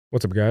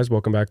What's up, guys?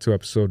 Welcome back to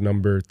episode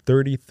number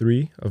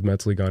 33 of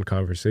Mentally Gone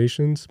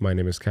Conversations. My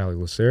name is Callie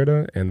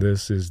Lacerda, and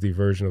this is the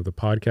version of the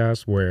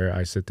podcast where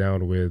I sit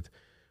down with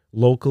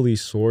locally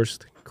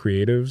sourced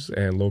creatives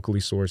and locally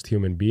sourced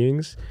human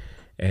beings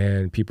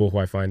and people who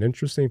I find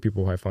interesting,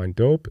 people who I find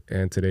dope.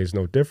 And today's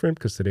no different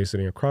because today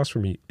sitting across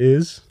from me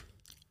is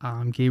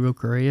I'm Gabriel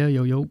Correa.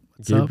 Yo,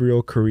 what's Gabriel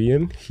up?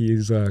 Korean.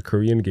 He's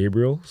Korean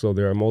Gabriel. So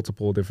there are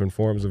multiple different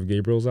forms of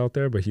Gabriels out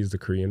there, but he's the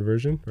Korean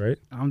version, right?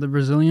 I'm the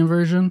Brazilian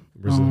version.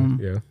 Brazilian,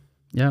 yeah.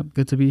 Yeah,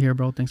 good to be here,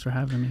 bro. Thanks for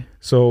having me.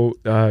 So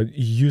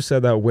you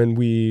said that when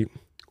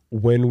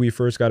we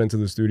first got into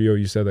the studio,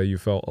 you said that you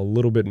felt a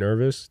little bit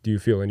nervous. Do you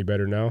feel any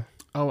better now?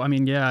 Oh, I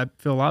mean, yeah, I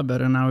feel a lot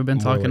better now. We've been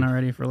More talking like-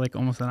 already for like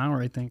almost an hour,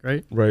 I think,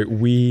 right? Right.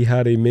 We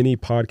had a mini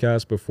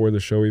podcast before the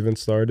show even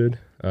started.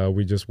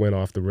 We just went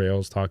off the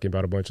rails talking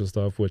about a bunch of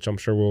stuff, which I'm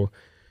sure we'll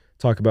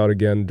talk about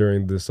again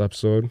during this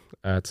episode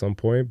at some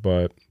point.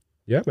 But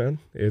yeah, man,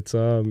 it's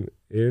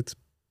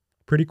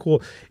pretty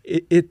cool.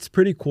 It's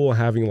pretty cool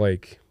having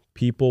like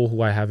people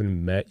who I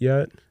haven't met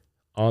yet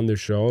on the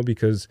show,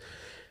 because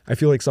I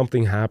feel like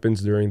something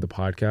happens during the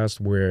podcast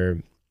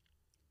where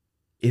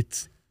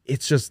it's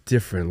just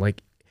different.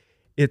 Like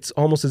it's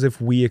almost as if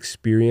we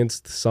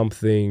experienced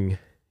something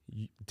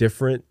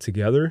different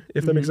together,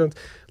 if that makes sense.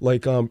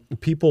 Like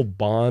people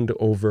bond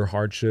over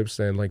hardships,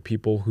 and like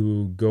people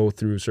who go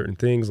through certain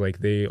things, like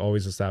they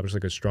always establish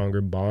like a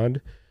stronger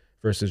bond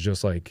versus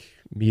just like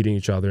meeting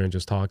each other and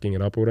just talking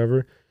it up or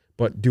whatever.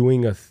 But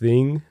doing a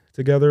thing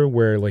together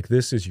where like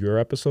this is your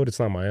episode, it's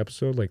not my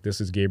episode, like this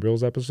is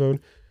Gabriel's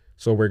episode.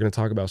 So we're going to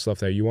talk about stuff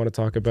that you want to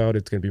talk about.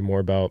 It's going to be more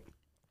about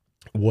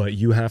what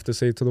you have to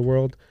say to the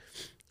world.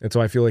 And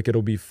so I feel like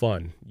it'll be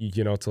fun,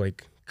 you know, to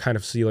like kind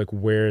of see like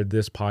where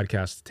this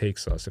podcast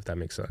takes us, if that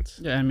makes sense.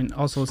 Yeah, I mean,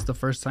 also it's the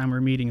first time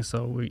we're meeting,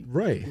 so we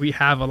should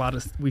have a lot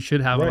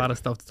of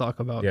stuff to talk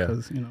about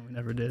because we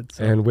never did.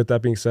 So. And with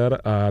that being said,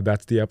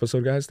 that's the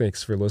episode, guys.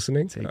 Thanks for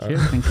listening. Take care.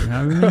 Thanks for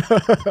having me.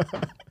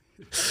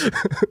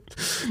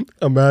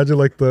 Imagine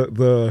like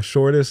the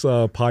shortest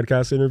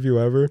podcast interview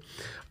ever.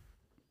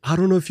 I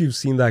don't know if you've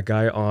seen that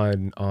guy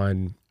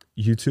on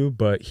YouTube,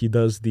 but he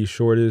does the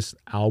shortest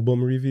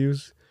album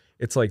reviews.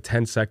 It's like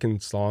 10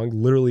 seconds long.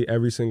 Literally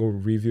every single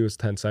review is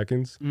 10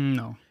 seconds.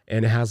 No.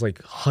 And it has like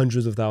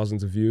hundreds of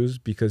thousands of views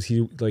because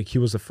he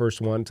was the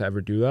first one to ever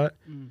do that.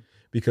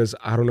 Because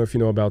I don't know if you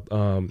know about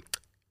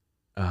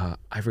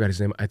I forgot his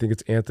name. I think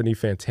it's Anthony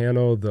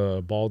Fantano,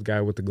 the bald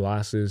guy with the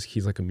glasses.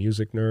 He's like a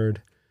music nerd.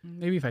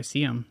 Maybe if I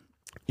see him.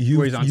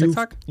 Where he's on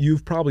TikTok?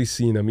 You've probably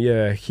seen him.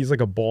 Yeah, he's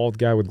like a bald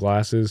guy with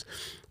glasses,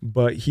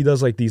 but he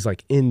does like these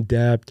like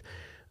in-depth,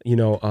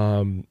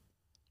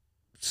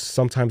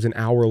 sometimes an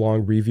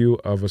hour-long review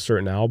of a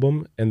certain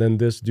album. And then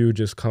this dude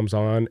just comes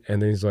on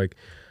and then he's like,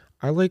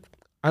 I like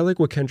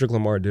what Kendrick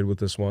Lamar did with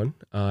this one.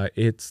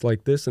 It's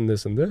like this and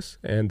this and this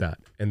and that.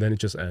 And then it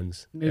just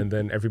ends. And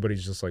then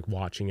everybody's just like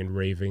watching and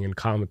raving and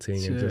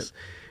commenting. And just,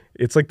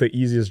 it's like the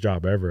easiest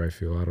job ever, I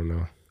feel. I don't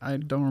know. I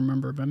don't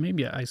remember, but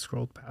maybe I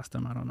scrolled past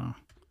him. I don't know.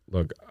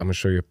 Look, I'm going to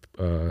show you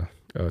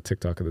a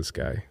TikTok of this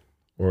guy,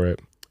 or at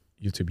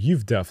YouTube.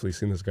 You've definitely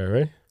seen this guy,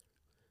 right?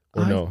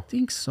 Or no? I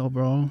think so,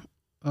 bro.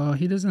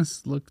 He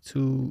doesn't look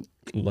too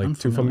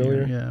too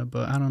familiar. Yeah,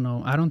 but I don't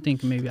know. I don't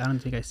think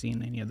I've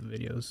seen any of the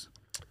videos.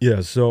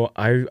 Yeah, so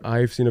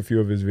I've seen a few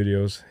of his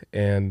videos,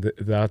 and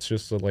that's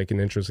just like an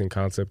interesting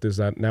concept. Is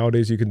that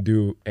nowadays you can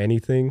do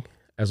anything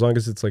as long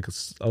as it's like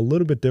a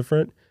little bit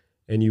different,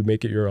 and you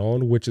make it your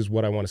own. Which is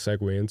what I want to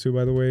segue into,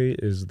 by the way,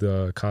 is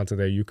the content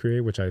that you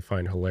create, which I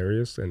find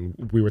hilarious, and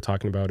we were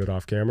talking about it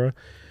off camera.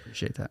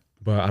 Appreciate that.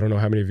 But I don't know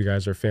how many of you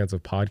guys are fans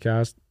of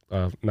podcasts.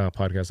 Not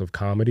podcasts, of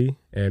comedy,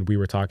 and we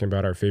were talking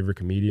about our favorite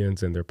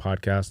comedians and their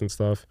podcasts and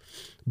stuff.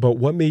 But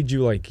what made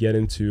you like get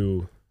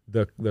into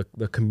the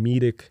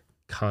comedic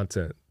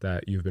content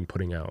that you've been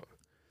putting out?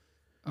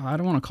 I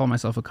don't want to call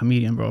myself a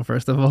comedian, bro.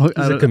 First of all,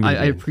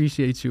 I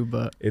appreciate you,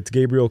 but it's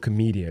Gabriel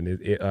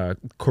Comedian.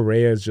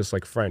 Correa is just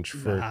like French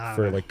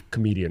for like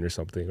comedian or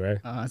something, right?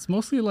 It's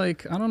mostly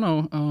like, I don't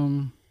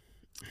know.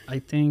 I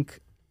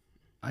think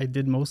I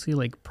did mostly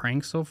like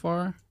pranks so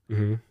far.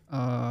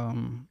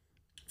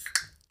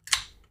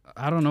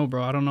 I don't know,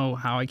 bro. I don't know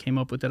how I came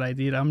up with that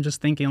idea. I'm just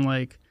thinking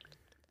like,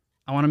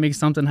 I want to make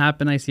something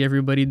happen. I see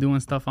everybody doing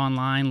stuff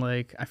online.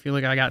 Like, I feel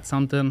like I got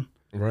something.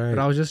 Right. But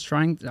I was just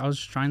trying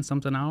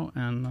something out.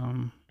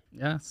 And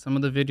some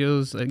of the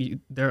videos,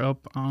 they're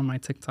up on my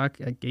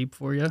TikTok at Gabe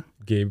For Ya.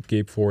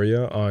 Gabe For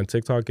Ya on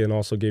TikTok, and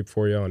also Gabe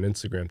For Ya on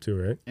Instagram too,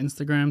 right?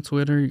 Instagram,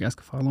 Twitter, you guys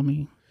can follow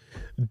me.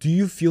 Do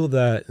you feel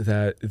that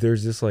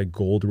there's this like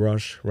gold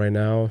rush right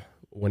now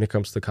when it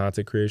comes to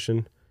content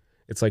creation?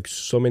 It's like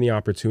so many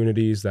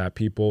opportunities that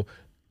people,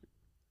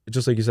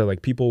 just like you said,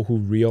 like people who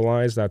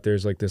realize that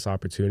there's like this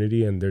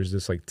opportunity and there's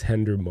this like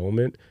tender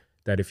moment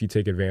that if you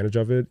take advantage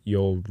of it,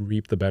 you'll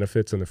reap the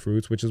benefits and the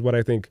fruits, which is what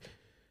I think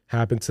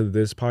happened to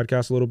this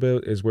podcast a little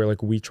bit, is where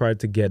like we tried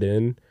to get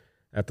in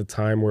at the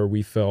time where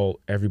we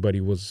felt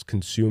everybody was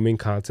consuming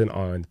content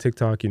on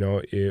TikTok. You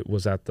know, it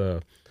was at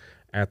the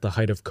at the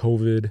height of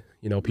COVID,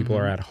 you know, people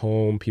Mm-hmm. are at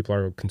home, people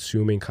are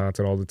consuming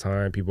content all the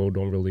time, people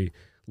don't really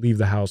leave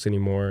the house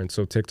anymore. And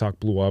so TikTok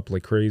blew up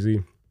like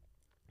crazy.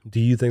 Do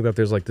you think that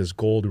there's like this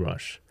gold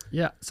rush?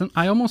 Yeah, so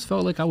I almost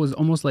felt like I was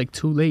almost like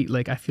too late.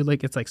 Like I feel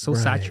like it's like so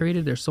Right.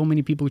 saturated. There's so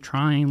many people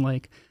trying.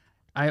 Like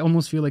I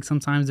almost feel like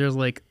sometimes there's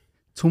like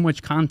too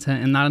much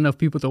content and not enough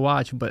people to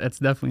watch. But it's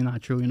definitely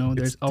not true. You know,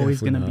 there's always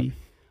definitely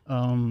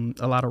gonna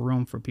be a lot of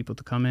room for people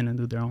to come in and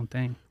do their own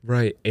thing.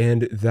 Right.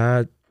 And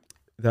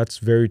that's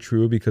very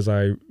true, because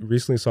I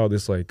recently saw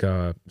this like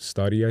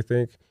study, I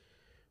think,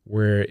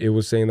 where it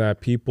was saying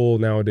that people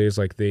nowadays,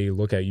 like, they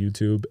look at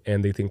YouTube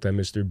and they think that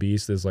Mr.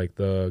 Beast is like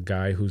the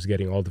guy who's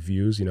getting all the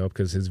views, you know,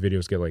 because his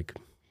videos get like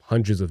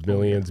hundreds of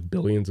millions,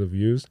 billions of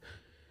views.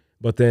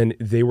 But then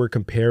they were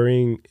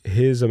comparing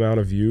his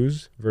amount of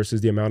views versus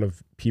the amount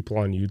of people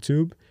on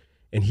YouTube.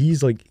 And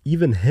he's like,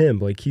 even him,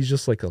 like, he's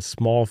just like a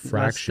small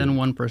fraction.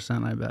 Less than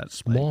 1%, I bet.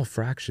 Small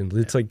fraction.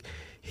 It's like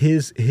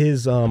his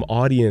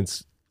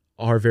audience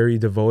are very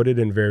devoted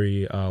and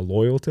very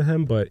loyal to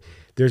him, but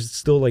there's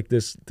still like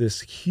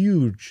this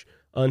huge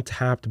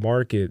untapped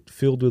market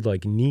filled with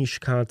like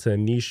niche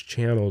content, niche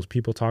channels,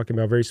 people talking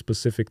about very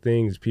specific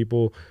things,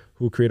 people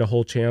who create a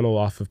whole channel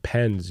off of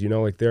pens, you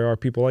know, like there are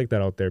people like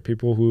that out there,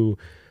 people who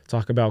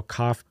talk about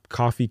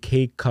coffee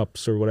cake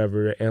cups or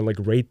whatever and like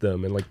rate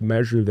them and like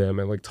measure them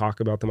and like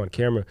talk about them on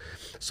camera.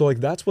 So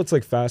like that's what's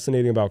like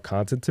fascinating about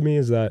content to me,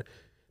 is that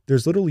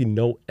there's literally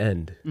no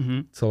end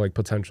to like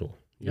potential,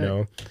 you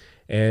know?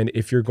 And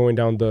if you're going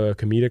down the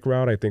comedic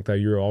route, I think that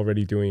you're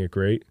already doing it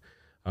great.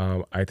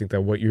 I think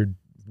that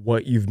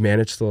what you've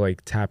managed to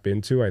like tap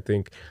into, I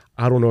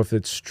don't know if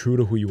it's true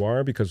to who you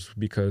are because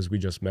we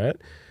just met,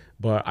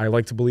 but I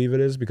like to believe it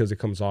is, because it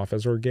comes off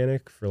as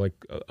organic for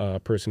like a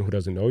person who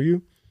doesn't know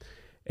you.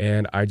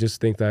 And I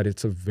just think that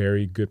it's a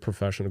very good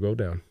profession to go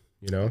down,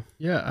 you know?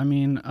 Yeah, I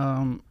mean,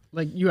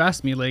 like you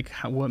asked me, like,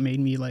 what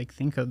made me like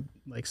think of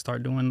like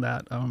start doing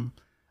that.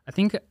 I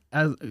think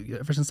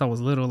ever since I was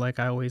little, like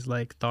I always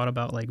like thought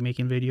about like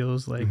making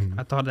videos. Like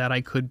I thought that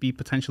I could be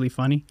potentially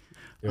funny,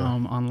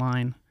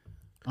 online.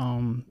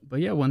 But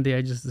yeah, one day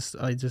I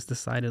just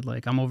decided,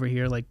 like, I'm over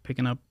here like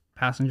picking up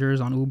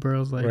passengers on Uber. I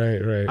was like,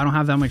 Right. I don't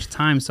have that much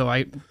time, so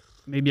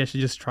maybe I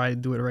should just try to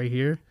do it right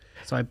here.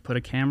 So I put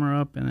a camera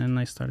up and then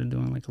I started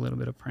doing like a little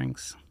bit of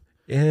pranks.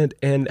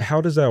 And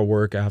how does that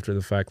work after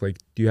the fact? Like,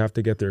 do you have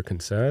to get their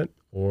consent,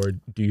 or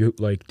do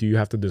you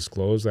have to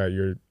disclose that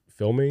you're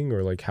filming,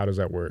 or like how does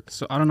that work?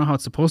 So I don't know how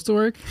it's supposed to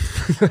work,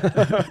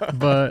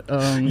 but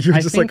You're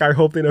just like, I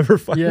hope they never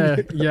find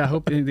me. I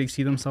hope they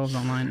see themselves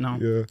online. No,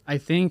 Yeah. I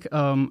think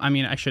I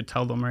mean, I should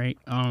tell them, right?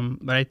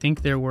 But I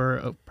think there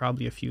were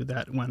probably a few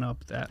that went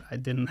up that I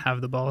didn't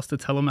have the balls to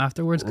tell them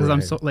afterwards, because I'm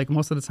Right. so, like,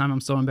 most of the time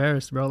I'm so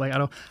embarrassed, bro. Like, I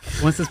don't,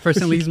 once this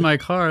person leaves my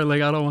car,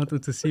 like, I don't want them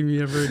to see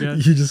me ever again.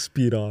 You just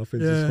speed off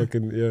and Yeah. just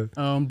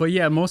fucking But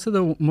yeah, most of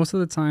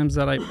the times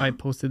that I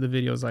posted the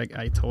videos, like,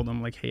 I told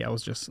them, like, hey, I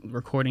was just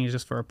recording it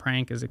just for a prank.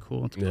 Is it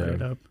cool to put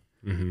it up?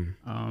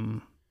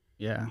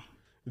 Yeah.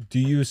 Do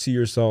you see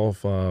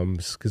yourself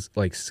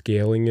like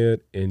scaling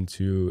it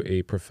into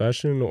a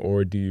profession,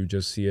 or do you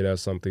just see it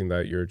as something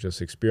that you're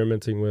just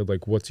experimenting with?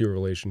 Like, what's your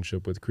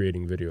relationship with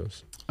creating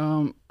videos?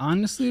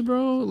 Honestly,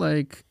 bro,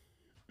 like,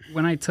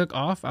 when I took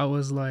off, I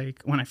was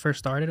like, when I first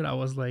started, I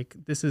was like,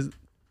 this is,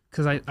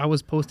 because I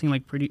was posting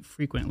like pretty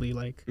frequently,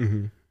 like,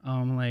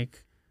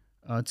 like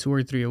 2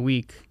 or 3 a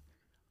week.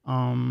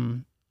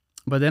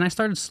 But then I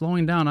started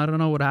slowing down. I don't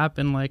know what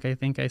happened. Like, I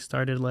think I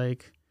started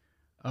like,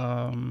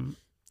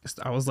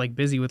 I was like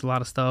busy with a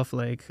lot of stuff,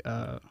 like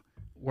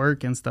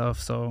work and stuff.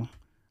 So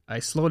I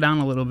slowed down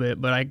a little bit,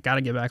 but I got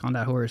to get back on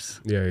that horse.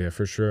 Yeah,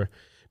 for sure.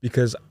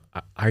 Because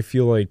I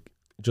feel like,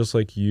 just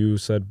like you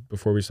said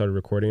before we started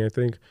recording, I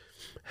think,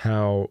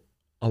 how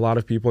a lot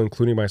of people,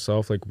 including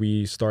myself, like,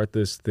 we start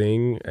this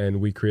thing and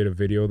we create a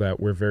video that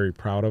we're very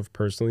proud of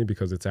personally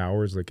because it's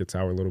ours, like it's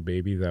our little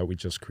baby that we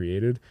just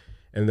created.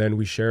 And then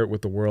we share it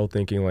with the world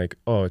thinking like,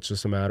 oh, it's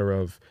just a matter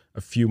of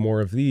a few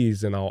more of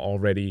these and I'll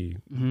already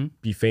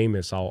be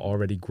famous. I'll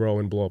already grow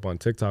and blow up on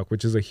TikTok,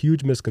 which is a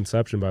huge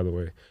misconception, by the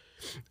way,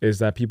 is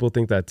that people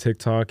think that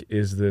TikTok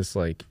is this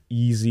like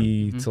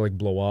easy to like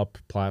blow up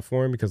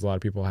platform because a lot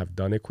of people have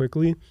done it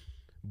quickly.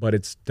 But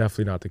it's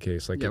definitely not the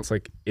case. Like, it's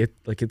like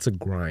it's a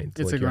grind.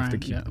 It's like, a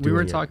grind. You have to keep We were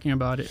doing it. talking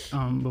about it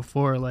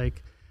before.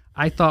 Like,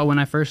 I thought when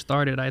I first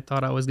started, I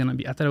thought it was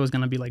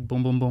gonna be like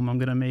boom, boom, boom. I'm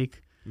gonna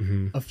make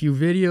a few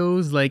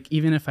videos. Like,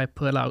 even if I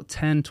put out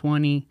 10,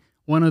 20,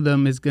 one of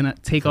them is gonna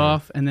take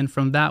off, and then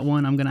from that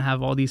one, I'm gonna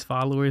have all these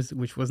followers,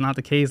 which was not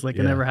the case. Like,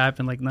 it never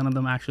happened. Like, none of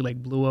them actually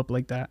like blew up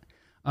like that.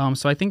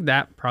 So I think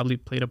that probably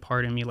played a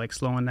part in me like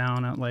slowing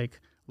down. I like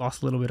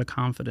lost a little bit of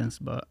confidence,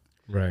 but.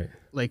 Right.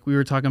 Like, we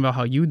were talking about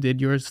how you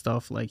did your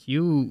stuff. Like,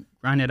 you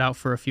grinded out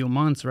for a few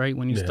months, right?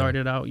 When you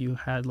started out, you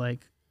had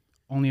like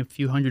only a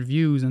few hundred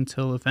views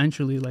until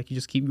eventually, like, you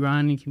just keep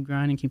grinding,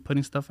 keep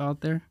putting stuff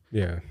out there.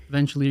 Yeah.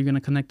 Eventually, you're gonna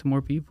connect to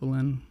more people,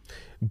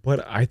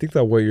 But I think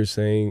that what you're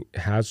saying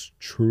has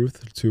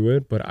truth to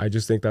it. But I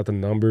just think that the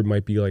number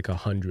might be like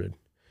 100,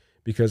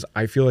 because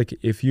I feel like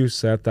if you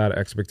set that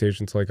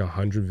expectation to like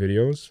 100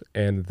 videos,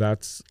 and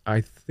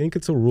I think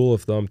it's a rule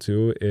of thumb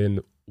too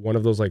in one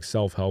of those like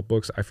self-help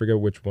books, I forget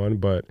which one,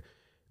 but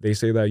they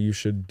say that you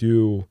should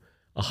do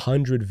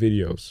 100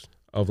 videos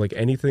of like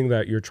anything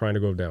that you're trying to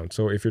go down.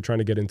 So if you're trying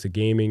to get into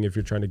gaming, if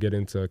you're trying to get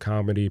into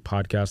comedy,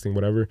 podcasting,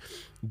 whatever,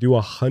 do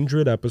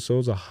 100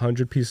 episodes,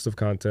 100 pieces of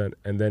content.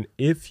 And then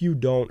if you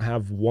don't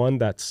have one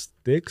that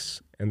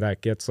sticks and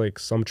that gets like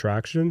some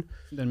traction,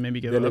 then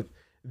maybe give up.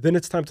 Then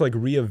it's time to like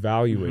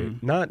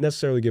reevaluate, not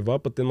necessarily give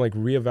up, but then like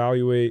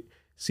reevaluate,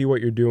 see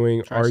what you're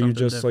doing. Are you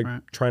just like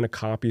trying to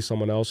copy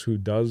someone else who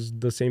does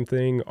the same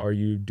thing? Are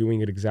you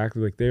doing it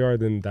exactly like they are?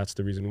 Then that's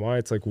the reason why.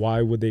 It's like,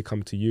 why would they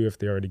come to you if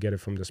they already get it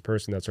from this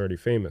person that's already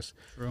famous?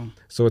 True.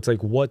 So it's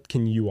like, what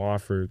can you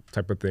offer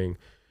type of thing?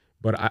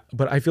 But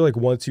I feel like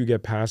once you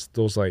get past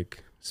those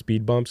like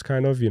speed bumps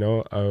kind of, you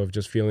know, of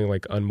just feeling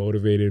like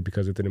unmotivated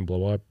because it didn't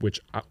blow up, which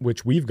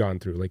we've gone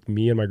through, like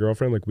me and my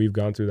girlfriend, like we've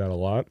gone through that a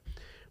lot,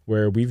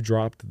 where we've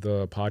dropped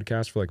the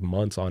podcast for like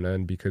months on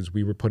end because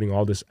we were putting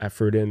all this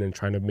effort in and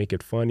trying to make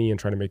it funny and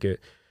trying to make it,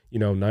 you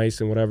know,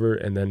 nice and whatever,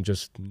 and then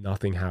just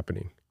nothing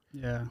happening.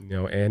 Yeah. You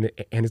know, and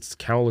it's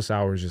countless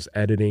hours just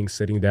editing,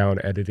 sitting down,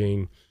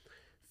 editing,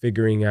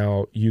 figuring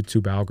out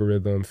YouTube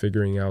algorithm,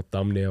 figuring out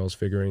thumbnails,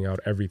 figuring out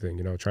everything,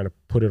 you know, trying to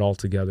put it all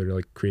together to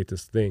like create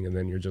this thing. And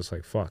then you're just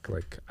like, fuck,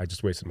 like I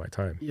just wasted my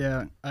time.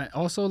 Yeah. I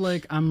also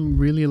like, I'm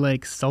really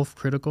like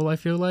self-critical, I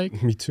feel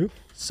like. Me too.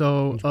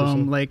 So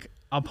 100%. like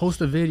I'll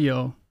post a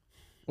video,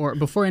 or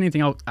before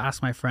anything, I'll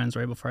ask my friends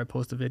right before I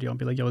post a video. I'll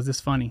be like, yo, is this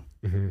funny?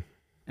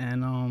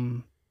 And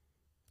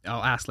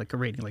I'll ask like a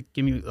rating, like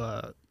give me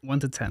 1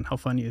 to 10. How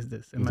funny is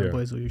this? And my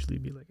boys will usually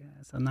be like,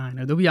 it's a 9.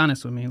 Or they'll be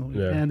honest with me. Like,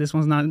 yeah, this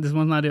one's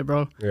not it,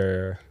 bro.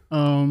 Yeah.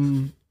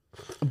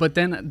 But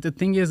then the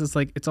thing is, it's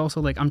like, it's also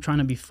like I'm trying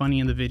to be funny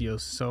in the videos.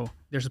 So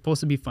they're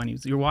supposed to be funny.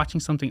 So you're watching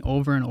something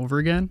over and over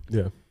again.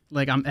 Yeah.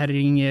 Like I'm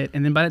editing it.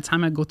 And then by the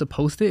time I go to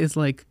post it, it's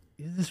like,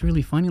 is this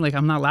really funny? Like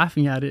I'm not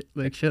laughing at it.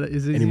 Like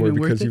is it anymore even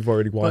because worth it? you've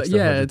already watched it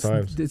 100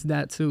 times. It's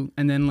that too.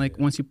 And then like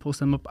once you post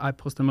them up, I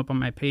post them up on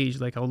my page.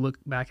 Like I'll look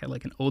back at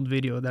like an old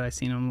video that I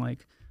seen. I'm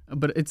like,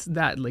 but it's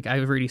that like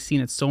I've already seen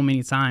it so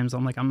many times.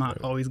 I'm like, I'm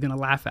not always gonna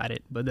laugh at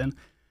it. But then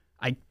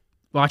I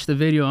watch the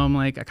video. I'm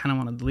like, I kind of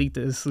want to delete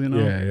this. You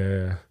know?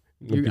 Yeah.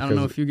 I don't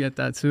know if you get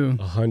that too.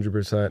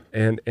 100%.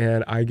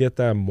 And I get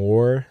that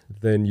more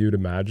than you'd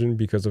imagine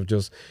because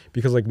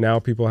like now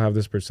people have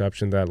this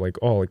perception that like,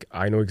 oh, like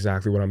I know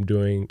exactly what I'm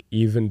doing,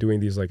 even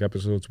doing these like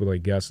episodes with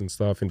like guests and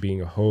stuff and being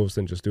a host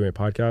and just doing a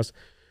podcast.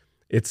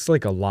 It's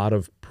like a lot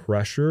of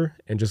pressure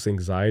and just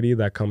anxiety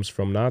that comes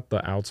from not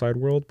the outside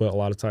world, but a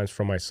lot of times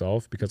from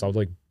myself, because I would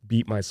like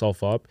beat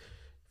myself up.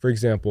 For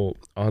example,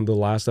 on the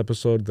last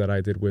episode that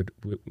I did with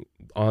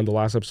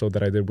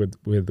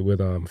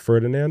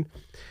Ferdinand,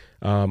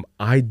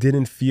 I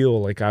didn't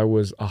feel like I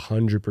was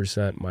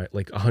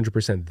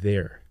 100%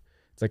 there.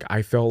 It's like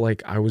I felt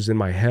like I was in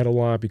my head a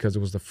lot because it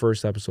was the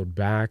first episode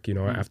back, you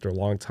know, after a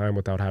long time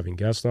without having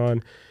guests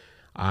on.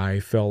 I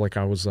felt like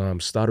I was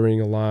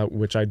stuttering a lot,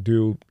 which I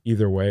do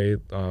either way.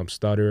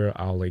 Stutter,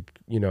 I'll like,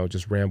 you know,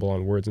 just ramble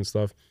on words and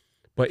stuff.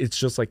 But it's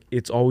just like,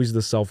 it's always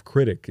the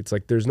self-critic. It's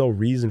like, there's no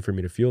reason for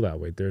me to feel that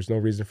way. There's no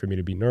reason for me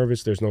to be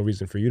nervous. There's no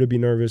reason for you to be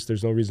nervous.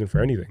 There's no reason for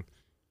anything.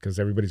 Because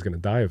everybody's going to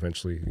die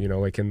eventually, you know,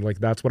 like, and like,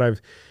 that's what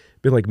I've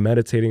been like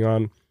meditating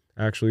on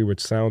actually, which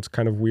sounds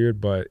kind of weird,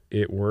 but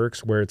it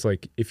works, where it's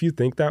like, if you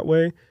think that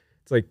way,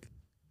 it's like,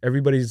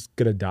 everybody's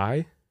going to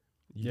die.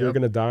 You're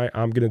going to die.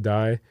 I'm going to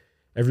die.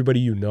 Everybody,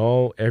 you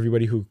know,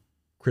 everybody who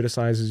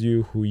criticizes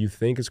you, who you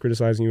think is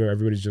criticizing you,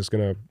 everybody's just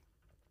going to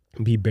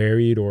be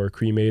buried or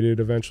cremated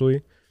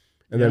eventually.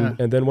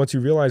 And then once you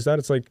realize that,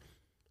 it's like,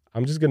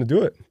 I'm just going to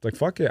do it. Like,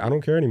 fuck it. I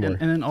don't care anymore.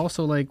 And then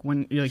also like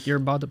when you're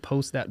about to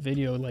post that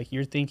video, like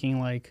you're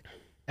thinking like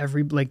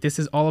this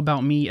is all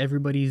about me.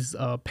 Everybody's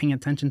paying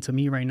attention to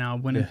me right now.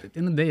 When at the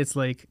end of the day, it's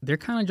like, they're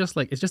kind of just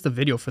like, it's just a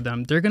video for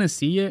them. They're going to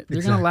see it.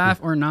 They're going to laugh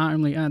or not.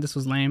 I'm like, this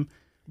was lame.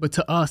 But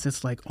to us,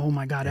 it's like, oh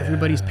my God,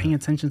 everybody's paying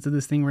attention to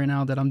this thing right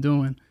now that I'm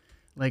doing.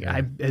 Like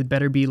it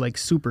better be like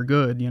super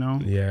good, you know?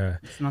 Yeah.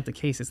 It's not the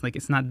case. It's like,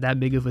 it's not that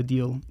big of a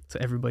deal to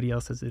everybody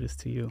else as it is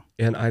to you.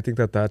 And I think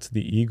that that's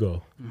the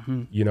ego.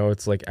 You know,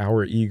 it's like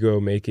our ego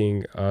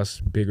making us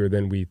bigger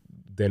than we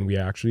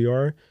actually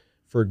are,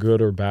 for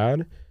good or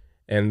bad.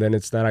 And then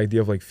it's that idea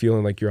of like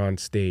feeling like you're on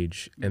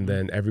stage and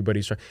then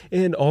everybody's trying.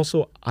 And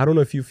also, I don't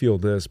know if you feel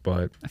this,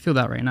 but I feel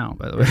that right now,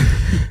 by the way.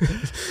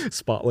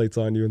 Spotlights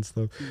on you and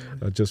stuff.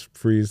 Just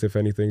freeze, if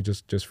anything,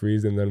 just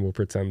freeze. And then we'll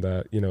pretend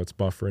that, you know, it's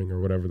buffering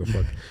or whatever the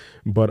fuck.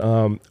 But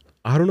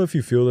I don't know if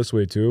you feel this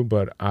way too,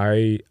 but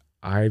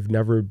I've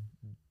never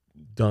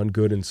done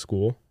good in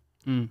school.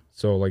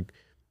 So like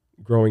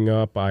growing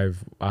up,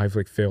 I've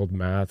like failed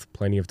math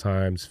plenty of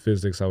times.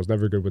 Physics, I was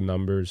never good with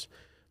numbers.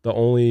 The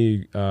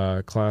only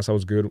class I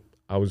was good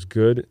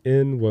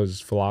in was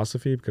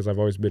philosophy, because I've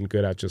always been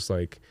good at just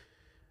like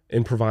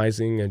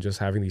improvising and just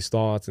having these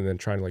thoughts and then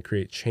trying to like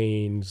create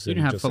chains. You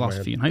didn't have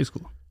philosophy in high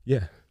school?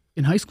 Yeah.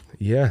 In high school?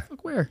 Yeah.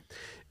 Like where?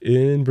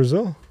 In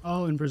Brazil.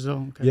 Oh, in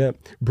Brazil. Okay. Yeah.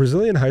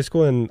 Brazilian high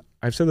school, and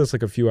I've said this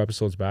like a few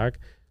episodes back.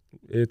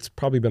 It's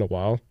probably been a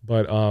while,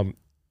 but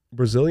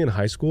Brazilian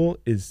high school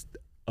is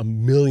a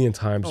million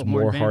times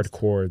more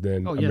hardcore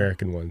than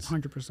American ones.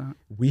 100%.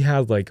 We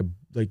have like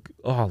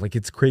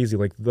it's crazy.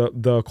 Like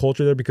the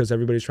culture there, because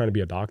everybody's trying to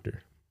be a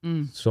doctor.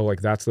 So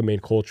like that's the main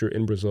culture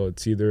in Brazil.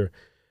 It's either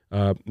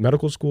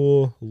medical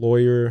school,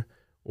 lawyer,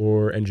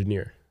 or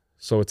engineer.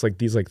 So it's like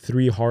these like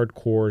three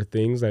hardcore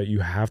things that you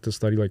have to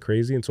study like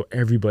crazy. And so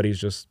everybody's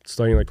just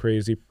studying like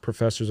crazy.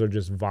 Professors are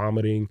just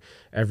vomiting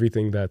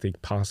everything that they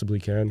possibly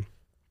can.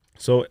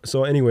 So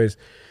anyways,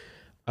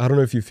 I don't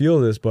know if you feel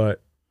this,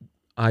 but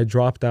I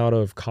dropped out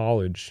of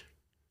college,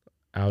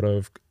 out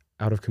of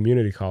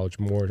community college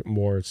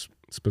more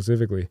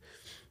specifically.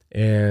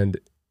 And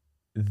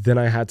then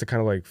I had to kind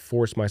of like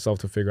force myself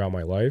to figure out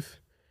my life.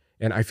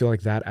 And I feel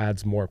like that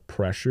adds more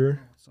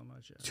pressure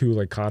to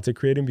like content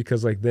creating,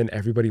 because like then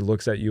everybody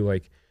looks at you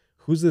like,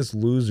 who's this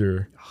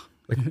loser?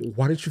 Like,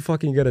 why don't you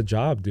fucking get a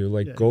job, dude?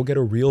 Like, go get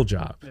a real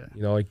job.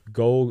 You know,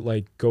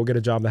 go get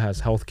a job that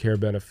has healthcare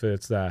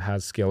benefits, that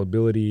has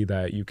scalability,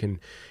 that you can,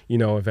 you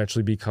know,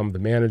 eventually become the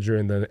manager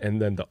and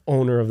then the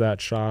owner of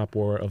that shop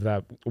or of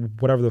that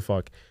whatever the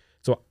fuck.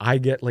 So I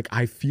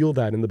feel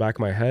that in the back of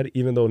my head,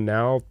 even though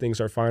now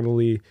things are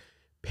finally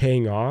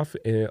paying off,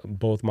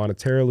 both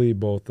monetarily,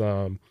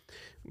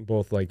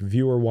 both like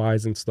viewer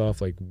wise and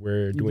stuff. Like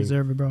you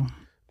deserve it, bro.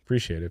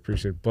 Appreciate it.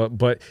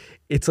 But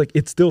it's like,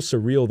 it's still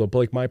surreal though. But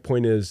like my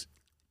point is,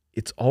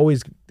 it's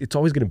always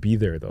going to be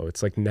there though.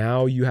 It's like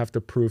now you have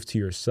to prove to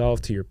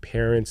yourself, to your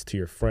parents, to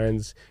your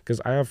friends, because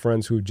I have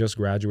friends who just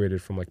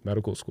graduated from like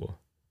medical school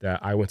that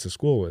I went to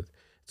school with.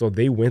 So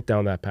they went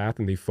down that path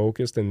and they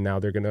focused, and now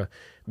they're going to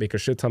make a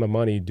shit ton of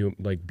money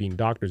like being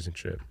doctors and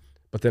shit.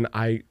 But then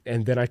I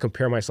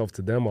compare myself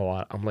to them a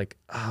lot. I'm like,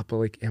 but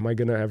like, am I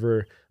going to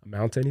ever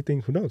amount to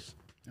anything? Who knows?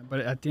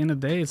 But at the end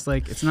of the day, it's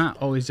like, it's not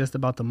always just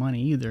about the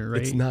money either,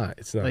 right? It's not.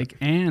 Like,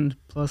 and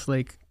plus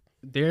like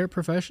their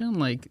profession,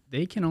 like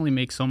they can only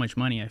make so much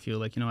money. I feel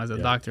like, you know, as a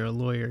doctor, a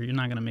lawyer, you're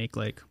never gonna make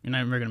like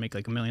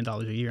 $1 million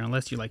a year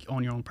unless you like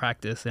own your own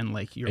practice and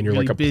like you're really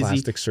like a busy.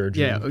 Plastic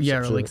surgeon. Yeah,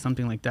 or like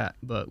something like that.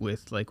 But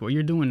with like what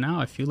you're doing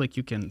now, I feel like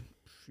you can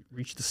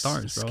reach the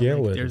stars, bro.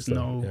 Scale like, it. There's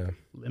no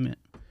limit.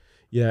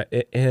 Yeah,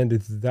 and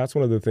that's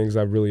one of the things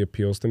that really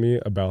appeals to me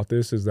about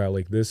this, is that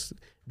like this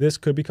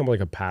could become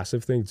like a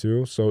passive thing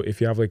too. So if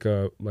you have like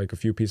a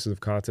few pieces of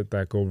content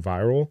that go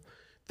viral,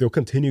 they'll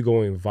continue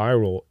going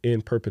viral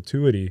in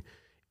perpetuity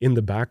in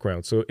the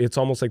background. So it's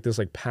almost like this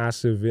like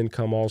passive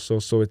income also.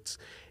 So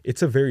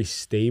it's a very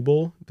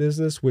stable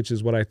business, which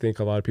is what I think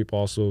a lot of people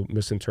also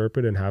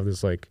misinterpret and have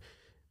this like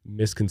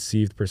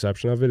misconceived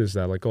perception of it, is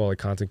that like, oh, like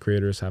content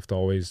creators have to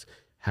always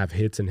have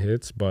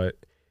hits, but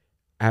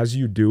as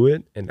you do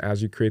it and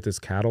as you create this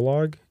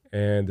catalog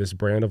and this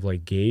brand of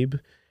like Gabe,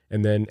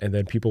 and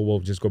then people will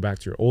just go back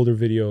to your older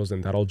videos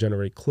and that'll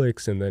generate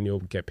clicks, and then you'll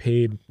get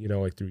paid, you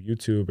know, like through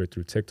YouTube or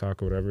through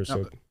TikTok or whatever.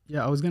 So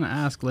yeah, I was gonna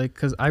ask, like,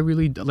 because I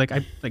really like,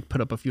 I like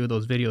put up a few of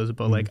those videos,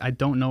 but like I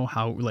don't know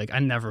how, like I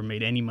never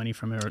made any money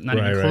from it, or not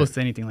even close to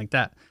anything like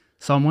that.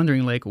 So I'm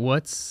wondering like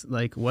what's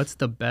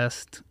the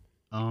best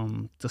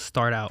to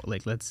start out?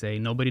 Like, let's say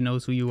nobody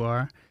knows who you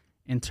are,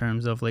 in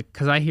terms of like,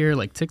 because I hear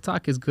like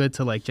TikTok is good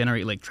to like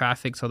generate like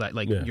traffic so that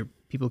like your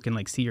people can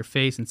like see your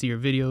face and see your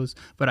videos,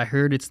 but I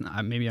heard it's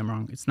not, maybe I'm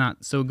wrong, it's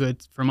not so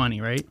good for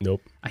money, right?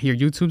 Nope. I hear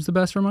YouTube's the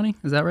best for money.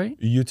 Is that right?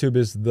 YouTube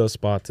is the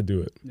spot to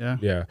do it.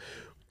 Yeah.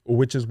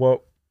 Which is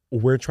what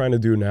we're trying to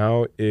do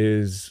now,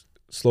 is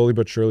slowly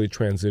but surely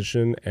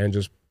transition and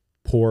just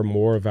pour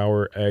more of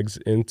our eggs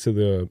into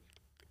the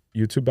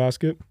YouTube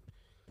basket.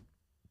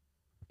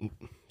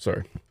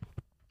 Sorry.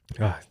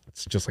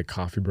 It's just like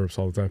coffee burps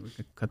all the time. We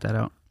could cut that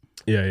out.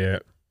 Yeah.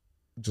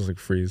 Just like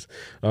freeze.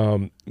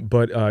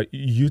 But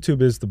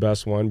YouTube is the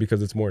best one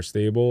because it's more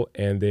stable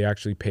and they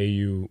actually pay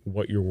you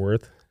what you're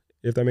worth,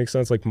 if that makes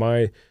sense. Like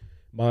my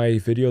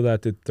video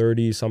that did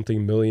 30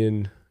 something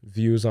million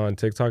views on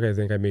TikTok, I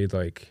think I made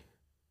like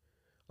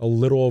a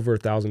little over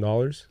 $1,000.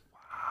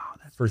 Wow,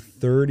 that's for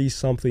 30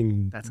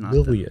 something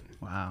million.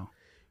 Wow.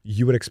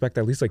 You would expect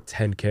at least like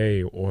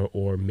 10K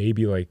or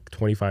maybe like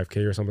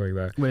 25K or something like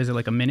that. Wait, is it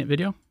like a minute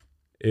video?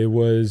 It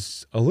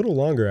was a little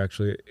longer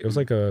actually. It was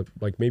like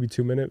maybe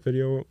 2-minute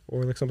video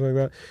or like something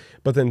like that.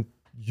 But then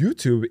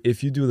YouTube,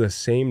 if you do the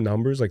same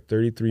numbers, like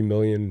 33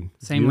 million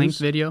same views, length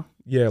video?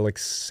 Yeah, like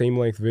same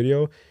length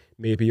video,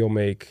 maybe you'll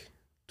make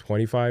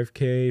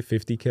 25K,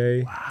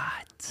 50K.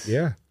 What?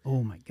 Yeah.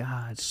 Oh my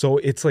God. So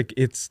it's like,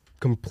 it's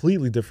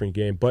completely different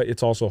game, but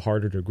it's also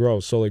harder to grow.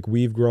 So like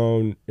we've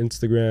grown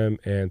Instagram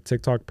and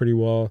TikTok pretty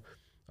well,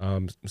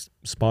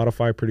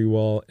 Spotify pretty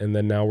well, and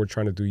then now we're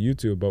trying to do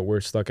YouTube, but we're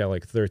stuck at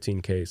like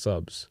 13K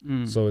subs.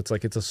 So it's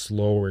like, it's a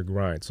slower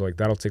grind. So like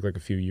that'll take like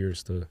a few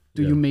years to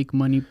do. You make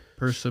money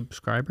per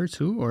subscriber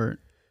too, or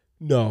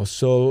no?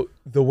 So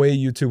the way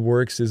YouTube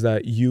works is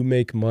that you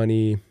make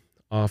money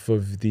off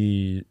of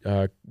the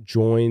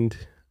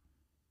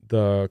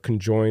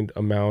conjoined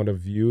amount of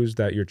views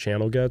that your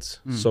channel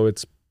gets. So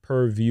it's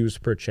per views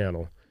per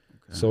channel.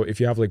 So if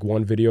you have like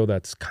one video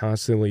that's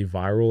constantly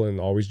viral and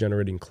always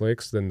generating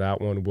clicks, then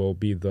that one will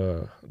be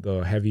the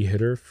heavy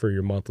hitter for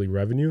your monthly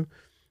revenue.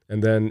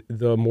 And then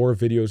the more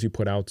videos you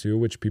put out too,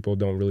 which people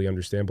don't really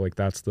understand, but like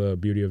that's the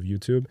beauty of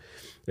YouTube,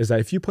 is that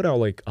if you put out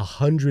like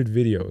 100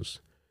 videos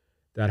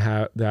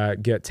that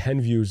get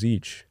 10 views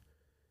each,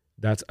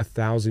 that's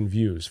 1,000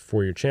 views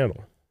for your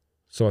channel.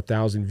 So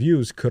 1,000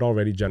 views could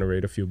already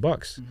generate a few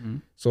bucks.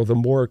 So the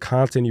more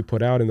content you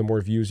put out and the more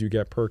views you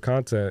get per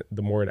content,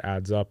 the more it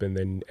adds up, and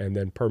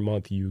then per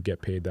month you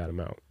get paid that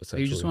amount. So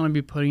you just want to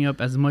be putting up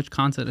as much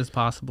content as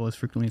possible, as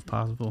frequently as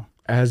possible.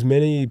 As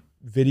many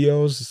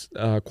videos,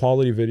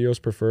 quality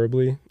videos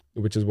preferably,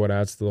 which is what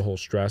adds to the whole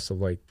stress of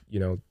like, you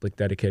know, like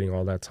dedicating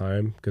all that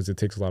time, because it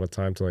takes a lot of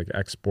time to like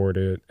export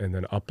it and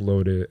then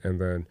upload it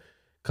and then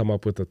come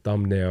up with a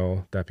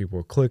thumbnail that people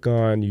will click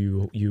on.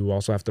 You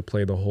also have to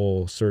play the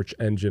whole search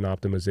engine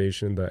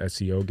optimization, the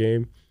SEO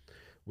game,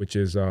 which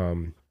is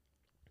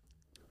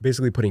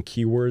basically putting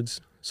keywords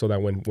so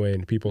that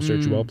when people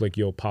search you up, like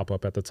you'll pop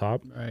up at the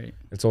top. Right.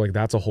 And so like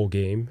that's a whole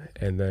game,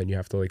 and then you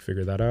have to like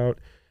figure that out.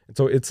 And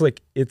so it's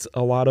like it's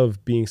a lot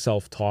of being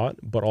self-taught,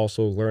 but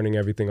also learning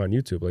everything on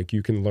YouTube. Like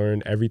you can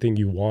learn everything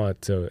you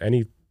want to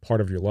any part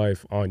of your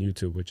life on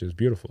YouTube, which is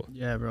beautiful.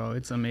 Yeah, bro,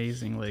 it's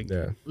amazing. Like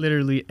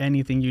literally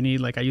anything you need.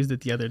 Like I used it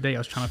the other day. I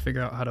was trying to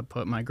figure out how to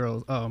put my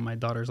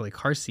daughter's like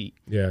car seat.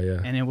 Yeah.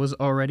 And it was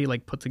already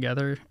like put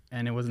together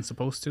and it wasn't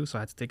supposed to, so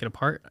I had to take it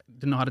apart.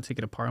 Didn't know how to take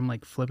it apart. I'm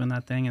like flipping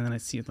that thing and then I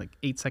see it like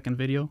 8-second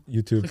video.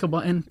 YouTube. Click a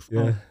button.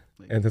 Yeah.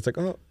 And it's like,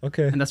 oh,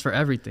 okay. And that's for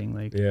everything.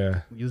 Like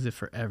we use it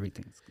for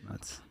everything. It's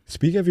nuts.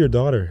 Speaking of your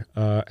daughter,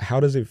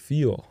 how does it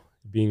feel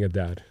being a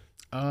dad?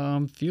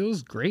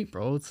 Feels great,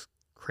 bro. It's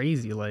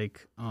crazy.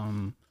 Like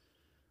I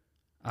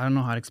don't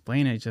know how to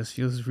explain it. It just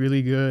feels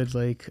really good.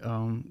 Like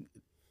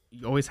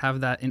you always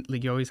have that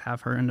you always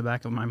have her in the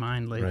back of my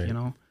mind, like you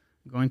know,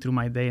 going through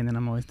my day, and then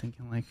I'm always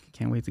thinking like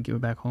can't wait to get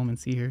back home and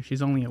see her.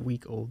 She's only a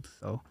week old,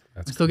 so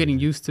I'm still getting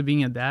used to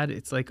being a dad.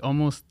 It's like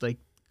almost like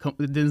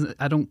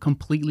I don't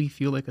completely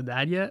feel like a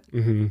dad yet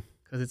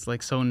because it's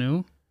like so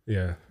new,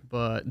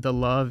 but the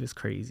love is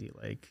crazy.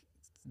 Like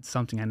it's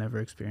something I never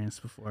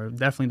experienced before.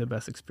 Definitely the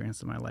best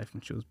experience of my life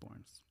when she was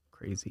born.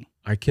 Crazy.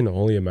 I can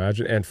only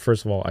imagine. And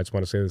first of all, I just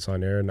want to say this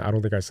on air, and I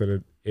don't think I said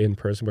it in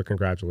person, but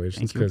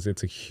congratulations, because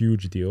it's a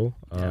huge deal.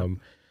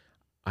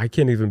 I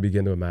can't even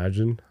begin to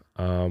imagine.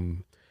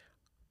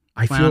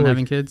 I plan on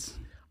having kids?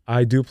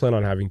 I do plan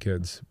on having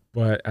kids,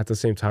 but at the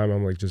same time,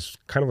 I'm like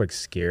just kind of like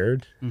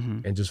scared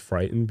and just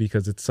frightened,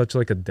 because it's such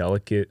like a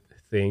delicate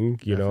thing,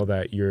 you know,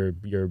 that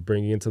you're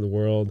bringing into the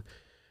world,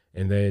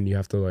 and then you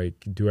have to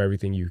like do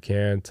everything you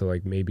can to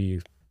like maybe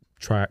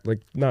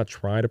not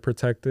try to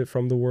protect it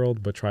from the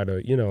world, but try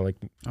to, you know, like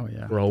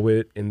grow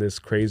it in this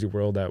crazy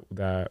world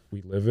that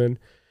we live in.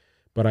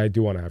 But I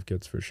do want to have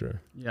kids for sure.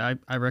 Yeah,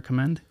 I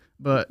recommend,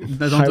 but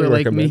don't do it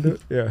like me.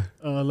 Yeah.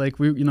 Like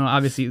we, you know,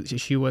 obviously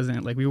she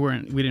wasn't like we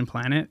didn't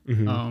plan it.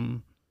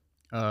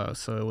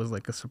 So it was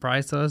like a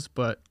surprise to us,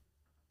 but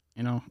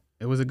you know,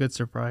 it was a good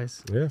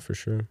surprise. Yeah, for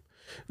sure.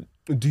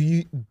 Do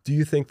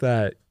you think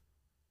that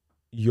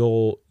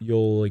you'll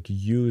like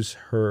use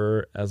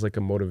her as like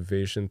a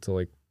motivation to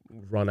like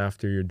run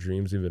after your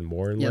dreams even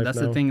more in life? Yeah, that's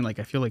the thing. Like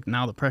I feel like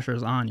now the pressure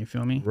is on, you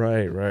feel me?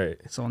 Right.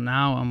 So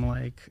now I'm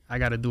like, I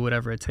got to do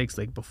whatever it takes.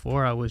 Like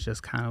before I was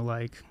just kind of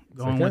like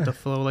going with the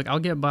flow. Like I'll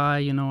get by,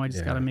 you know, I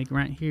just got to make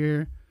rent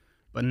here.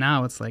 But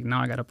now it's like,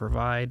 now I got to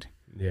provide.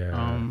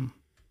 Yeah.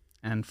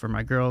 And for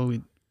my girl,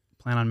 we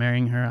plan on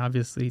marrying her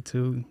obviously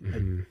too.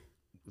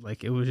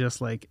 Like it was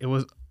just like, it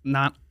was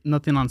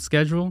nothing on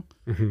schedule.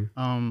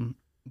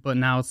 But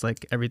now it's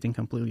like everything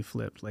completely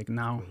flipped. Like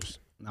now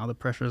the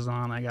pressure's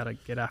on. I gotta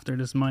get after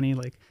this money.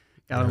 Like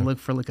gotta look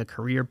for like a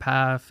career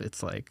path.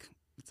 It's like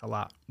it's a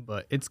lot,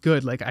 but it's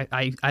good. Like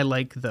I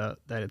like that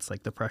it's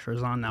like the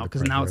pressure's on now,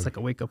 because now it's like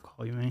a wake up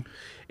call, you know.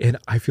 And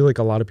I feel like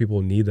a lot of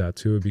people need that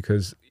too,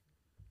 because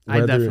I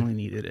definitely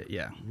needed it.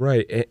 Yeah.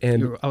 Right.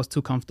 And I was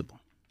too comfortable.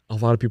 A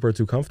lot of people are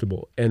too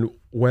comfortable, and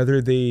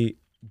whether they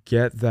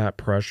get that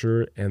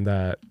pressure and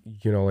that,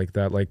 you know, like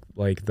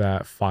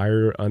that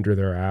fire under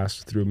their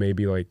ass through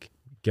maybe like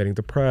getting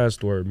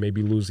depressed or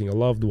maybe losing a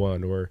loved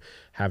one or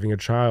having a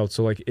child.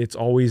 So like it's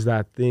always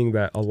that thing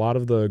that a lot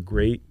of the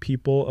great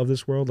people of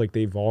this world, like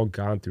they've all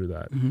gone through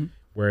that,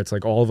 where it's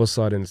like all of a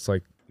sudden it's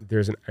like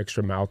there's an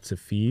extra mouth to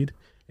feed,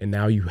 and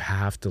now you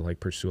have to like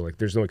pursue, like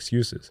there's no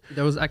excuses.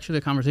 There was actually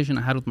a conversation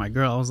I had with my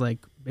girl. I was like,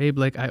 babe,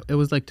 like it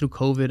was like through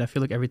COVID, I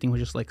feel like everything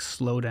was just like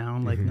slow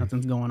down, like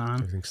nothing's going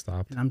on. Everything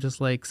stopped. And I'm just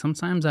like,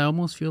 sometimes I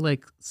almost feel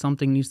like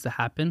something needs to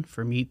happen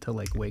for me to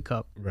like wake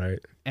up. Right.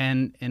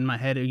 And in my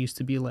head, it used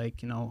to be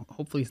like, you know,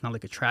 hopefully it's not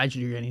like a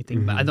tragedy or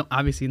anything, but I don't,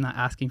 obviously not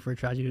asking for a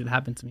tragedy to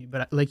happen to me.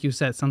 But like you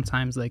said,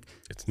 sometimes like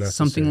it's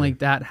something like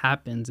that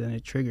happens and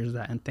it triggers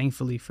that. And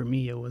thankfully for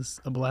me, it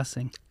was a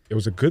blessing. It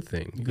was a good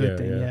thing. Good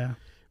thing, yeah.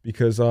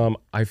 Because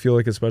I feel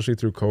like especially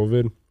through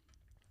COVID,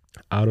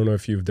 I don't know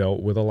if you've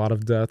dealt with a lot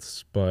of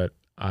deaths, but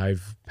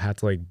I've had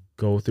to like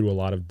go through a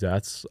lot of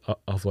deaths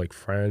of like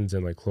friends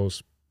and like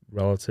close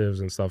relatives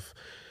and stuff.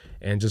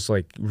 And just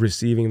like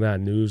receiving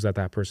that news that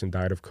that person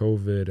died of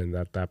COVID and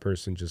that that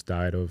person just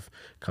died of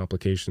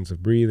complications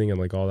of breathing and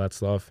like all that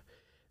stuff,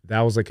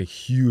 that was like a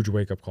huge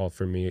wake up call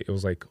for me. It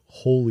was like,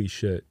 holy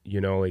shit,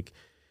 you know, like,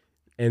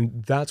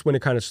 and that's when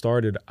it kind of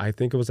started. I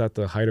think it was at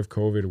the height of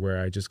COVID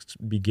where I just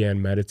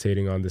began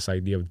meditating on this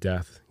idea of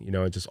death, you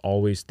know, and just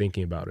always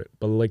thinking about it,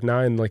 but like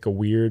not in like a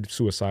weird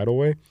suicidal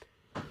way.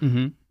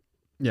 Mm-hmm.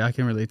 Yeah, I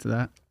can relate to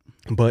that.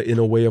 But in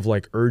a way of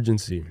like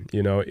urgency,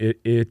 you know,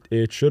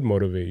 it should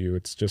motivate you.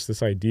 It's just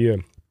this idea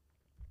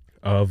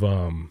of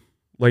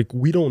like,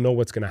 we don't know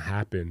what's gonna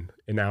happen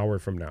an hour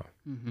from now.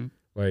 Mm-hmm.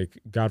 Like,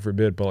 God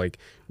forbid, but like,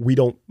 we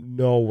don't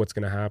know what's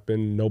gonna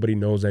happen. Nobody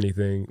knows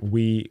anything.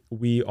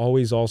 We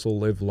always also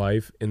live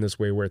life in this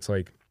way where it's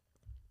like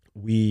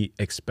we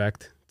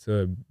expect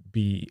to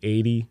be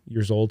 80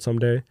 years old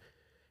someday.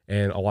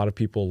 And a lot of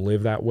people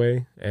live that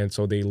way. And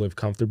so they live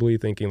comfortably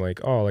thinking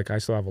like, oh, like I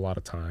still have a lot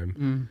of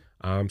time.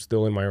 I'm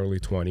still in my early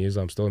 20s.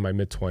 I'm still in my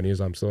mid 20s.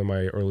 I'm still in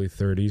my early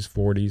 30s,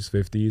 40s,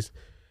 50s.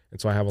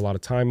 And so I have a lot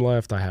of time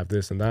left. I have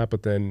this and that.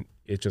 But then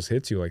it just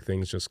hits you like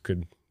things just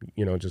could,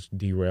 you know, just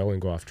derail and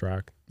go off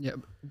track. Yeah.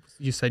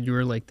 You said you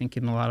were like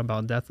thinking a lot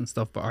about death and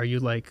stuff, but are you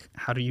like,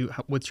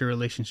 what's your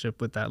relationship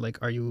with that? Like,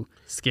 are you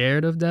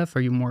scared of death?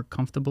 Are you more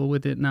comfortable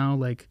with it now?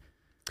 Like,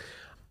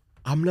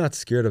 I'm not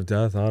scared of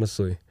death,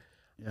 honestly.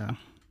 Yeah.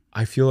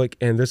 I feel like,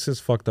 and this is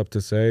fucked up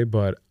to say,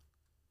 but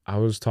I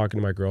was talking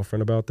to my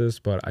girlfriend about this,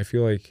 but I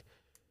feel like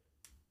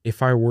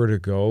if I were to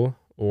go,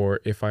 or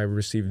if I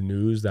received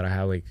news that I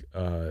had like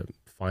a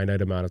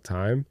finite amount of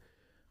time,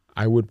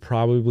 I would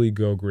probably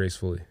go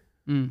gracefully.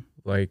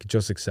 Like,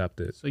 just accept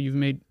it. So you've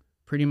made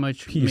pretty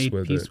much peace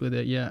with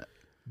it. Yeah.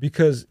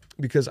 Because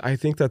I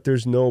think that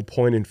there's no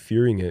point in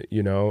fearing it,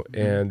 you know?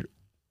 Mm-hmm. And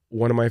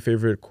one of my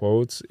favorite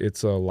quotes,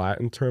 it's a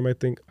Latin term, I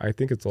think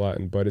it's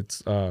Latin, but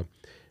it's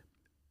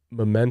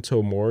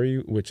memento mori,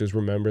 which is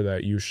remember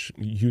that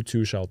you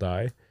too shall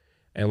die.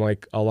 And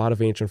like a lot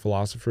of ancient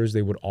philosophers,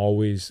 they would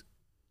always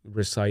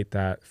recite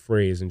that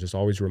phrase and just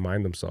always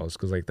remind themselves,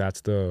 because like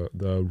that's the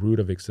root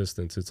of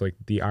existence. It's like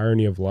the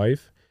irony of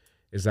life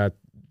is that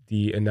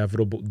the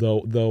inevitable,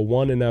 the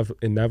one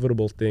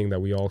inevitable thing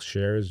that we all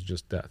share is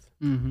just death.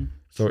 Mm-hmm.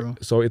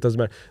 So it doesn't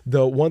matter.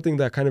 The one thing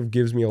that kind of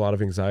gives me a lot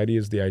of anxiety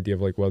is the idea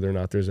of like whether or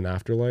not there's an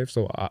afterlife.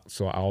 So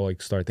I'll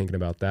like start thinking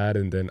about that,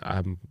 and then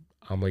I'm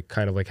like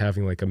kind of like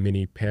having like a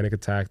mini panic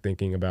attack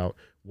thinking about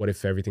what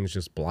if everything's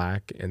just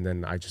black and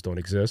then I just don't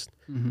exist.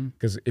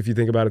 Because if you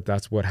think about it,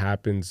 that's what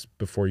happens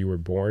before you were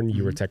born.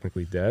 You were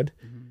technically dead.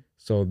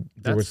 So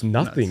there was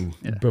nothing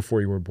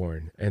before you were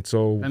born. And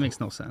so that makes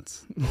no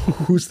sense.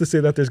 Who's to say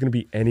that there's going to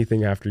be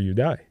anything after you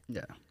die?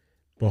 Yeah.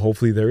 But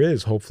hopefully there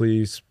is.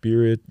 Hopefully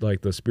spirit,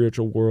 like the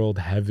spiritual world,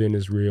 heaven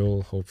is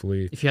real.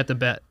 Hopefully. If you had to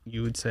bet,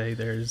 you would say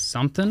there's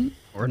something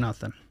or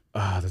nothing.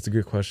 That's a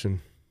good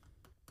question.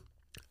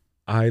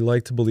 I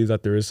like to believe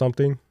that there is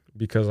something,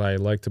 because I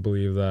like to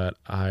believe that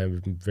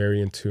I'm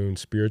very in tune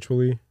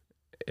spiritually,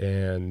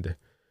 and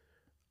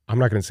I'm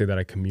not going to say that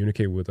I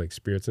communicate with like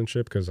spirits and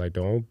shit, because I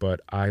don't, but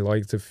I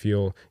like to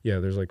feel,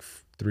 there's like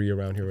 3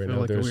 around here right now.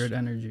 Like there's a weird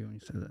energy when you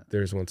say that.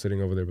 There's one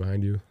sitting over there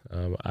behind you.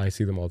 I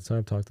see them all the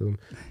time, talk to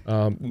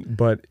them.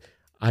 But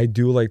I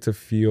do like to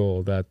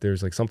feel that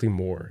there's like something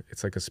more.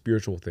 It's like a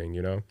spiritual thing,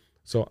 you know?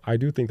 So I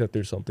do think that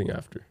there's something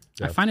after.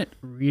 I find it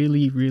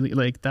really, really,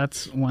 like,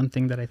 that's one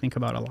thing that I think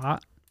about a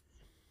lot.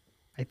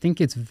 I think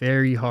it's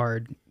very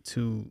hard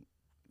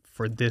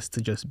for this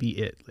to just be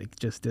it, like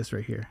just this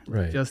right here.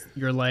 Right. Just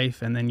your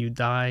life, and then you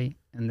die,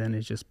 and then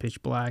it's just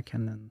pitch black.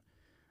 And then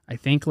I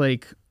think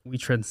like we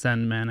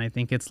transcend, man. I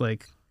think it's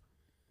like,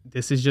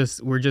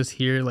 we're just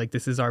here. Like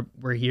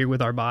we're here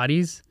with our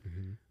bodies,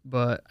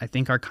 but I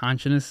think our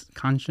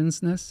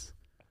consciousness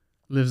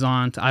lives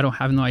on to, I don't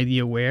have no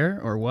idea where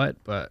or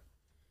what, but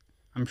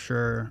I'm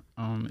sure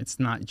it's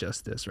not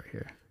just this right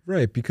here.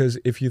 Right, because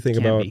if you think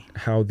about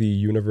how the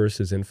universe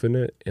is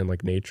infinite and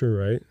like nature,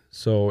 right?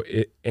 So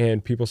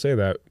and people say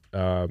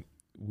that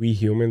we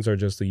humans are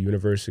just the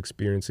universe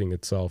experiencing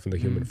itself in the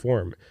human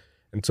form.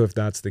 And so if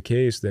that's the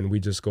case, then we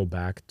just go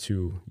back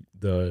to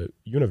the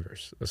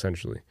universe,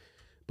 essentially.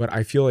 But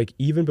I feel like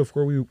even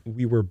before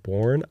we were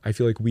born, I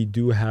feel like we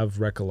do have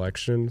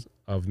recollections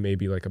of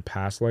maybe like a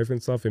past life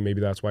and stuff. And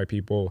maybe that's why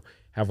people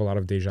have a lot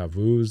of deja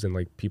vus, and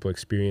like people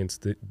experience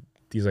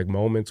these like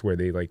moments where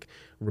they like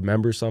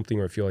remember something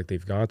or feel like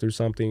they've gone through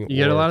something. You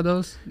get a lot of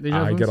those?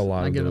 I get a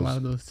lot of those. I get a lot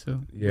of those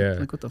too. Yeah.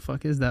 Like, what the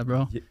fuck is that,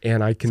 bro?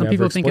 And I can Some never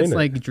people explain think it's it.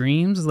 like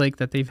dreams like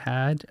that they've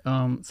had.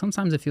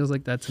 Sometimes it feels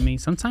like that to me.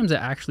 Sometimes it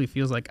actually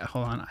feels like,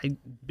 hold on, I've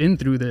been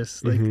through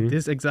this. Like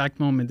this exact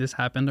moment, this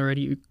happened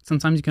already.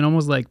 Sometimes you can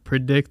almost like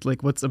predict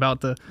like what's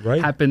about to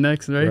happen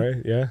next, right?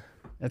 Right, yeah.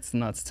 That's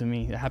nuts to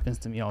me. It happens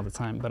to me all the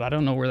time, but I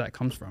don't know where that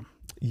comes from.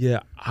 Yeah,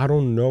 I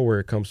don't know where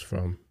it comes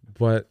from,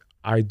 but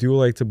I do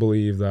like to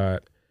believe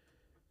that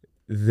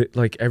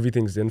like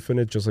everything's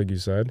infinite, just like you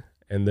said,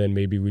 and then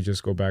maybe we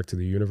just go back to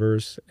the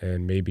universe,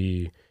 and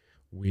maybe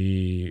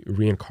we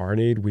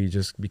reincarnate, we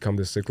just become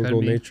this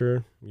cyclical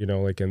nature, you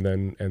know, like, and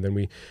then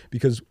we,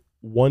 because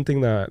one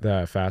thing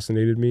that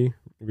fascinated me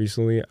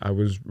recently. I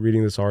was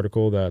reading this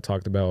article that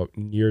talked about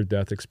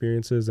near-death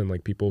experiences and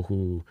like people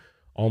who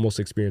almost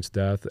experience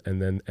death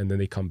and then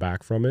they come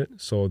back from it.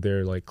 So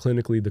they're like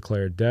clinically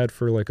declared dead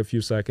for like a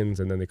few seconds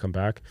and then they come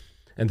back.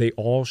 And they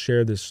all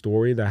share this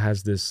story that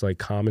has this like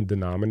common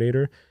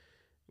denominator,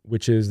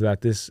 which is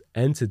that this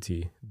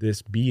entity,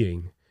 this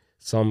being,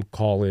 some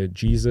call it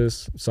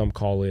Jesus, some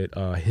call it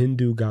a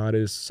Hindu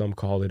goddess, some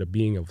call it a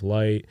being of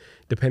light,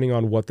 depending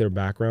on what their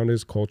background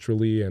is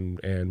culturally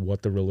and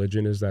what the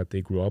religion is that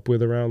they grew up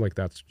with around. Like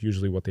that's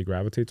usually what they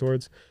gravitate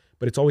towards.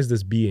 But it's always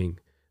this being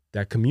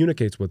that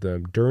communicates with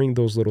them during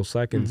those little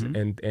seconds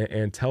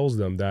and tells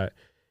them that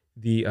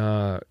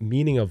the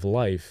meaning of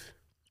life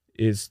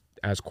is,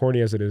 as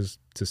corny as it is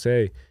to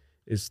say,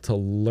 is to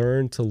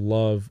learn to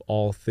love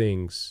all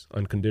things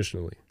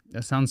unconditionally.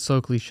 That sounds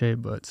so cliche,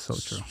 but so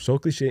true. So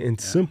cliche and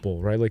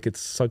simple, right? Like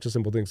it's such a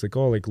simple thing. It's like,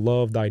 oh, like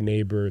love thy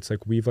neighbor. It's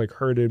like we've like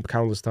heard it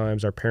countless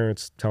times. Our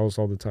parents tell us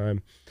all the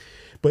time.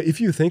 But if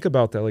you think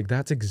about that, like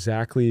that's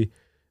exactly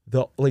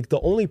the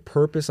only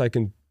purpose I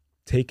can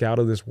take out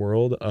of this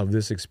world, of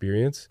this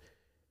experience,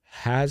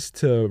 has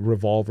to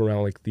revolve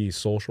around like the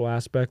social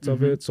aspects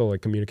of it. So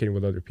like communicating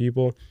with other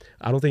people.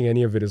 I don't think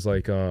any of it is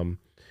like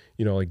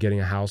like getting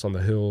a house on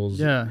the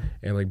hills and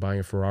like buying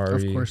a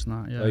Ferrari. Of course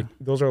not. Yeah. Like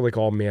those are like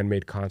all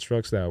man-made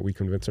constructs that we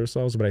convince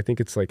ourselves. But I think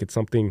it's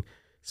something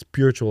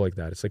spiritual like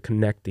that. It's like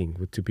connecting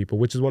with two people,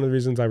 which is one of the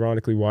reasons,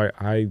 ironically, why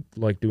I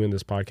like doing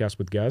this podcast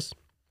with guests.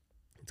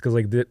 It's because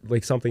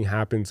like something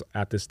happens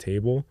at this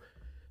table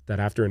that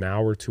after an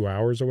hour, 2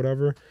 hours or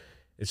whatever,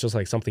 it's just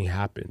like something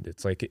happened.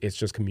 It's like, it's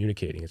just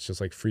communicating. It's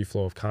just like free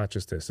flow of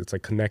consciousness. It's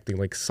like connecting,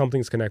 like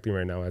something's connecting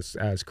right now,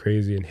 as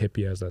crazy and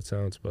hippie as that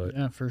sounds. But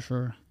yeah, for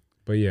sure.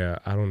 But yeah,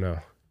 I don't know.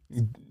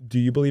 Do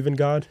you believe in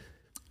God?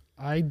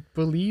 I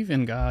believe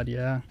in God,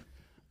 yeah.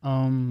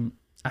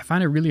 I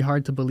find it really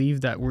hard to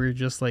believe that we're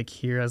just like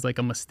here as like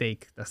a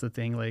mistake. That's the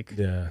thing. Like,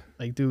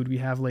 like, dude, we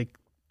have like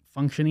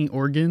functioning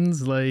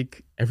organs.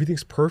 Like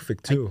everything's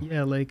perfect too.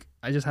 Like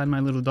I just had my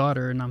little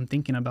daughter and I'm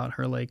thinking about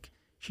her. Like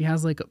she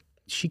has like,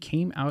 she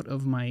came out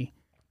of my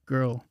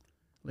girl.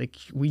 Like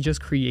we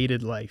just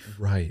created life.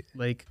 Right.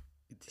 Like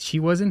she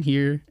wasn't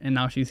here and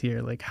now she's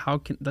here. Like how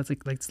can, that's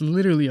like it's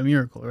literally a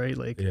miracle, right?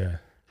 Like,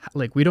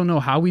 like we don't know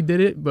how we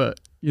did it, but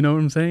you know what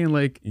I'm saying?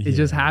 Like it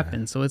just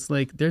happened. So it's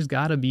like, there's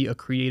gotta be a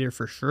creator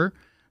for sure.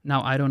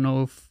 Now, I don't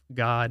know if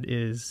God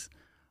is,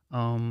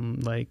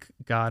 like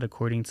God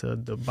according to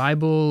the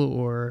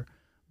Bible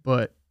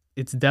but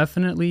it's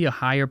definitely a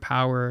higher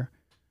power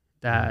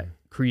that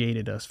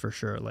created us for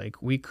sure.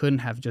 Like we couldn't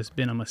have just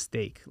been a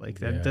mistake. Like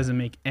that doesn't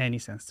make any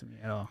sense to me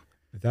at all.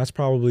 That's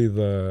probably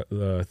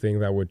the thing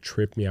that would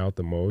trip me out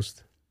the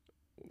most,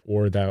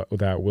 or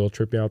that will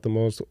trip me out the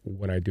most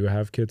when I do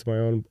have kids of my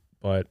own.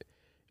 But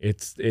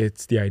it's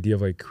the idea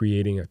of like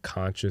creating a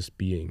conscious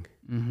being.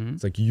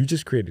 It's like you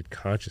just created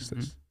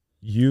consciousness.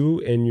 You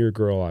and your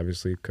girl,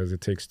 obviously, because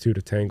it takes two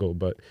to tangle,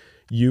 but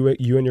you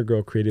and your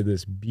girl created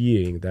this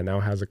being that now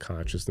has a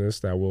consciousness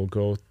that will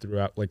go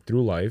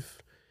through life.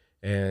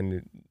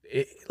 And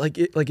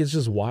it's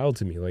just wild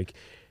to me. Like,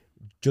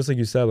 just like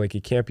you said, like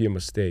it can't be a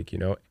mistake, you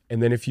know?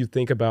 And then if you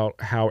think about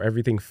how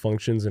everything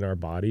functions in our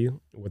body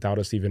without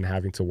us even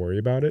having to worry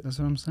about it. That's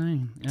what I'm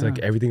saying. Yeah. It's like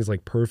everything's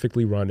like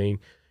perfectly running.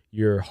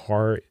 Your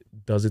heart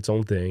does its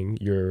own thing.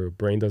 Your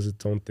brain does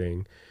its own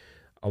thing.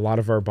 A lot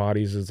of our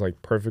bodies is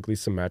like perfectly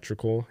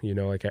symmetrical, you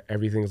know, like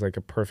everything's like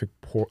a perfect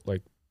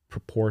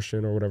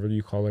proportion or whatever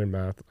you call it in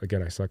math.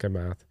 Again, I suck at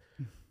math,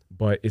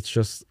 but it's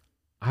just,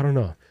 I don't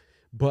know.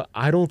 But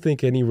I don't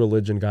think any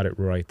religion got it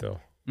right though.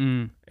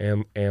 And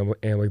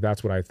like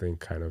that's what I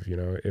think, kind of, you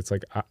know. It's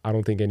like I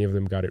don't think any of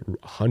them got it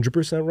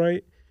 100%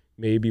 right.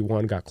 Maybe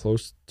one got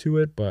close to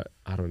it, but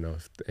I don't know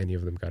if any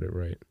of them got it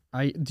right.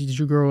 Did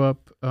you grow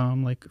up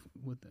like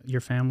with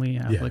your family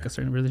have like a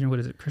certain religion? What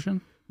is it,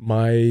 Christian?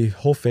 My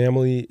whole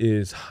family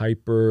is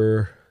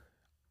hyper.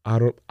 I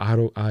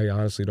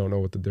honestly don't know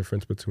what the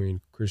difference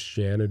between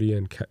Christianity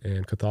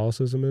and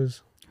Catholicism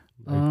is.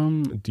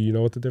 Like, do you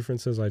know what the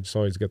difference is? I just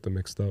always get them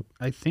mixed up.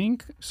 I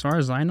think, as far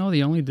as I know,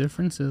 the only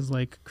difference is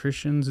like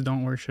Christians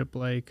don't worship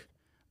like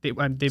they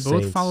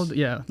both follow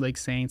like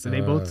saints.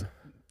 They both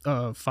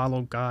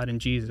follow God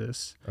and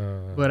Jesus.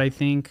 But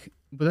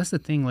that's the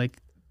thing. Like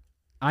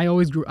I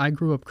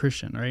grew up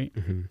Christian, right?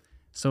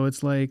 So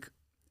it's like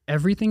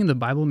everything in the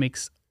Bible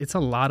it's a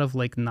lot of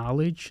like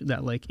knowledge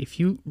that like if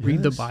you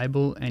read the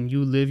Bible and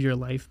you live your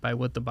life by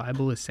what the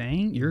Bible is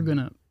saying, you're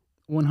gonna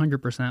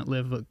 100%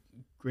 live a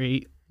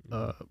great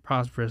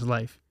prosperous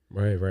life.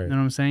 Right. You know what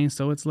I'm saying?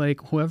 So it's like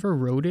whoever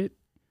wrote it,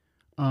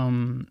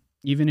 even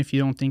if you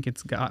don't think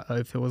it's God,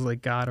 if it was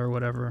like God or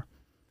whatever,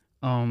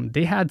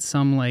 they had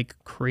some like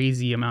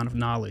crazy amount of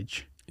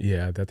knowledge.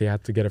 Yeah, that they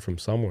had to get it from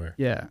somewhere.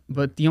 Yeah,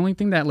 but the only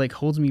thing that like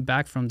holds me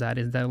back from that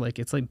is that like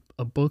it's like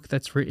a book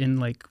that's written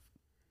like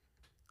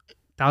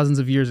thousands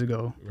of years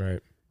ago. Right.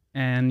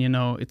 And you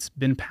know, it's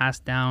been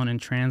passed down and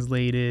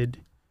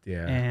translated.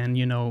 Yeah. And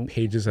you know,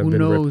 pages have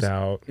been ripped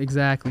out.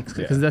 Exactly.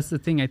 Because that's the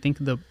thing. I think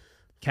the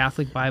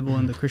Catholic Bible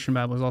and the Christian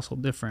Bible is also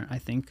different. I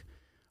think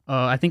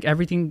I think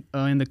everything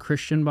in the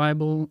Christian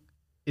Bible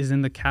is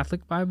in the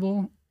Catholic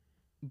Bible,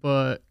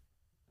 but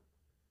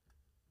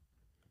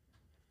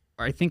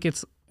I think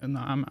it's no,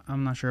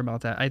 I'm not sure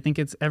about that. I think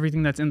it's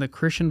everything that's in the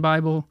Christian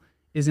Bible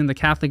is in the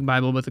Catholic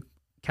Bible, but the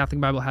Catholic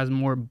Bible has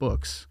more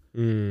books.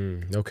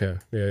 Okay.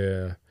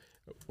 Yeah.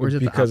 Or is it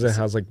because it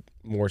has like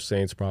more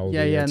saints probably.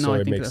 Yeah. No, so I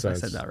it think makes I sense.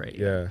 said that right.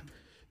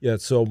 Yeah.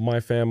 So my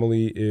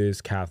family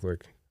is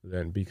Catholic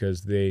then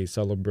because they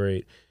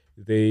celebrate.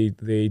 They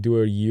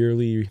do a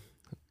yearly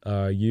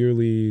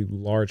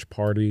large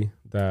party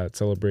that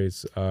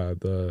celebrates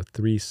the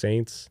three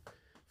saints.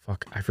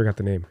 Fuck, I forgot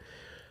the name.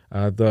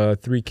 The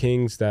three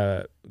kings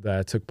that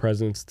took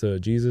presents to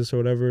Jesus or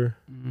whatever.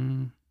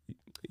 Mm-hmm.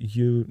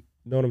 You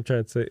know what I'm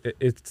trying to say?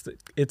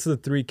 It's the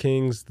three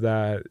kings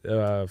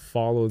that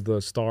followed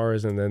the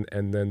stars and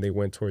then they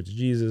went towards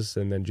Jesus,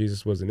 and then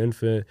Jesus was an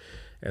infant,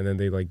 and then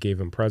they like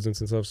gave him presents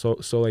and stuff.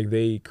 So like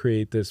they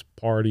create this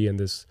party and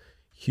this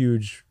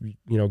huge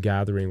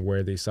gathering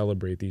where they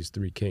celebrate these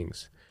three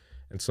kings.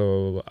 And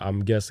so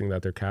I'm guessing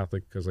that they're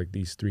Catholic because like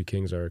these three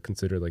kings are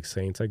considered like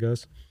saints, I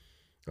guess.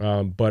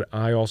 But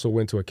I also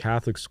went to a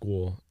Catholic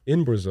school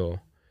in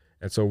Brazil.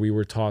 And so we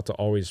were taught to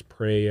always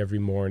pray every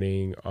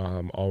morning,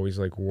 always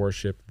like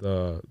worship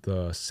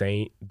the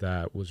saint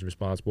that was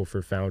responsible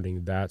for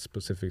founding that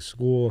specific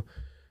school.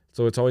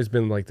 So it's always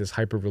been like this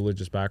hyper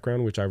religious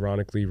background, which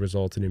ironically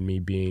resulted in me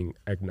being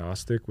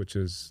agnostic, which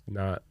is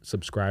not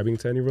subscribing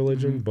to any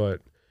religion,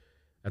 but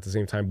at the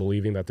same time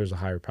believing that there's a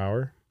higher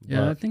power.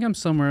 Yeah, I think I'm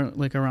somewhere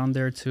like around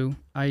there too.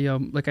 I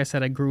like I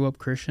said, I grew up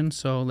Christian,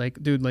 so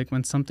like, dude, like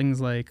when something's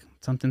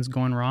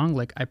going wrong,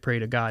 like I pray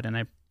to God and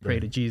I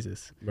pray to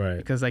Jesus, right?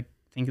 Because I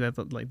think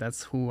that like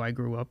that's who I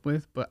grew up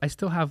with. But I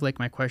still have like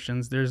my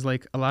questions. There's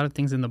like a lot of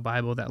things in the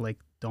Bible that like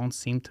don't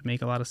seem to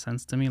make a lot of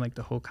sense to me, like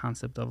the whole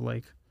concept of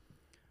like,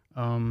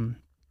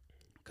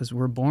 because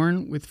we're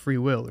born with free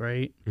will,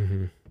 right?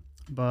 Mm-hmm.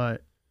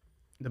 But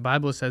the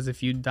Bible says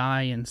if you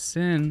die in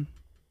sin,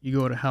 you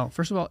go to hell.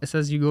 First of all, it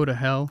says you go to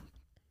hell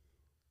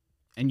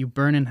and you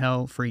burn in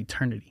hell for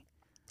eternity.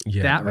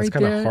 Yeah, that that's right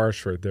kind of there,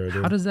 harsh right there,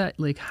 dude. How does that,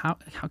 like, how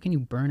can you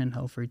burn in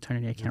hell for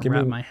eternity? I can't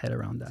wrap my head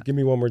around that. Give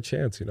me one more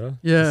chance,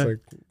 Yeah. Like,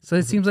 so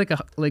it seems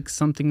like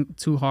something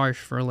too harsh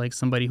for like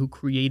somebody who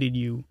created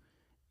you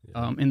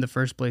in the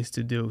first place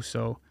to do.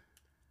 So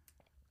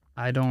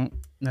I don't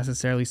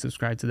necessarily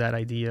subscribe to that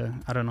idea.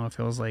 I don't know if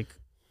it was like,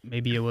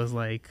 maybe it was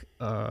like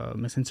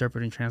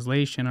misinterpreting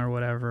translation or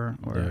whatever,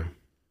 or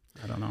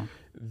I don't know.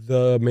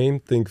 The main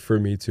thing for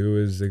me too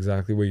is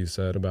exactly what you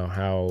said about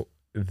how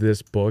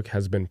this book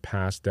has been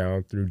passed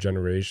down through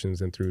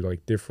generations and through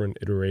like different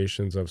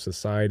iterations of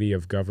society,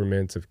 of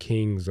governments, of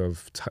kings,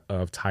 of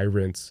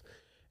tyrants.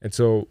 And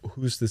so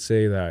who's to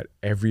say that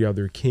every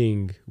other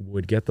king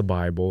would get the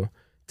Bible,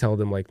 tell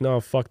them like,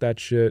 no, fuck that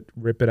shit,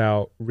 rip it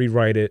out,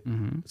 rewrite it,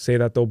 say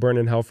that they'll burn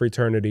in hell for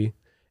eternity,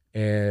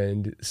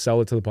 and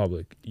sell it to the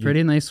public.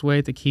 Pretty nice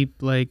way to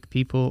keep like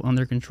people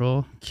under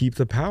control. Keep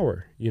the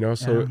power,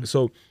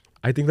 So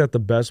I think that the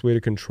best way to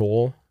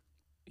control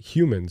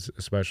humans,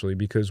 especially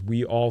because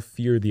we all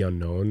fear the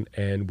unknown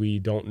and we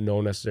don't know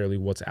necessarily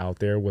what's out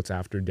there, what's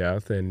after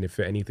death, and if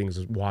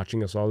anything's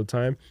watching us all the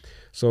time.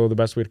 So the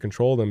best way to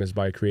control them is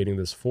by creating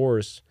this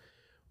force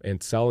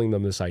and selling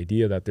them this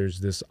idea that there's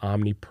this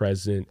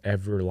omnipresent,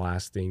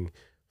 everlasting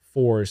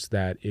force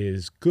that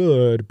is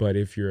good, but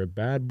if you're a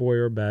bad boy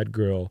or a bad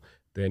girl,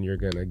 then you're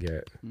gonna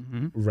get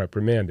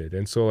reprimanded.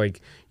 And so like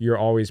you're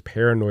always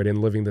paranoid and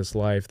living this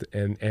life,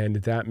 and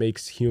that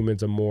makes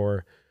humans a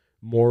more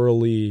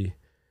morally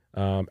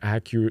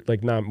accurate,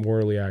 like not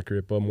morally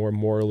accurate, but more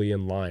morally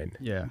in line.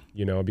 Yeah.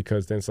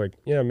 Because then it's like,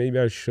 yeah, maybe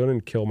I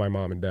shouldn't kill my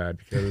mom and dad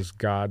because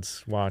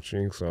God's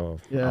watching, so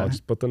I'll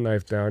just put the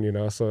knife down,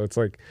 So it's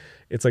like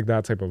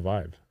that type of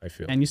vibe, I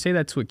feel. And you say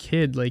that to a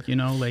kid, like,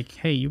 like,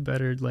 hey, you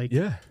better like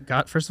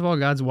God, first of all,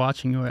 God's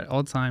watching you at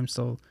all times,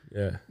 so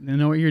they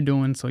know what you're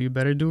doing, so you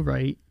better do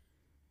right.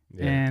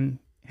 Yeah. And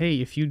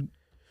hey, if you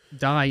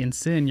die in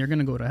sin, you're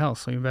gonna go to hell,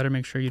 so you better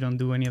make sure you don't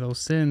do any of those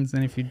sins.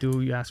 And if you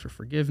do, you ask for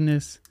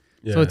forgiveness.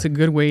 Yeah. So it's a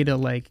good way to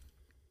like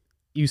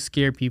you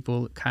scare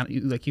people, kind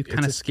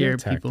of scare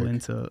people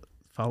into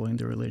following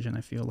the religion,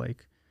 I feel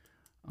like.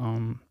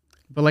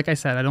 But like I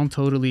said, I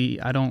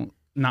don't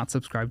not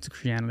subscribe to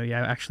Christianity. I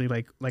actually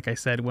like I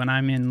said, when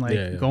I'm in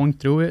going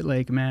through it,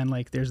 like, man,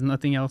 like there's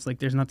nothing else, like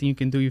there's nothing you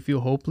can do. You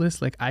feel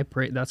hopeless. Like I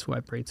pray, that's who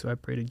I pray to. I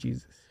pray to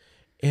Jesus.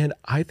 And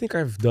I think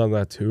I've done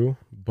that too,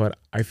 but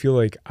I feel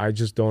like I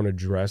just don't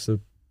address it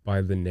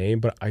by the name.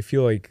 But I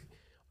feel like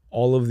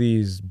all of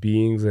these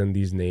beings and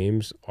these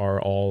names are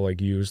all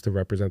like used to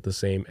represent the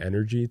same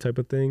energy type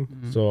of thing.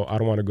 So I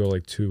don't want to go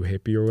like too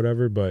hippie or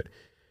whatever, but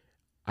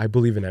I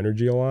believe in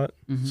energy a lot.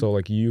 So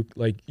like you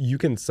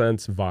can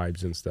sense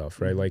vibes and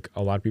stuff, right? Like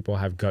a lot of people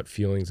have gut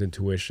feelings,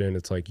 intuition.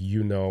 It's like,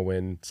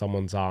 when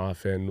someone's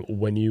off, and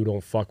when you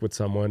don't fuck with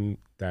someone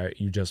that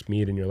you just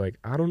meet and you're like,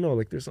 I don't know,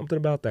 like there's something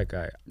about that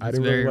guy. I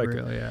didn't really like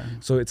real, it. Yeah.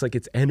 So it's like,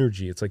 it's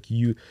energy. It's like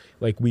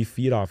we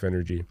feed off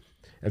energy.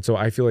 And so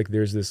I feel like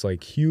there's this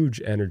like huge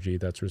energy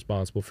that's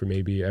responsible for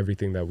maybe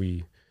everything that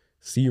we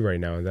see right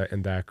now,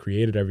 and that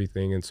created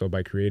everything. And so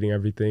by creating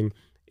everything,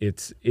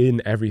 it's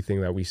in everything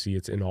that we see.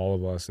 It's in all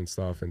of us and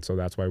stuff. And so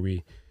that's why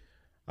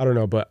I don't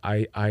know, but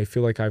I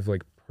feel like I've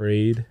like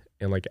prayed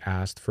and like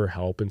asked for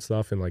help and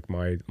stuff in like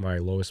my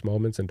lowest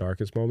moments and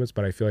darkest moments,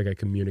 but I feel like I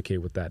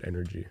communicate with that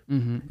energy.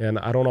 And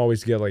I don't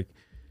always get like,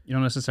 you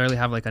don't necessarily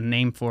have like a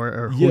name for it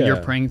or who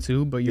you're praying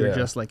to, but you're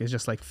just like, it's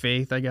just like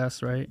faith, I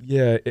guess, right?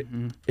 Yeah,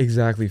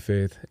 exactly,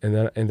 faith. And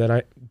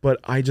then but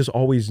I just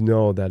always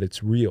know that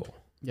it's real.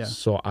 Yeah.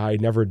 So I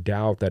never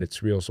doubt that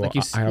it's real. So like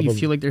you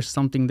feel like there's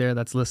something there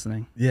that's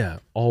listening. Yeah,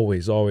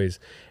 always.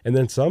 And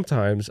then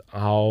sometimes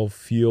I'll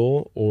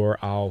feel or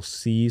I'll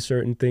see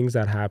certain things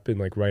that happen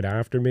like right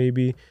after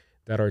maybe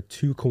that are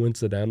too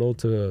coincidental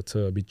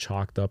to be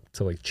chalked up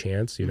to like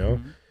chance, you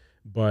know?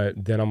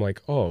 But then I'm like,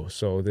 oh,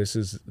 so this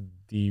is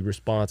the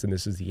response and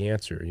this is the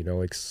answer, you know?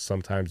 Like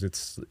sometimes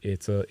it's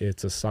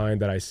a sign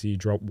that I see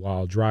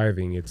while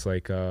driving. It's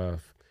like a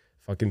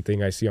fucking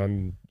thing I see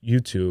on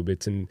YouTube.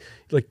 It's in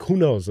like, who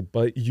knows,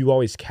 but you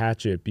always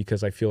catch it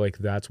because I feel like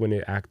that's when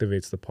it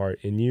activates the part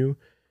in you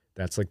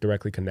that's like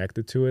directly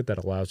connected to it that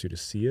allows you to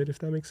see it, if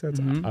that makes sense.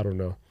 I don't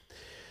know,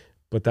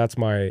 but that's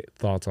my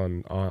thoughts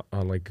on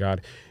like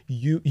God.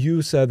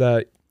 You said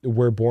that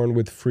we're born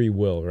with free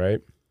will, right?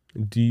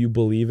 Do you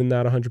believe in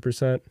that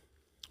 100%?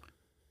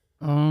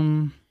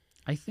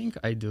 I think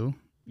I do.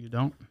 You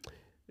don't?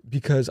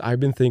 Because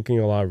I've been thinking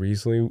a lot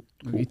recently.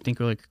 You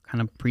think we're like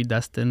kind of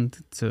predestined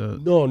to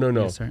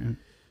no certain...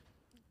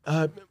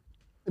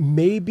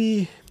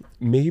 maybe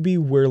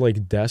we're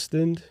like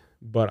destined,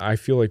 but I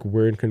feel like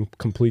we're in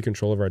complete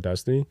control of our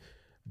destiny.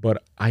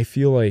 But I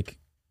feel like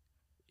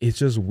it's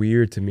just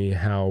weird to me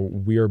how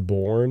we are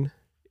born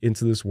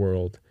into this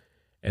world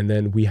and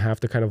then we have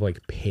to kind of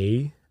like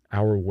pay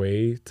our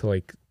way to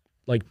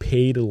like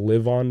pay to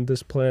live on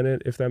this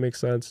planet, if that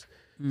makes sense.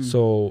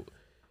 So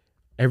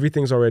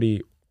everything's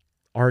already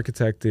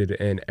architected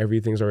and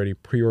everything's already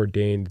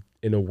preordained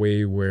in a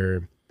way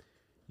where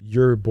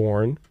you're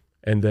born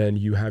and then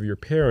you have your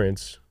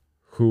parents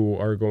who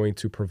are going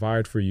to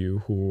provide for you,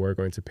 who are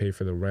going to pay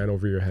for the rent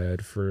over your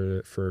head,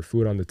 for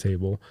food on the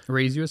table,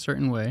 raise you a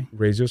certain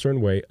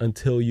way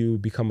until you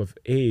become of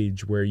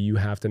age where you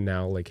have to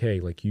now like, hey,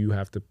 like you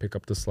have to pick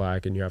up the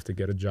slack and you have to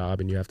get a job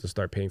and you have to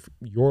start paying for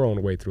your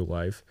own way through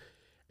life.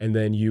 And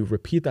then you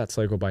repeat that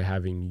cycle by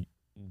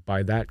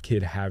that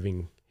kid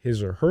having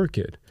his or her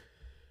kid.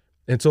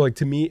 And so like,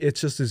 to me, it's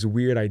just this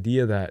weird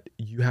idea that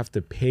you have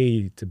to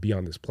pay to be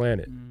on this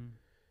planet.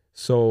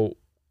 So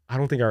I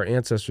don't think our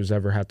ancestors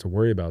ever had to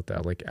worry about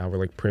that. Like our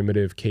like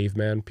primitive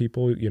caveman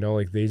people, you know,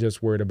 like they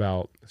just worried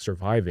about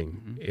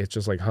surviving. It's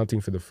just like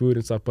hunting for the food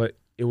and stuff, but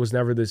it was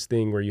never this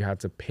thing where you had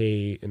to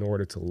pay in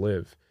order to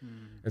live.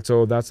 And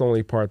so that's the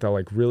only part that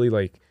like really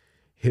like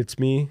hits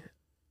me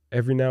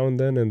every now and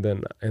then. And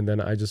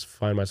then I just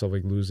find myself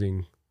like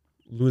losing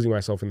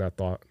myself in that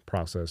thought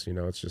process. You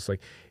know, it's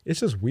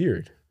just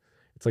weird.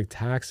 It's like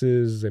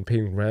taxes and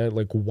paying rent.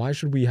 Like, why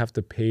should we have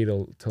to pay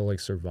to like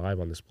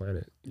survive on this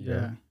planet?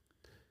 Yeah.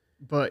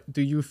 But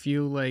do you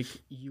feel like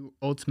you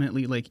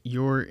ultimately like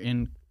you're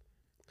in,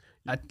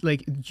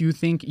 like, do you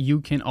think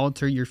you can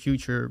alter your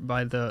future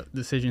by the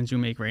decisions you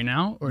make right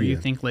now? Or you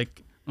think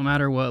like no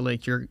matter what,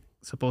 like you're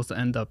supposed to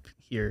end up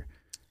here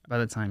by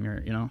the time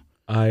you're, you know?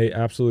 I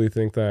absolutely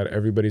think that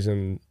everybody's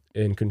in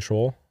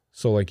control.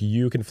 So like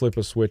you can flip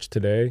a switch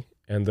today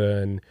and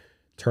then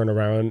turn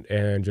around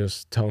and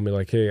just tell me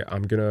like, hey,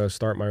 I'm going to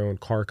start my own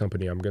car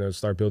company. I'm going to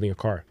start building a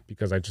car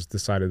because I just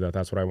decided that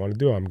that's what I want to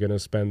do. I'm going to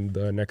spend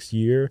the next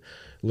year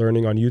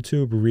learning on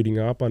YouTube, reading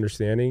up,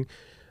 understanding,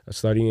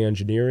 studying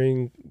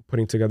engineering,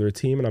 putting together a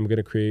team, and I'm going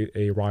to create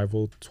a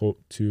rival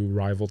to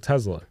rival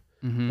Tesla.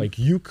 Like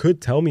you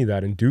could tell me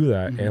that and do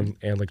that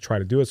and like try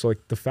to do it. So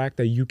like the fact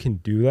that you can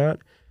do that,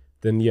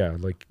 then yeah,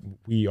 like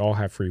we all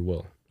have free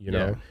will, you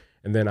know?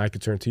 And then I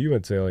could turn to you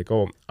and say like,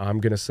 oh, I'm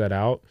going to set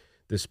out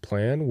this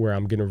plan where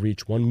I'm going to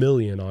reach 1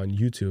 million on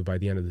YouTube by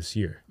the end of this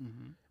year.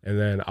 And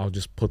then I'll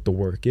just put the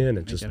work in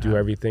and just do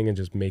everything and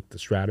just make the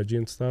strategy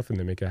and stuff and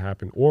then make it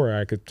happen. Or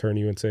I could turn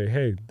to you and say,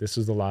 hey, this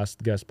is the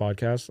last guest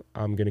podcast.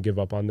 I'm going to give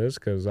up on this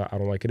because I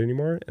don't like it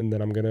anymore. And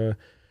then I'm going to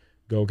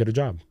go get a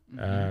job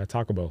at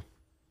Taco Bell.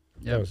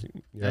 Yeah.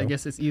 I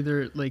guess it's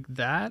either like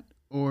that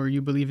or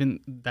you believe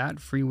in that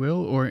free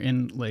will or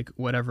in like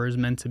whatever is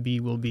meant to be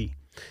will be.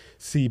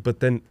 See, but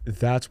then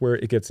that's where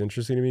it gets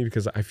interesting to me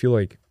because I feel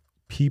like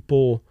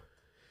people,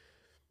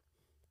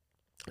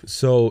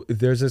 so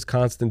there's this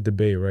constant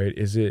debate, right?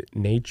 Is it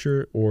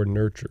nature or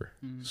nurture?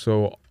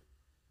 So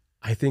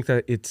I think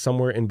that it's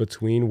somewhere in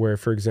between where,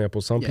 for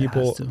example, some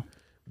people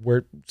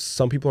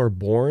are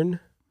born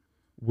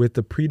with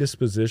the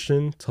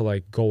predisposition to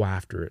like go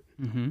after it.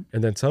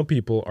 And then some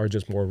people are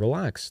just more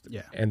relaxed.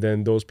 And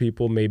then those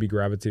people maybe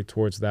gravitate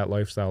towards that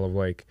lifestyle of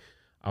like,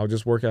 I'll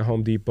just work at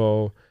Home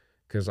Depot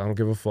because I don't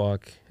give a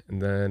fuck.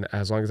 And then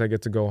as long as I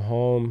get to go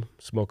home,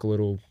 smoke a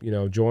little, you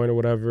know, joint or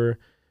whatever,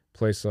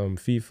 play some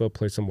FIFA,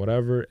 play some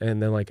whatever.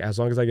 And then like, as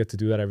long as I get to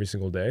do that every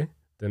single day,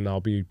 then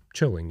I'll be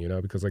chilling, you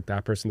know, because like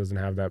that person doesn't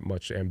have that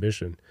much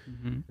ambition.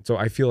 Mm-hmm. So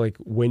I feel like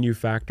when you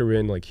factor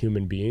in like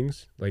human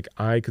beings, like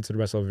I consider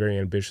myself a very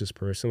ambitious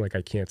person. Like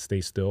I can't stay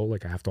still.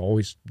 Like I have to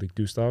always like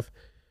do stuff.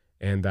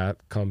 And that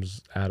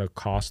comes at a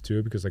cost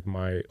too, because like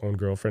my own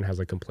girlfriend has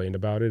like complained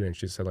about it, and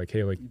she said like,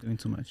 hey, like You're doing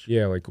too much.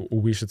 yeah, like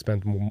we should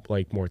spend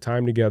like more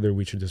time together.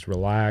 We should just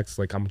relax.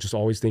 Like I'm just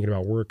always thinking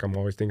about work. I'm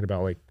always thinking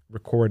about like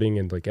recording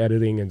and like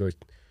editing and like,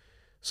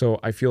 so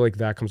I feel like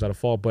that comes out of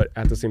fault. But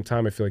at the same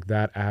time, I feel like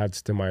that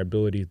adds to my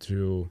ability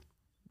to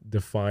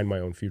define my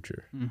own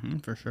future. Mm-hmm,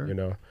 for sure. You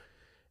know,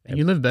 And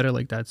you live better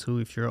like that too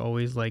if you're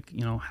always like,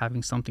 you know,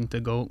 having something to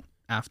go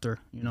after,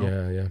 you know,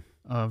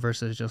 yeah.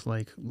 versus just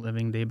like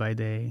living day by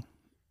day.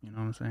 You know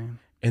what I'm saying?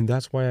 And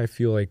that's why I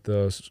feel like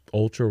the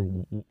ultra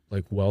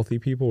like wealthy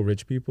people,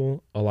 rich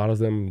people, a lot of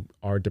them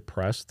are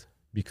depressed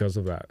because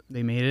of that.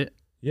 They made it.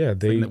 Yeah,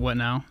 they Like, what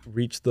now?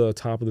 reach the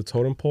top of the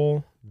totem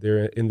pole.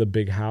 They're in the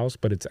big house,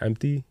 but it's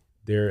empty.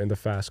 They're in the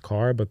fast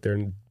car, but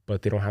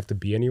they don't have to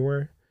be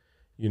anywhere.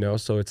 You know,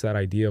 so it's that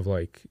idea of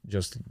like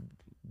just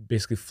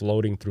basically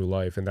floating through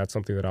life, and that's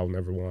something that I'll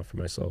never want for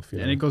myself. You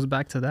know? And it goes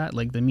back to that,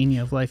 like the meaning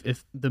of life.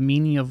 If the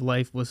meaning of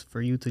life was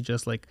for you to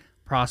just like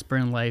prosper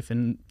in life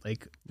and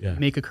like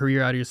make a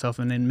career out of yourself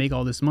and then make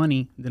all this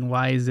money, then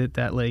why is it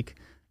that like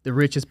the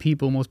richest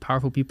people, most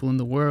powerful people in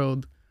the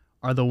world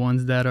are the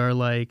ones that are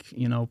like,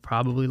 you know,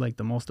 probably like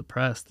the most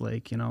depressed,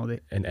 like, you know,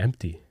 and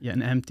empty. Yeah,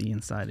 and empty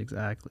inside.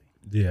 Exactly.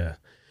 Yeah.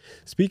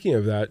 Speaking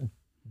of that,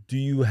 do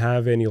you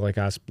have any like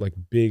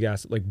big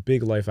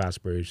life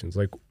aspirations?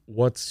 Like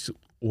what's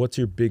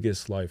your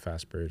biggest life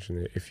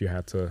aspiration if you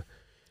had to?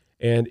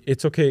 And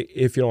it's okay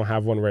if you don't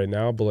have one right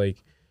now, but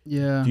like,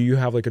 yeah, do you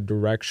have like a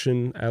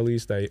direction at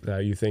least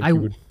that you think you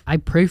would? I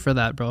pray for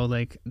that, bro.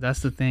 Like that's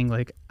the thing.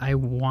 Like I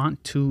want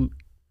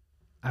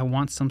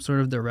some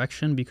sort of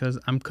direction because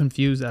I'm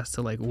confused as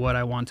to like what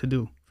I want to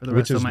do for the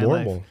rest of my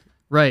life.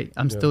 Right.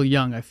 I'm still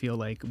young, I feel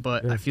like,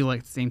 but I feel like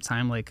at the same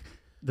time, like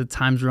the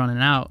time's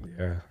running out.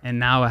 Yeah. And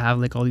now I have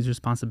like all these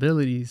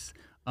responsibilities.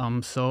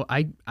 So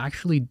I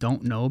actually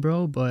don't know,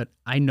 bro, but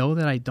I know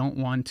that I don't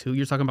want to.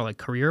 You're talking about like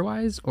career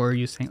wise, or are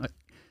you saying like,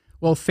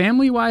 well,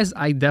 family wise,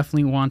 I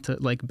definitely want to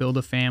like build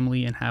a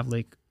family and have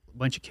like a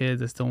bunch of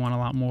kids. I still want a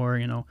lot more,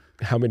 you know.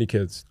 How many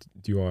kids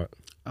do you want?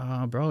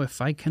 Bro, if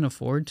I can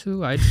afford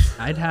to, I'd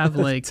have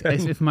like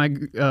if my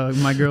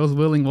girl's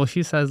willing. Well,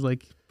 she says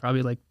like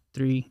probably like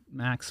 3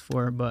 max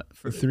 4, but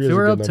if it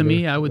were up to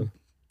me, I would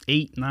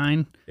 8,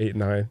 9. 8,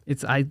 9.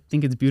 I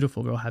think it's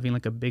beautiful, bro, having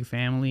like a big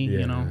family.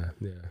 You know.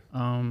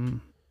 Yeah.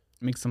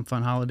 Make some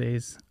fun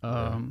holidays.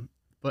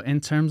 But in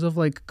terms of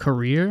like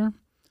career,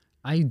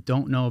 I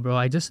don't know, bro.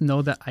 I just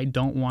know that I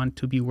don't want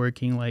to be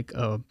working like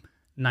a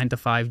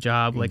 9-to-5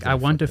 job. Like I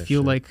want to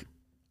feel like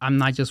I'm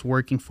not just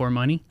working for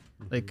money.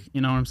 Like, you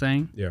know what I'm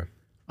saying? Yeah.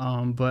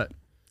 But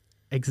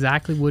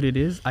exactly what it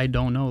is, I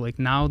don't know. Like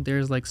now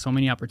there's like so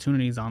many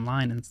opportunities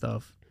online and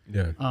stuff.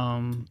 Yeah.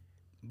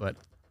 But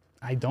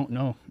I don't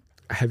know.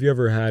 Have you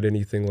ever had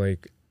anything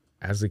like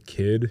as a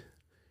kid?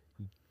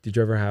 Did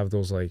you ever have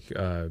those like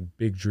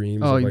big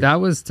dreams? Oh, of, like,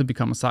 that was to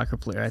become a soccer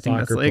player. I think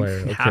that's like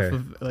half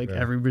of like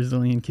every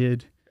Brazilian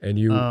kid. And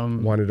you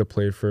wanted to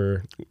play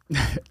for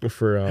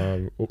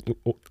Botafogo.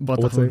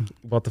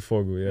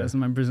 Botafogo, yeah. That's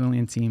my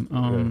Brazilian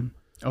team.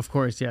 Of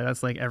course, yeah.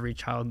 That's like every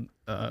child,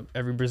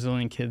 every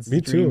Brazilian kid's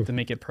dream to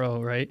make it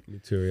pro, right? Me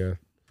too, yeah.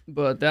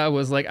 But that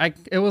was like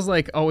it was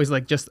like always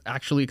like just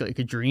actually like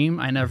a dream.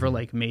 I never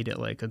like made it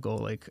like a goal.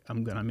 Like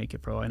I'm gonna make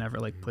it pro. I never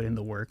like put in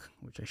the work,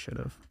 which I should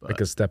have.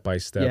 Like a step by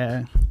step.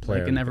 Yeah, plan,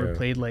 like I never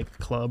played like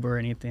club or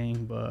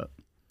anything, but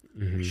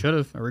I should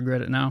have. I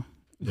regret it now.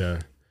 Yeah.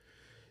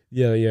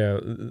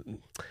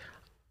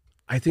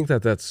 I think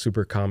that's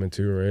super common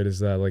too, right? Is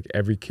that like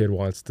every kid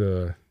wants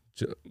to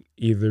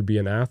either be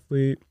an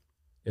athlete,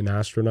 an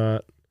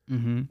astronaut,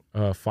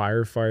 a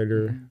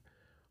firefighter,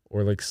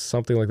 or like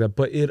something like that.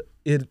 But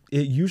it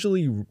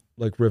usually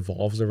like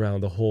revolves around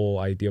the whole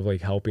idea of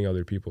like helping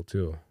other people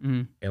too,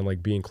 and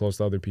like being close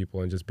to other people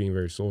and just being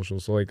very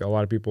social. So like a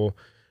lot of people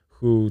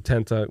who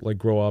tend to like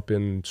grow up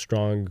in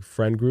strong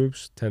friend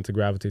groups tend to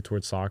gravitate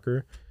towards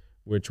soccer,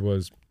 which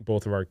was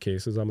both of our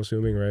cases, I'm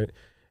assuming, right?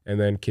 And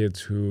then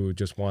kids who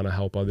just want to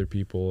help other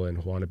people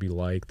and want to be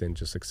liked and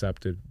just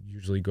accepted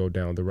usually go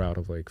down the route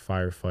of like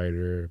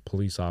firefighter,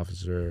 police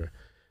officer,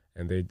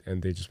 and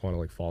they just want to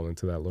like fall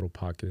into that little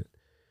pocket.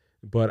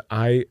 But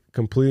I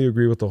completely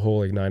agree with the whole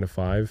like 9 to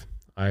 5.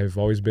 I've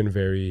always been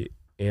very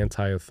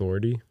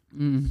anti-authority.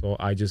 So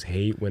I just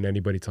hate when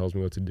anybody tells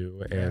me what to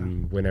do,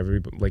 and when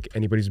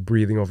anybody's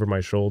breathing over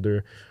my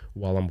shoulder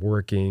while I'm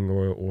working,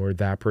 or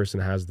that person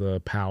has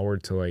the power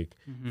to like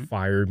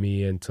fire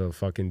me and to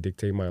fucking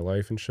dictate my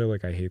life and shit.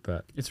 Like I hate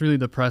that. It's really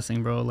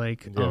depressing, bro.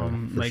 Like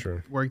like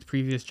sure. Worked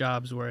previous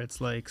jobs where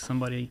it's like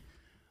somebody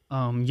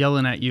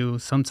yelling at you.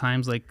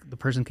 Sometimes like the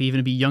person could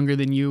even be younger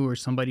than you, or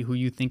somebody who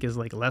you think is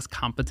like less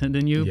competent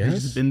than you,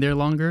 who's just been there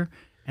longer,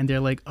 and they're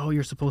like, oh,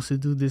 you're supposed to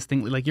do this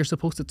thing, like you're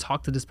supposed to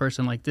talk to this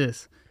person like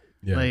this.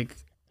 Like,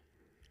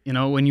 you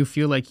know, when you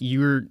feel like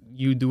you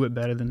do it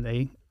better than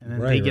they, and then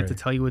they get to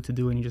tell you what to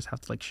do, and you just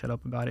have to like shut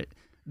up about it.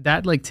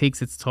 that like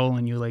takes its toll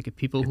on you. Like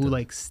people who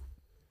like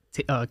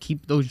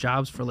keep those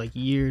jobs for like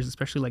years,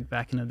 especially like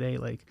back in the day.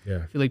 Like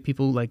I feel like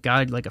people like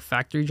got like a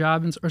factory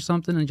job or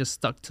something and just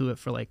stuck to it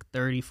for like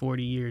 30,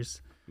 40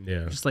 years.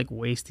 Yeah. Just like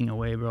wasting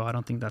away, bro. I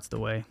don't think that's the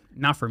way.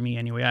 Not for me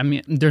anyway. I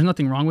mean, there's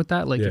nothing wrong with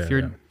that. Like if you're,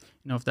 you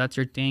know, if that's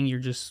your thing, you're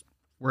just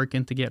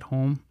working to get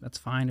home, that's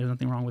fine. There's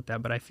nothing wrong with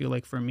that. But I feel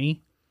like for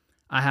me,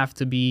 I have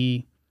to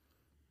be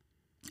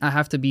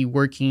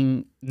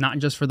working not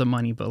just for the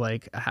money, but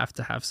like I have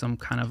to have some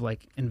kind of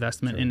like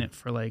investment in it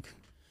for like,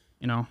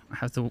 you know,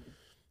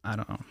 I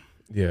don't know.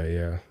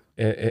 Yeah.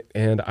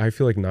 And I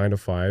feel like 9 to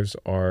 5s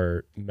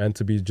are meant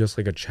to be just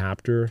like a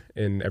chapter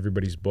in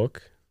everybody's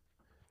book,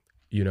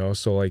 you know?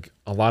 So like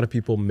a lot of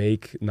people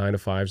make 9 to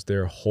 5s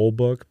their whole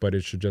book, but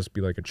it should just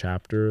be like a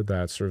chapter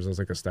that serves as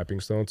like a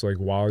stepping stone. So like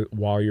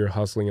while you're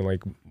hustling and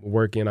like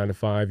working 9 to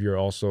 5, you're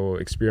also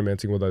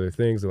experimenting with other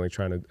things and like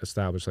trying to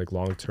establish like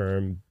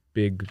long-term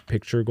big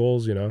picture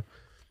goals, you know?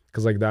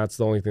 Because like that's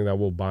the only thing that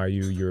will buy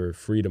you your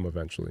freedom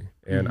eventually.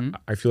 And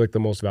I feel like the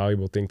most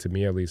valuable thing to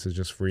me, at least, is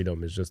just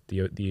freedom. Is just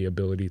the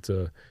ability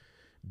to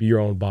be your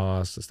own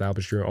boss,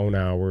 establish your own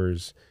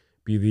hours,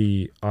 be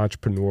the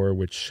entrepreneur,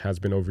 which has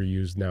been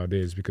overused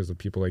nowadays because of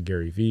people like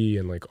Gary Vee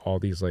and like all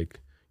these like,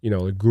 you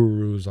know, like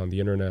gurus on the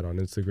internet, on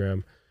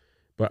Instagram.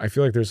 But I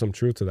feel like there's some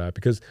truth to that,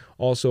 because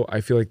also I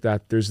feel like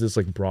that there's this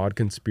like broad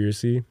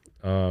conspiracy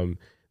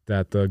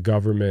that the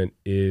government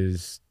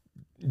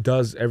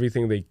does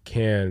everything they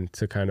can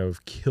to kind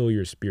of kill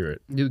your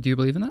spirit. Do you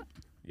believe in that?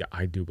 Yeah,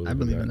 I do believe. I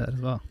believe in that as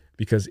well.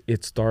 Because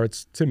it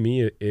starts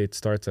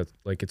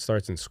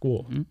in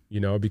school,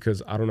 you know,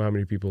 because I don't know how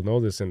many people know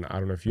this, and I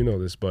don't know if you know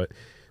this, but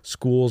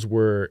schools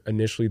were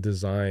initially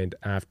designed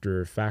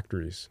after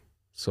factories.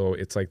 So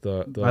it's like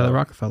by the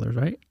Rockefellers,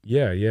 right?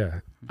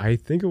 Yeah. I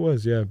think it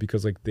was,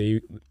 because like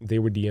they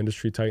were the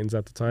industry titans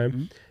at the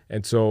time.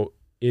 And so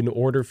in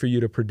order for you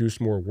to produce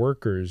more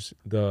workers,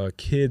 the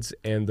kids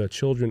and the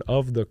children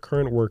of the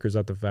current workers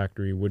at the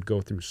factory would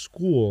go through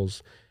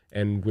schools,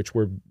 and which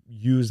were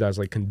used as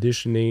like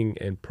conditioning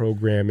and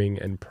programming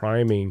and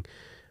priming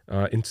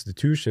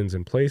institutions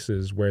and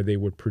places where they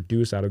would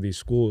produce out of these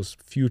schools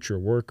future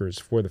workers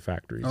for the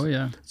factories. Oh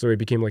yeah. So it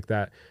became like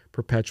that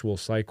perpetual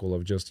cycle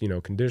of just, you know,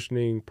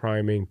 conditioning,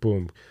 priming,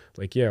 boom.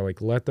 Like,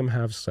 like let them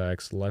have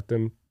sex, let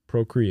them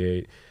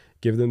procreate,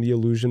 give them the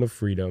illusion of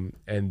freedom,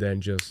 and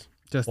then just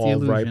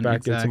fall right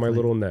back into my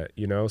little net,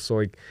 you know? So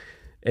like,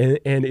 and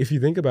if you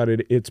think about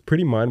it, it's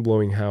pretty mind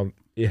blowing how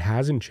it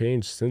hasn't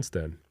changed since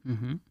then.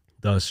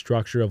 The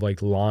structure of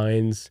like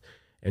lines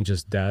and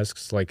just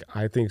desks. Like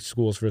I think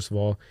schools, first of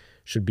all,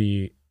 should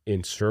be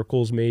in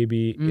circles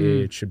maybe.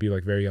 It should be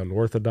like very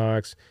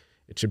unorthodox.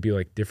 It should be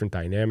like different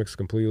dynamics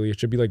completely.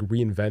 It should be like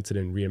reinvented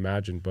and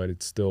reimagined, but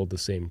it's still the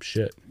same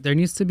shit. There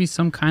needs to be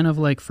some kind of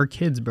like for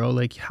kids, bro.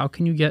 Like how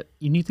can you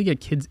need to get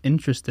kids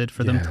interested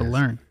for them to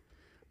learn.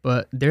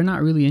 But they're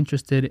not really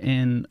interested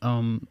in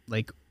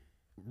like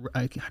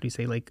how do you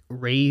say, like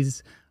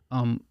raise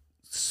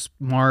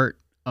smart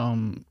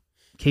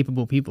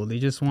capable people. They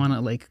just want to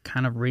like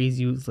kind of raise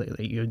you like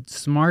you're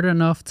smart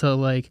enough to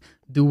like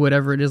do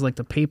whatever it is, like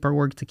the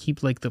paperwork to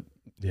keep like the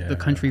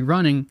country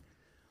running,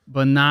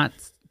 but not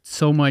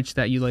so much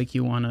that you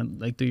want to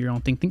like do your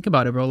own thing. Think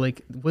about it, bro.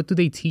 Like what do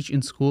they teach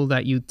in school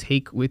that you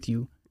take with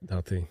you?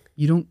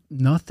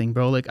 Nothing,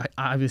 bro. Like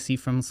obviously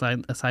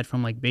aside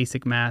from like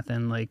basic math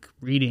and like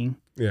reading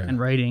and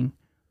writing,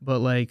 but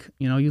like,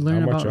 you know, you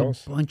learn about a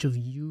bunch of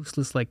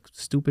useless like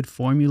stupid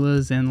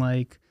formulas and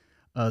like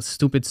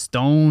stupid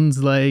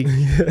stones, like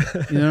you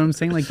know what I'm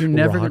saying? Like you're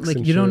never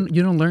like you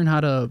don't learn how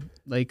to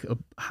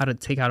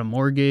take out a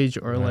mortgage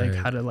or like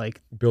how to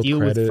like build deal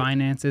credit with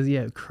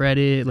finances.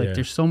 Credit. Like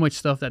there's so much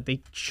stuff that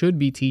they should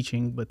be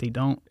teaching, but they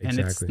don't. And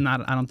it's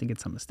not. I don't think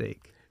it's a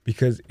mistake.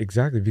 Because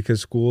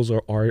schools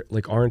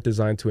aren't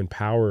designed to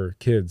empower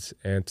kids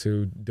and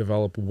to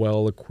develop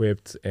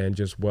well-equipped and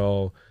just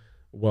well,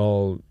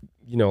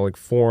 you know, like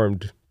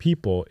formed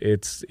people.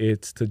 It's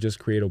to just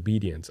create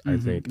obedience, I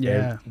think.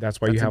 And that's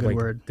why you have like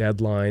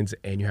deadlines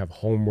and you have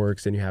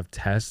homeworks and you have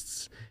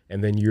tests,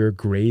 and then you're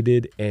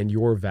graded and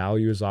your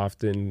value is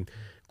often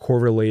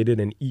correlated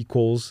and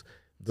equals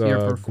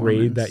the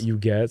grade that you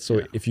get.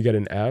 So if you get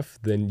an F,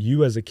 then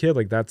you as a kid,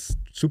 like that's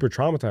super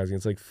traumatizing.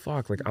 It's like,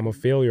 fuck, like I'm a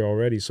failure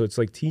already. So it's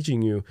like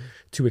teaching you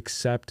to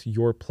accept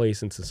your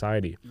place in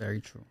society.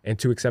 Very true. And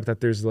to accept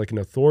that there's like an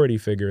authority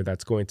figure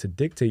that's going to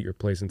dictate your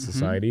place in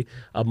society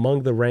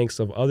among the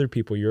ranks of other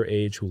people your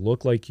age who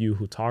look like you,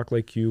 who talk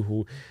like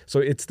you,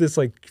 so it's this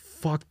like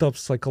fucked up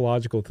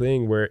psychological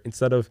thing where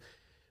instead of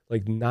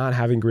like not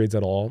having grades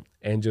at all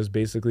and just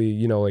basically,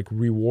 you know, like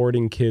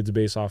rewarding kids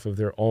based off of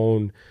their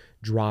own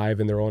drive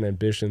and their own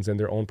ambitions and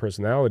their own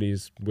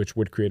personalities, which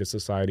would create a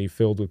society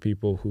filled with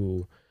people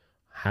who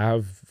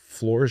have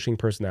flourishing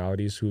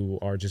personalities, who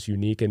are just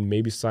unique, and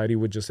maybe society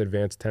would just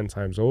advance 10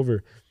 times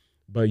over.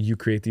 But you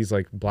create these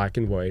like black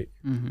and white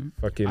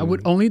fucking I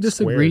would only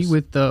disagree squares.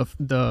 with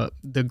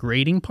the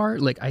grading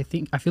part. Like I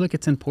feel like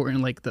it's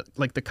important, like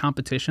the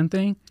competition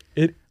thing.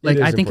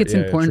 I think it's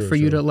important for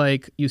you to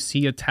like, you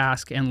see a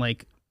task and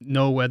like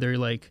know whether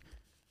like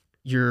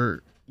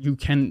you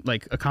can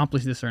like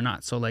accomplish this or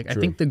not. So like I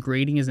think the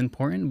grading is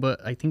important, but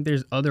I think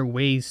there's other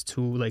ways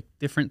to like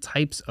different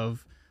types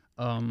of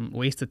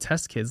ways to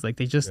test kids. Like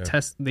they just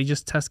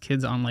test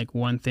kids on like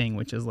one thing,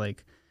 which is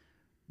like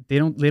they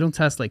don't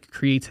test like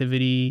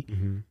creativity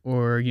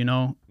or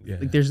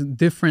like there's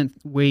different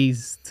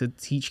ways to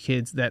teach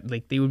kids that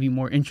like they would be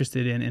more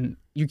interested in, and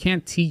you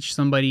can't teach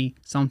somebody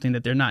something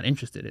that they're not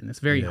interested in. It's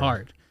very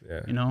hard.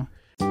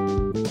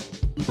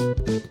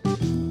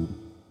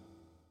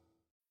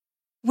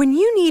 When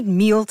you need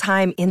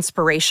mealtime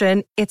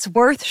inspiration, it's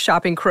worth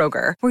shopping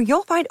Kroger, where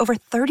you'll find over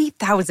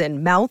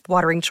 30,000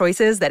 mouth-watering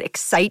choices that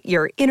excite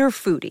your inner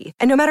foodie.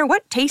 And no matter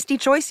what tasty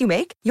choice you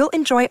make, you'll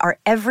enjoy our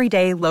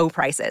everyday low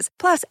prices,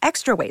 plus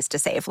extra ways to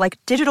save, like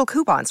digital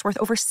coupons worth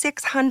over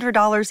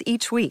 $600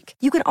 each week.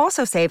 You can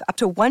also save up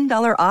to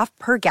 $1 off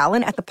per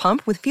gallon at the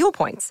pump with fuel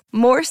points.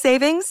 More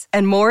savings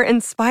and more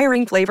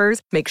inspiring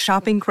flavors make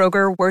shopping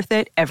Kroger worth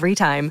it every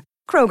time.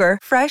 Kroger,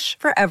 fresh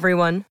for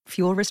everyone.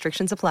 Fuel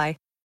restrictions apply.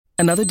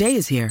 Another day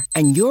is here,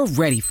 and you're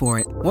ready for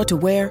it. What to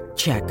wear?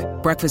 Check.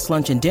 Breakfast,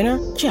 lunch, and dinner?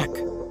 Check.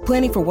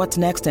 Planning for what's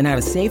next and how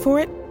to save for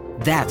it?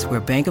 That's where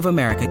Bank of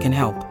America can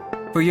help.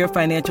 For your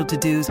financial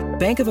to-dos,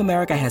 Bank of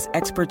America has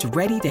experts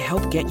ready to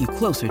help get you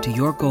closer to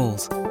your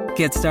goals.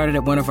 Get started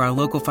at one of our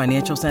local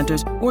financial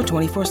centers or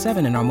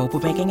 24/7 in our mobile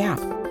banking app.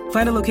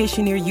 Find a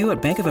location near you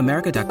at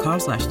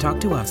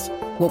bankofamerica.com/talktous.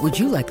 What would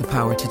you like the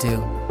power to do?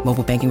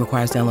 Mobile banking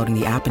requires downloading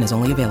the app and is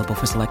only available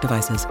for select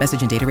devices.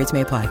 Message and data rates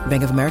may apply.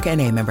 Bank of America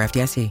N.A., member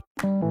FDIC.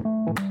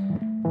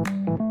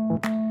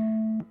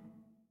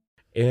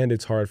 And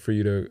it's hard for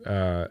you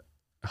to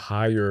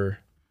hire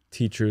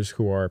teachers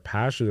who are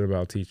passionate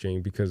about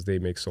teaching because they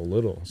make so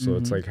little. So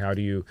it's like,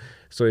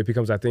 so it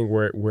becomes, I think,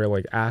 where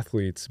like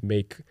athletes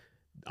make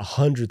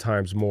 100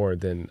 times more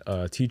than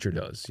a teacher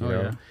does, you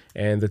know? Yeah.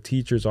 And the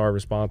teachers are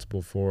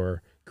responsible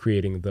for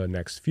creating the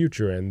next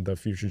future and the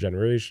future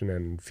generation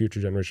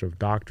of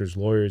doctors,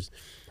 lawyers.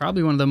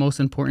 Probably one of the most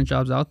important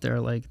jobs out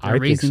there. Like they're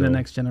raising the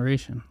next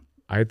generation.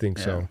 I think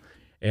so.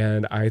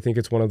 And I think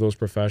it's one of those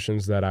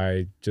professions that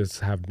I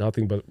just have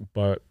nothing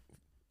but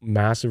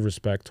massive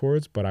respect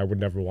towards, but I would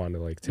never want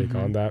to like take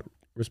on that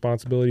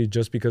responsibility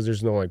just because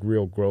there's no like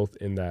real growth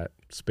in that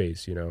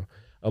space, you know,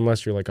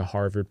 unless you're like a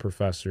Harvard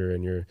professor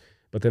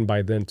but then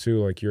by then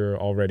too, like you're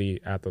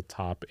already at the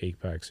top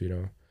apex, you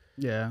know?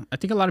 Yeah, I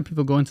think a lot of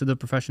people go into the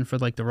profession for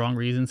like the wrong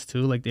reasons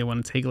too. Like they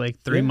want to take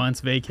like 3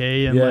 months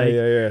vacay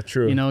and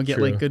true. You know, get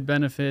like good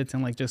benefits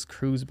and like just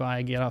cruise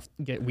by,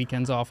 get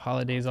weekends off,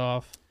 holidays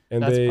off.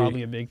 And that's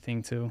probably a big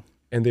thing too.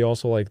 And they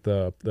also like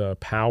the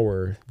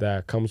power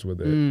that comes with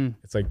it.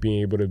 It's like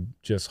being able to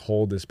just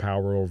hold this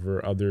power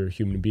over other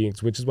human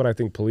beings, which is what I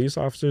think police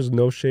officers,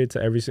 no shade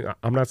to every single,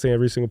 I'm not saying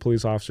every single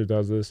police officer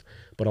does this,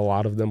 but a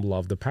lot of them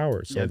love the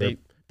power. So they're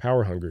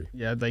power hungry.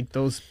 Yeah, like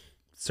those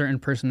certain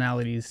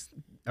personalities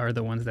are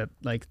the ones that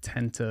like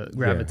tend to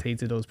gravitate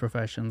to those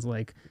professions,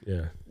 like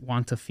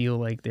want to feel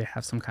like they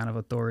have some kind of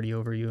authority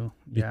over you.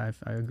 I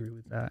agree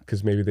with that.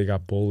 Because maybe they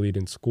got bullied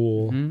in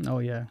school. Oh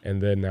yeah.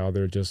 And then now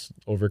they're just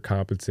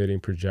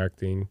overcompensating,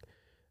 projecting,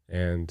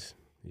 and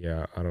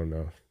I don't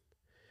know.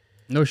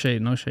 No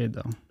shade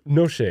though.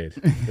 No shade.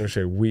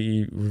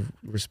 We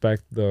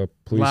respect the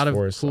police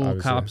force. A lot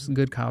of cool obviously.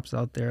 good cops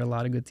out there. A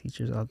lot of good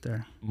teachers out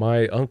there.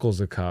 My uncle's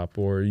a cop,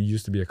 or he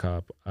used to be a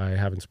cop. I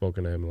haven't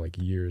spoken to him in like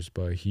years,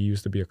 but he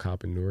used to be a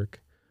cop in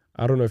Newark.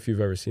 I don't know if you've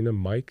ever seen him,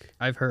 Mike.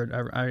 I've heard.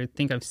 I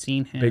think I've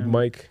seen him. Big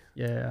Mike.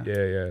 Yeah.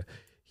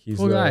 He's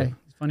cool guy. He's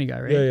a funny guy,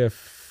 right? Yeah.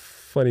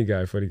 Funny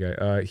guy.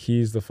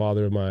 He's the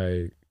father of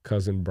my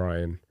cousin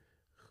Brian,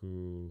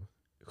 who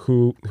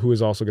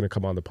is also going to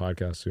come on the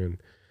podcast soon.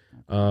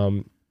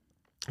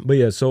 But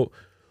yeah, so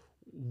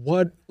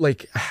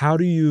how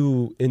do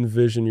you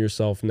envision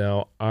yourself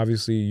now?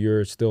 Obviously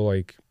you're still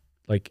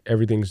like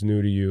everything's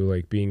new to you,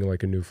 like being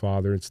like a new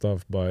father and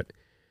stuff, but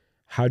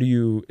how do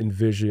you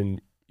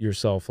envision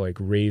yourself like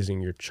raising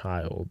your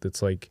child?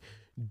 It's like,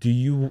 do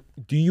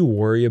you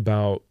worry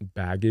about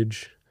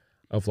baggage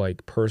of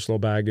like personal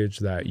baggage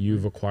that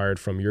you've acquired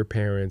from your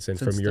parents and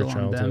from your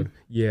childhood?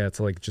 Yeah,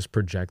 to like just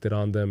project it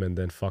on them and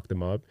then fuck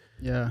them up.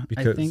 Yeah,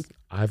 because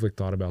I've like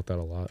thought about that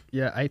a lot.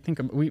 Yeah, I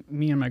think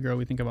me and my girl,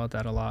 we think about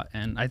that a lot,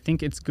 and I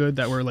think it's good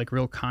that we're like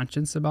real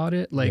conscious about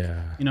it. Like,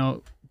 you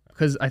know,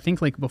 because I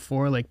think like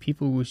before, like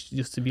people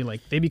used to be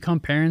like they become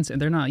parents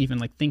and they're not even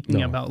like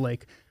thinking about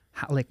like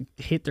how like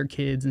hit their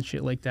kids and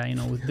shit like that. You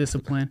know, with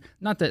discipline.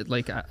 Not that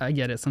like I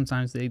get it.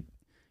 Sometimes they.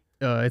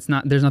 It's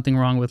not. There's nothing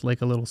wrong with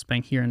like a little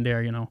spank here and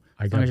there, you know.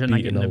 As long as you're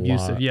not getting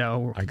abusive.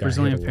 Yeah,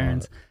 Brazilian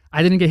parents.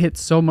 I didn't get hit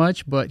so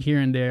much, but here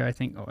and there, I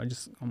think. Oh, I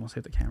just almost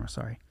hit the camera.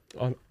 Sorry.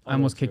 I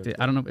almost kicked it.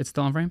 I don't know. It's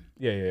still on frame.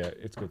 Yeah.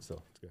 It's good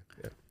still. It's good.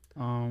 Yeah.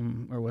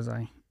 Where was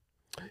I?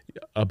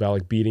 About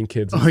like beating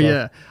kids. And stuff.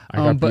 Yeah. I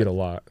got beat a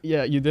lot.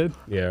 Yeah, you did.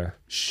 Yeah.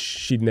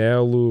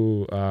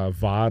 Chinelo,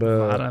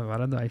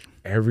 vara,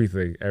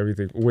 everything.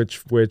 Which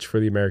for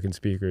the American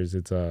speakers,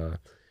 it's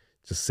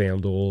just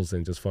sandals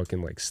and just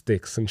fucking like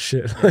sticks and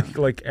shit.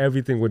 like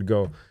everything would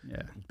go.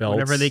 Yeah. Belts.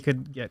 Whatever they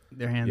could get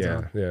their hands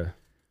on. Yeah.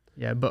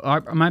 Yeah,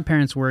 but my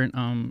parents weren't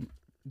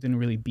didn't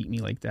really beat me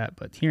like that.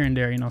 But here and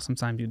there,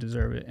 sometimes you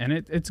deserve it, and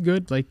it's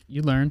good. Like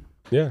you learn.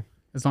 Yeah.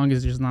 As long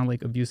as it's not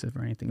like abusive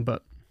or anything.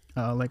 But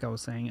like I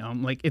was saying,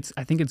 like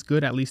I think it's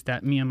good at least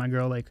that me and my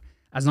girl, like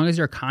as long as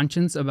you're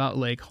conscious about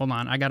like, hold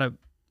on, I gotta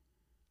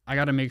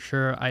make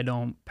sure I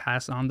don't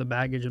pass on the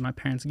baggage that my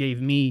parents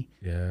gave me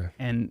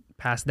and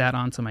pass that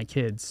on to my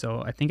kids.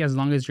 So I think as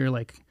long as you're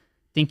like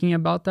thinking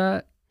about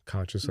that,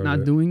 conscious of not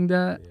it. doing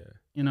that,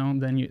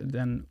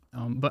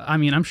 but I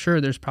mean, I'm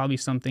sure there's probably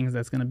some things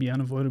that's going to be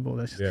unavoidable.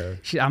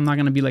 I'm not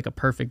going to be like a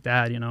perfect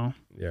dad,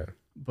 Yeah.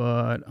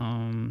 But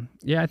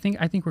I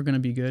think we're going to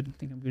be good. I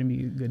think I'm going to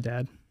be a good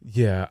dad.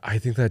 Yeah, I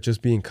think that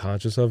just being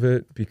conscious of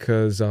it,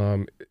 because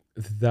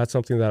that's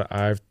something that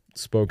I've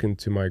spoken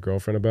to my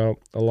girlfriend about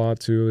a lot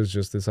too, is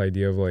just this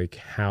idea of like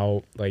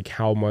how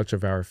much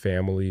of our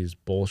family's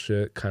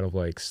bullshit kind of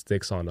like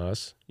sticks on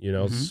us,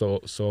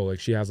 so like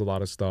she has a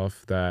lot of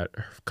stuff that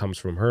comes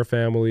from her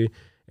family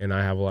and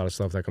I have a lot of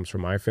stuff that comes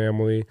from my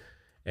family,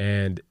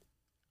 and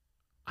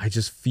I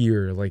just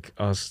fear like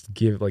us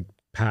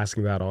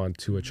passing that on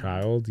to a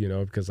child,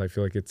 because I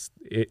feel like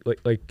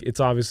it's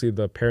obviously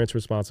the parent's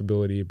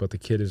responsibility, but the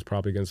kid is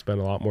probably going to spend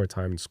a lot more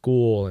time in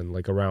school and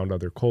like around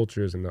other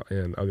cultures and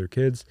other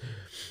kids.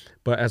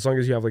 But as long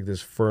as you have like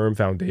this firm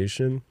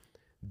foundation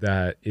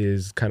that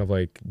is kind of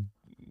like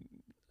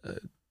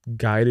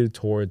guided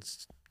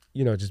towards,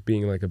 just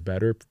being like a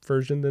better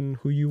version than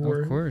who you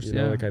were. Of course,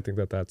 like I think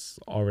that's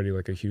already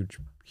like a huge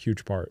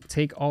part.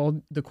 Take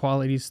all the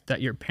qualities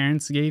that your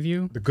parents gave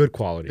you, the good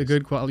qualities,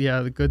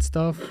 the good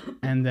stuff,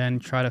 and then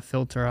try to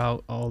filter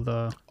out all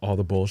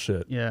the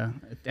bullshit. Yeah,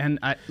 and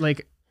I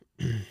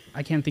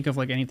can't think of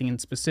like anything in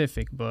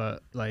specific,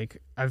 but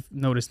like I've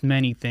noticed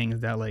many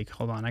things that like,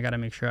 hold on, I got to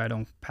make sure I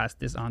don't pass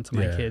this on to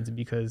my kids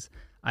because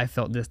I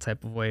felt this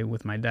type of way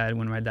with my dad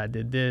when my dad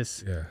did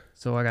this. Yeah.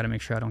 So I got to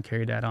make sure I don't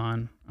carry that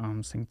on.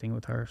 Same thing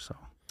with her. So.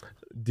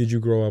 Did you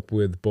grow up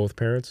with both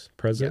parents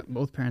present? Yeah,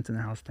 both parents in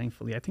the house,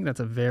 thankfully. I think that's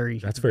very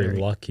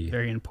lucky.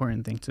 Very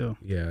important thing too.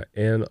 Yeah,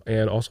 and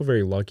also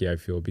very lucky, I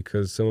feel,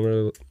 because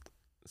similar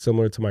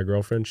to my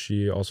girlfriend,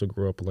 she also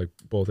grew up with like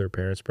both her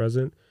parents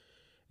present,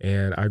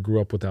 and I grew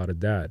up without a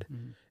dad.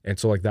 Mm-hmm. And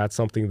so like that's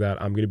something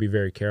that I'm going to be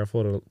very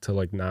careful to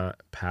like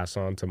not pass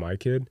on to my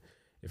kid.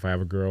 If I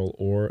have a girl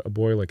or a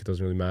boy, like it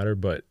doesn't really matter,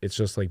 but it's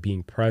just like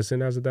being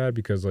present as a dad,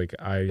 because like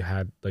I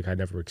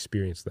never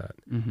experienced that.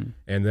 Mm-hmm.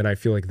 And then I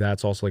feel like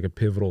that's also like a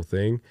pivotal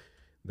thing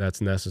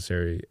that's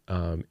necessary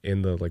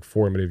in the like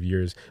formative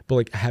years. But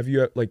like have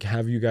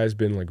you guys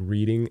been like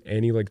reading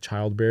any like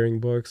childbearing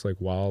books like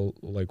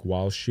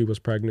while she was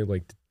pregnant?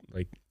 Like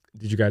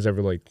did you guys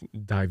ever like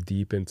dive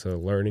deep into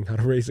learning how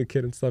to raise a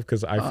kid and stuff?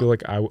 Because I feel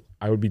like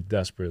I would be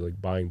desperate,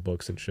 like buying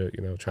books and shit,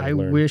 trying to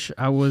learn.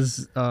 I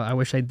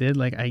wish I did.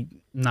 Like I'm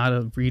not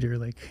a reader.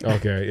 Like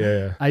okay,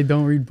 yeah. I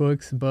don't read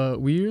books,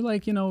 but we were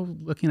like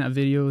looking at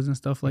videos and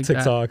stuff like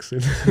TikToks.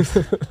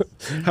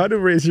 How to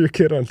raise your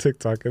kid on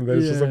TikTok, and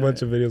there's just a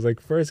bunch of videos like,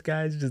 first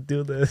guys, just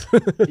do this.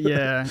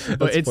 Yeah,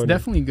 but it's funny.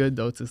 Definitely good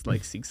though to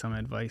like seek some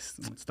advice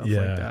and stuff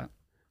like that.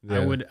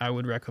 Yeah. I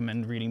would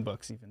recommend reading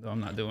books, even though I'm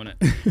not doing it.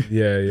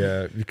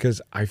 yeah, because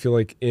I feel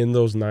like in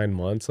those 9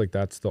 months, like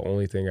that's the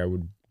only thing I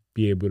would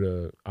be able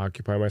to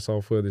occupy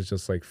myself with, is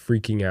just like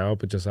freaking out,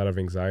 but just out of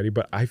anxiety.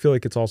 But I feel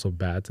like it's also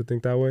bad to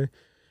think that way,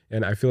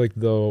 and I feel like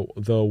the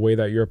way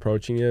that you're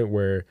approaching it,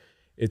 where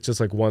it's just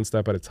like one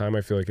step at a time,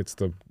 I feel like it's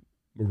the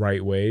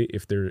right way,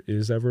 if there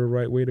is ever a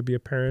right way to be a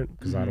parent,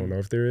 because I don't know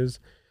if there is,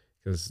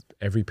 because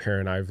every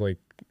parent I've like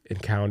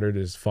encountered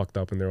is fucked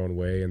up in their own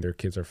way, and their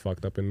kids are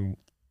fucked up in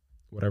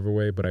whatever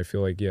way. But I feel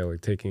like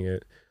like taking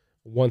it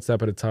one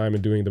step at a time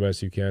and doing the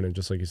best you can, and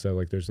just like you said,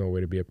 like there's no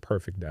way to be a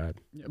perfect dad.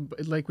 Yeah,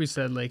 but like we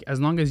said, like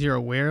as long as you're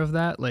aware of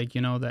that, like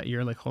that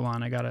you're like, hold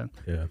on, I gotta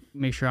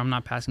make sure I'm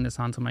not passing this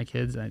on to my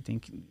kids, I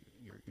think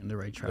you're in the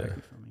right track.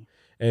 For me.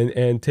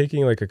 And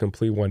taking like a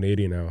complete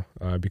 180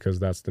 now, because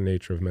that's the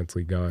nature of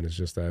Mentally Gone, is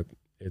just that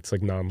it's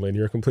like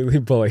non-linear completely.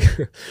 But like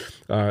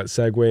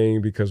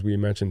segueing, because we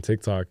mentioned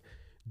TikTok,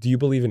 do you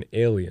believe in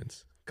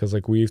aliens? Because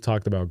like we've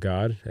talked about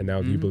God, and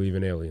now do you believe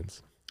in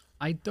aliens?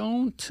 I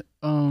don't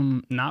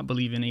not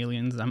believe in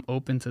aliens. I'm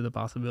open to the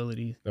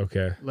possibilities.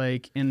 Okay.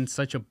 Like in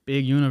such a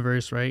big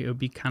universe, right? It would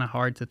be kind of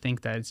hard to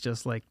think that it's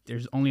just like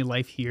there's only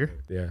life here.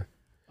 Yeah.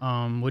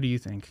 What do you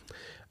think?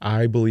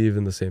 I believe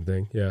in the same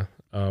thing. Yeah.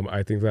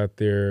 I think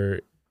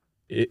that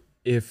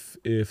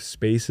if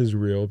space is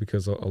real,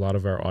 because a lot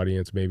of our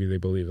audience, maybe they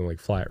believe in like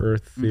flat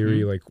Earth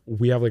theory. Like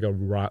we have like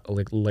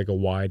a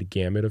wide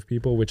gamut of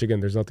people, which again,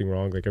 there's nothing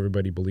wrong. Like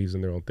everybody believes in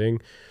their own thing.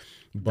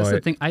 But that's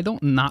the thing. I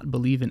don't not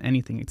believe in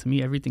anything. To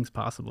me, everything's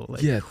possible.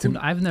 Like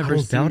I've never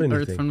seen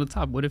Earth from the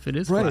top. What if it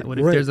is flat? What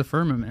if there's a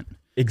firmament?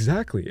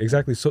 Exactly.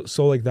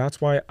 So like that's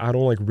why I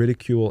don't like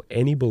ridicule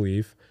any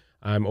belief.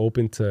 I'm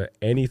open to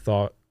any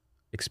thought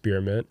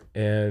experiment,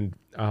 and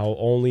I'll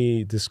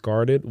only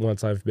discard it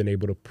once I've been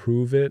able to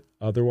prove it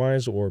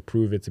otherwise, or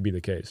prove it to be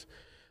the case.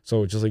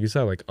 So just like you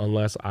said, like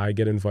unless I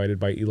get invited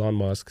by Elon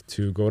Musk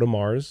to go to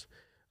Mars,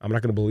 I'm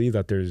not going to believe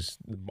that there's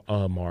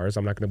Mars.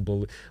 I'm not going to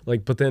believe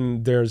like, but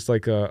then there's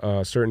like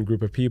a certain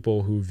group of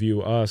people who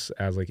view us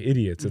as like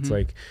idiots. It's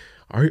like,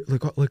 are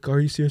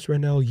you serious right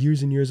now?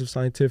 Years and years of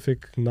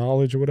scientific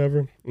knowledge or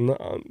whatever.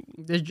 No.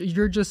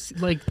 You're just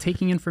like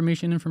taking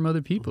information in from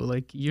other people.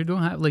 Like you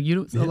don't have like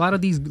a lot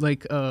of these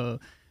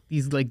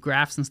like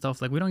graphs and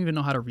stuff. Like we don't even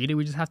know how to read it.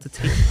 We just have to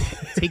take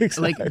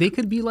Exactly. like they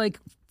could be like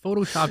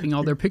photoshopping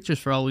all their pictures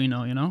for all we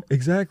know, you know?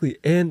 Exactly.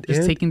 And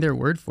just taking their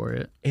word for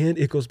it. And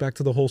it goes back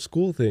to the whole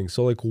school thing.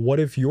 So like,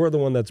 what if you're the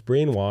one that's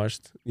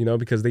brainwashed, you know,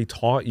 because they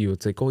taught you,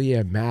 it's like, oh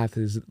yeah, math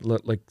is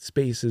like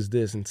space is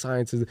this and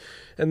science is,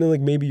 and then like,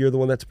 maybe you're the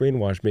one that's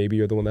brainwashed. Maybe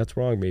you're the one that's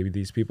wrong. Maybe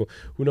these people,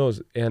 who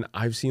knows? And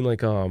I've seen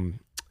like,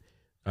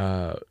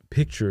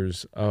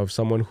 pictures of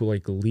someone who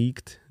like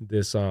leaked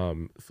this,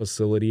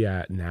 facility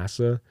at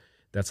NASA.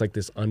 That's like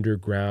this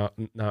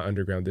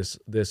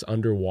this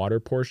underwater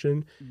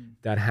portion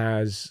that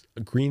has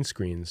green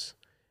screens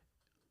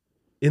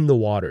in the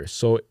water.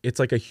 So it's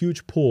like a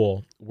huge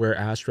pool where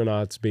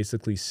astronauts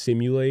basically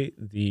simulate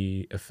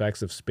the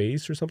effects of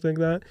space or something like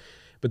that.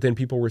 But then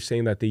people were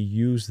saying that they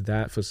used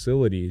that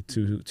facility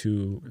to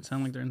It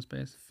sounds like they're in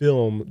space.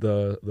 Film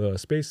the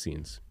space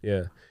scenes.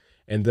 Yeah.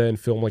 And then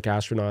film like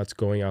astronauts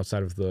going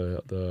outside of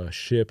the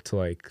ship to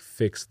like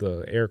fix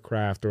the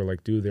aircraft or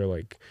like do their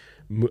like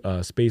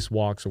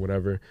spacewalks or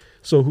whatever.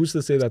 So who's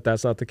to say that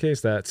that's not the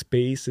case? That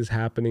space is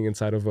happening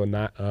inside of a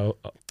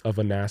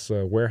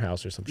NASA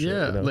warehouse or some shit.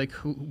 Yeah, you know? like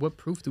what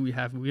proof do we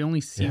have? We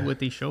only see what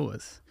they show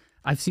us.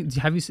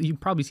 You've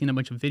probably seen a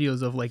bunch of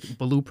videos of like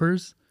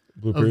bloopers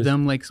of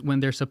them like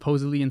when they're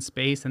supposedly in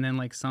space and then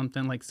like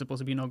something like supposed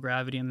to be no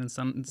gravity and then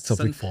something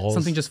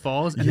just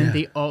falls and then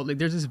they all like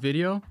there's this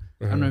video.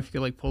 I don't know if you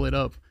could like pull it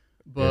up,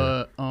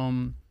 but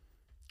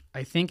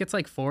I think it's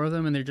like 4 of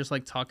them and they're just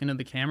like talking to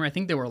the camera. I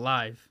think they were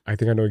live. I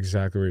think I know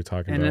exactly what you're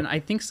talking about. And then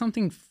I think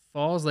something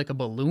falls like a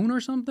balloon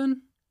or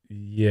something.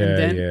 Yeah,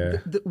 and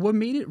then what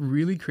made it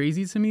really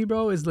crazy to me,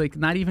 bro, is like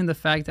not even the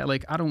fact that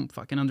like I don't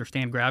fucking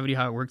understand gravity,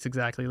 how it works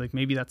exactly. Like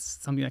maybe that's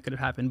something that could have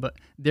happened, but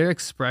their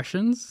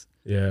expressions,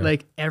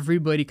 like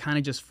everybody kind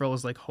of just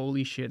froze like,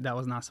 holy shit, that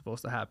was not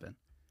supposed to happen.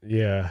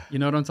 Yeah. You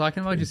know what I'm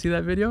talking about? Did you see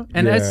that video?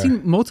 And I've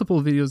seen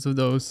multiple videos of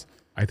those.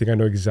 I think I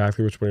know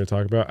exactly which one you're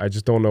talking about. I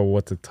just don't know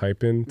what to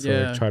type in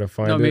to like, try to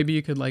find it. No, maybe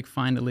you could like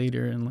find it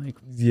later and like.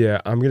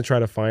 Yeah, I'm going to try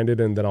to find it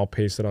and then I'll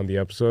paste it on the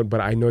episode. But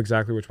I know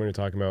exactly which one you're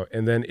talking about.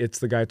 And then it's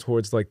the guy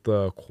towards like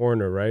the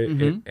corner, right?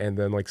 And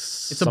then like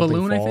it's a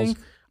balloon, falls. I think.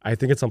 I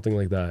think it's something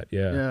like that.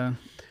 Yeah. Yeah.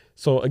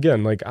 So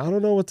again, like I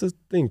don't know what to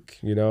think,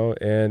 you know?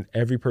 And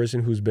every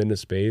person who's been to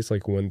space,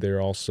 like when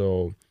they're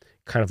also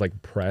kind of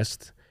like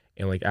pressed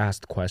and like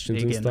asked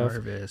questions and stuff,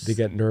 they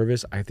get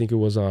nervous. I think it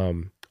was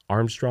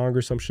Armstrong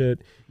or some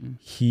shit.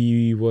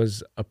 He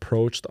was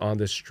approached on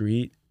the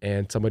street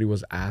and somebody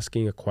was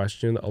asking a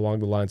question along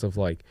the lines of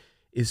like,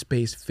 is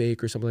space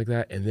fake or something like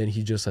that? And then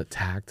he just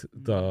attacked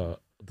the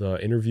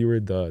interviewer,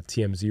 the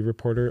TMZ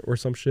reporter or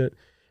some shit.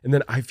 And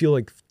then I feel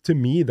like, to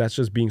me, that's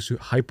just being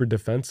hyper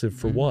defensive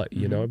for what,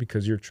 you know,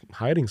 because you're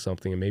hiding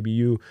something. And maybe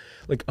you,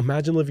 like,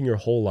 imagine living your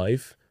whole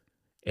life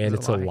and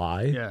it's a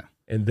lie. Yeah.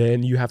 And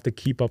then you have to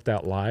keep up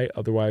that lie.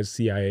 Otherwise,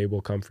 CIA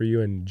will come for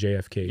you and JFK you or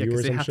some shit. Yeah,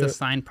 because they have to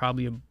sign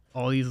probably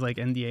all these, like,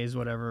 NDAs,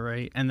 whatever,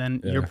 right? And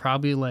then you're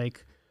probably,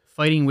 like,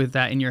 fighting with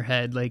that in your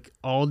head, like,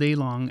 all day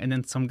long. And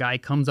then some guy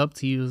comes up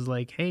to you is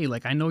like, hey,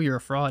 like, I know you're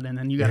a fraud. And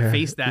then you got to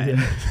face that. And,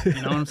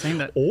 you know what I'm saying?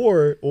 That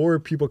Or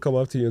people come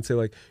up to you and say,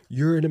 like,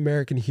 you're an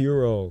American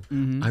hero.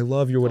 I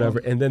love you, whatever.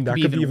 And then that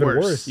could be even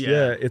worse.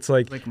 Yeah. It's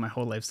like my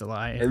whole life's a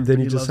lie. And then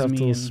you just have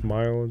to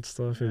smile and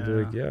stuff and be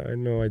like, yeah, I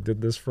know I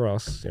did this for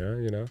us. Yeah,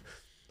 you know.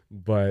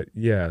 But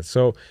yeah,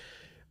 so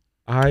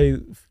I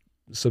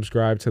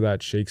subscribe to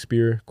that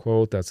Shakespeare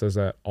quote that says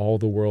that all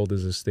the world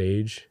is a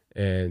stage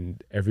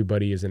and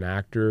everybody is an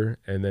actor,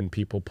 and then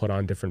people put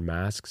on different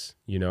masks,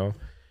 you know?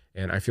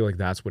 And I feel like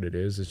that's what it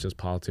is. It's just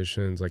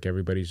politicians. Like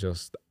everybody's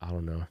just, I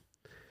don't know.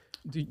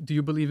 Do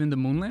you believe in the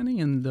moon landing?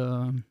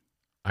 And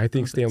I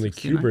think Stanley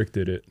Kubrick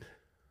did it.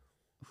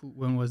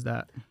 When was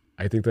that?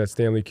 I think that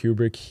Stanley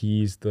Kubrick,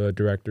 he's the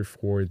director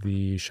for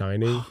The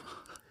Shining.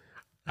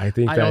 I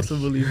also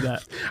believe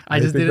that. I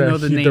just didn't know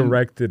the name. He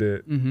directed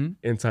it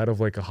inside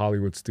of like a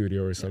Hollywood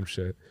studio or some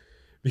shit.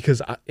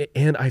 Because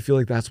I feel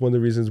like that's one of the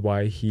reasons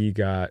why he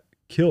got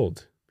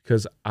killed.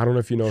 Because I don't know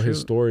if you know his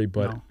story,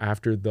 but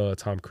after the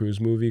Tom Cruise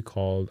movie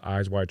called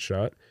Eyes Wide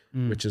Shut,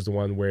 which is the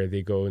one where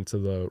they go into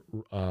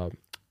the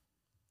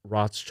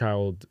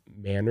Rothschild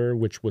Manor,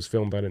 which was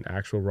filmed at an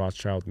actual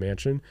Rothschild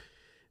mansion,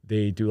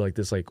 they do like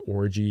this like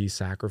orgy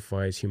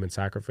sacrifice, human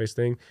sacrifice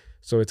thing.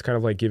 So it's kind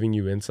of like giving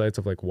you insights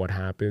of like what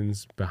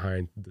happens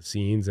behind the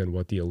scenes and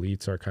what the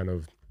elites are kind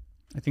of.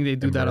 I think they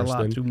do that a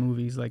lot through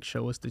movies, like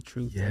show us the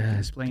truth, like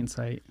in plain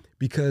sight.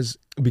 Because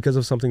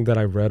of something that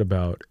I read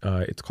about,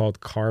 it's called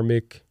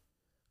karmic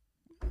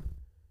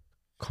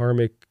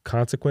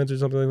consequence or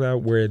something like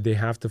that, where they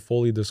have to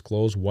fully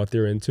disclose what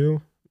they're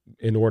into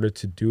in order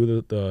to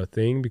do the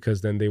thing,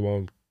 because then they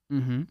won't.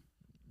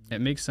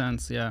 It makes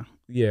sense, yeah.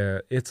 Yeah,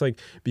 it's like,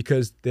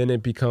 because then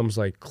it becomes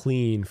like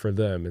clean for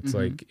them. It's Mhm.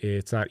 like,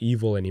 it's not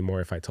evil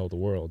anymore if I tell the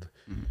world.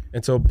 Mhm.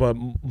 And so, but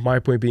my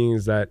point being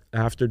is that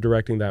after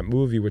directing that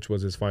movie, which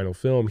was his final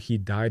film, he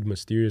died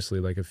mysteriously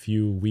like a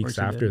few weeks course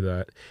he after did.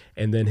 that.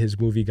 And then his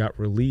movie got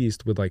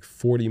released with like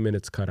 40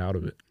 minutes cut out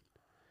of it.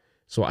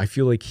 So I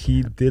feel like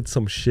he did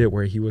some shit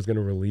where he was going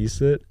to release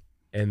it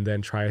and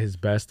then try his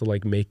best to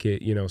like make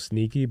it, you know,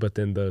 sneaky. But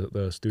then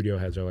the studio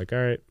heads are like, all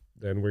right,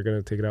 then we're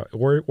going to take it out.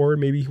 Or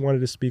maybe he wanted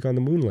to speak on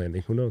the moon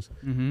landing. Who knows?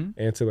 Mm-hmm.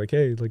 And say like,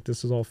 hey, like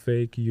this is all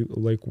fake. You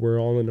like, we're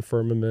all in the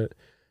firmament,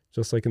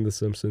 just like in The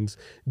Simpsons.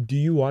 Do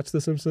you watch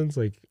The Simpsons?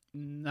 Like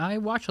I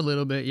watch a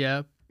little bit,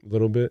 yeah. a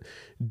little bit.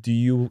 Do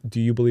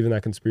you believe in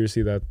that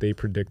conspiracy that they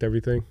predict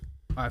everything?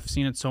 I've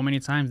seen it so many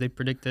times. They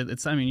predicted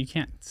it's. I mean, you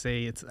can't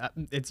say it's.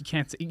 You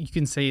can't. You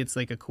can say it's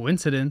like a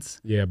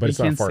coincidence, Yeah, but You it's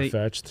not can't say-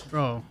 far fetched.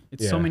 bro.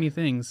 It's so Yeah. many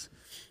things.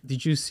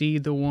 Did you see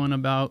the one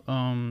about?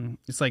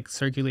 It's like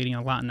circulating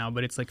a lot now,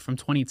 but it's like from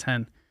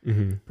 2010,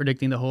 Mm-hmm.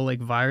 predicting the whole like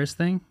virus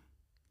thing.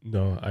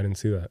 No, I didn't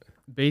see that.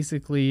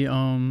 Basically,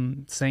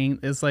 saying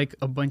it's like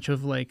a bunch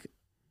of like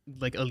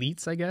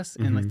elites, I guess,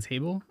 in like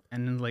table,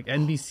 and then like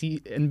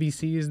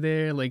NBC is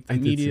there, like the I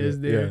did see media is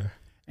that. there,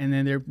 and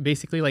then they're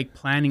basically like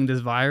planning this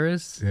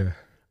virus. Yeah.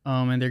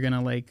 And they're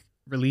gonna like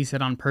release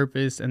it on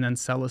purpose and then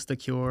sell us the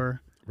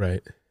cure,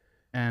 Right.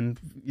 and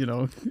you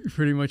know,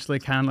 pretty much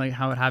like kind of like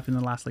how it happened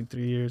in the last like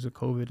 3 years with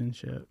COVID and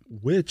shit.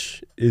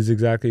 Which is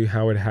exactly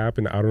how it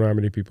happened. I don't know how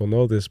many people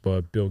know this,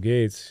 but Bill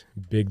Gates,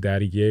 Big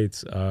Daddy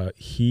Gates,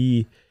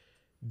 he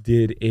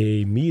did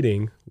a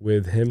meeting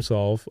with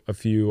himself, a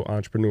few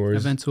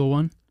entrepreneurs. Event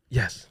 201.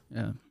 Yes.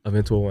 Yeah.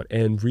 Event 201.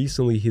 And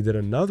recently he did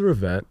another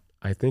event.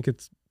 I think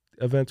it's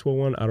Event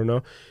 201. I don't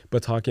know.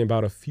 But talking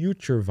about a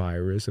future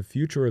virus, a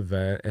future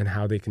event, and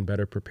how they can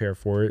better prepare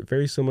for it.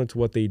 Very similar to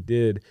what they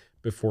did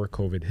before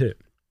COVID hit.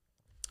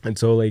 And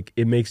so, like,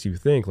 it makes you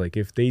think, like,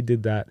 if they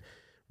did that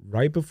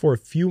right before, a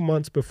few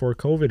months before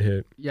COVID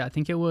hit. Yeah, I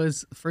think it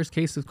was first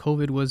case of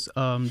COVID was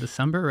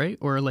December, right?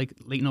 Or like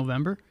late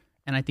November.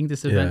 And I think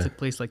this event Yeah. took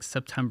place like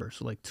September.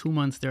 So like 2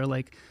 months, they're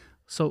like,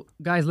 so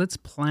guys, let's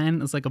plan.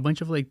 It's like a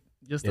bunch of like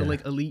just the Yeah.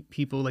 like elite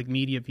people, like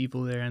media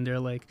people there. And they're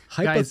like,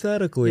 guys,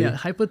 Hypothetically. yeah,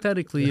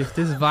 hypothetically, if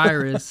this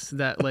virus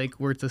that like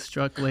were to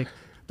struck like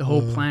the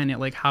whole planet,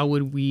 like how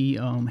would we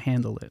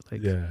handle it?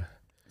 Like, Yeah.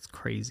 it's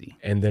crazy.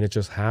 And then it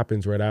just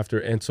happens right after.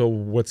 And so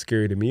what's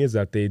scary to me is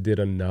that they did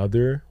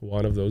another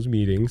one of those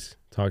meetings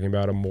talking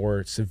about a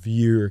more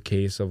severe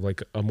case of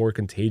like a more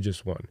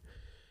contagious one.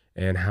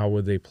 And how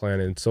would they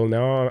plan it? And so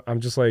now I'm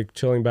just like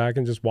chilling back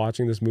and just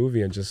watching this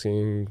movie and just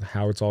seeing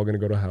how it's all going to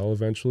go to hell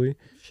eventually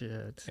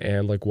Shit.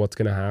 and like what's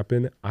going to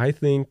happen. I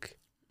think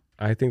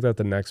that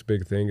the next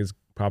big thing is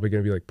probably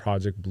going to be like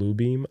Project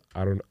Bluebeam.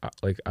 I don't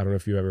know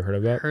if you've ever heard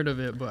of that. Heard of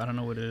it, but I don't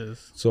know what it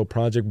is. So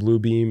Project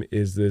Bluebeam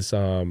is this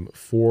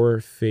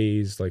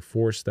 4-phase, like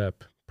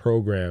 4-step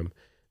program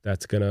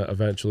that's going to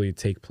eventually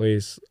take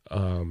place,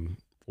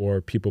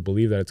 or people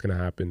believe that it's going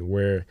to happen,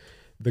 where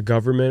the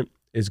government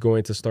is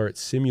going to start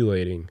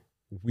simulating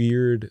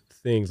weird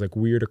things, like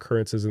weird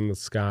occurrences in the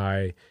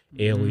sky,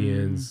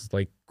 aliens,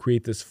 like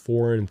create this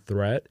foreign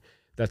threat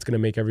that's going to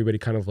make everybody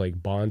kind of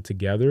like bond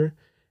together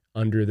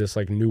under this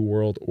like new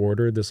world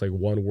order, this like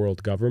one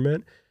world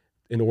government,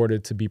 in order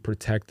to be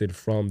protected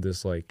from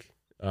this like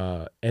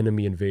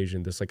enemy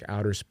invasion, this like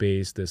outer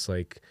space, this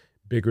like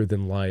bigger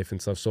than life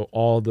and stuff. So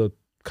all the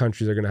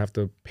countries are going to have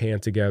to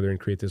band together and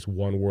create this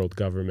one world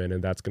government,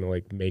 and that's going to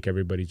like make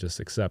everybody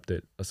just accept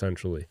it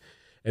essentially.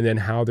 And then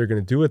how they're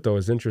going to do it though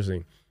is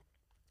interesting.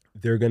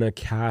 They're going to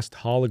cast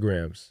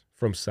holograms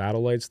from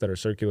satellites that are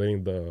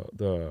circulating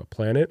the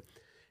planet.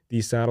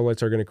 These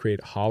satellites are going to create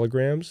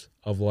holograms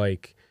of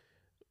like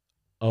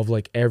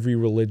every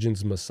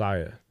religion's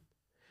Messiah.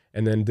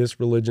 And then this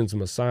religion's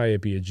Messiah,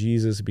 be it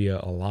Jesus, be it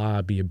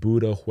Allah, be it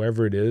Buddha,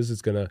 whoever it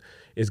is gonna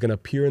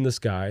appear in the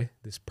sky,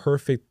 this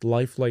perfect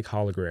lifelike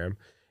hologram,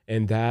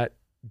 and that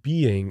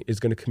being is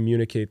going to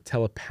communicate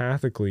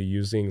telepathically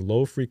using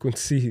low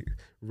frequency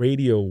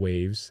radio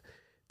waves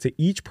to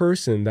each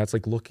person that's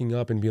like looking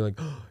up and be like,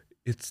 oh,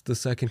 it's the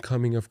second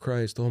coming of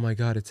Christ. Oh my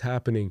God, it's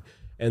happening.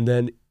 And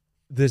then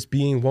this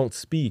being won't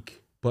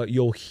speak, but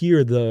you'll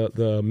hear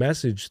the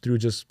message through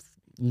just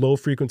low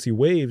frequency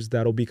waves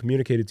that'll be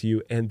communicated to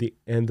you. And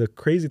the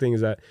crazy thing is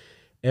that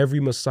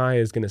every Messiah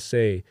is going to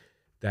say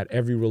that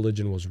every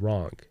religion was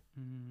wrong.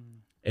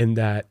 And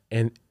that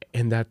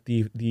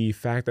the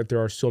fact that there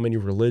are so many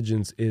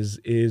religions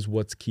is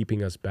what's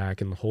keeping us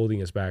back and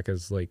holding us back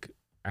as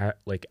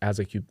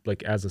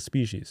as a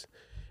species.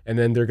 And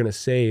then they're gonna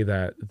say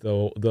that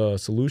the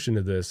solution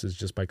to this is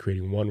just by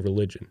creating one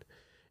religion,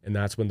 and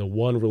that's when the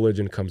one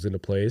religion comes into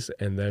place.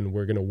 And then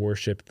we're gonna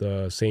worship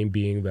the same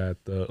being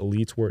that the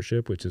elites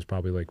worship, which is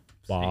probably like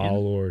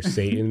Baal or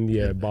Satan.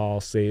 Yeah, Baal,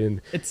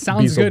 Satan. It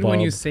sounds good when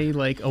Beelzebub. you say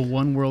like a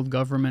one world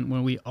government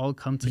when we all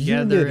come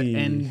together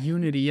and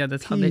unity. Yeah,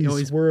 that's how they Peace,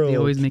 always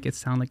world. make it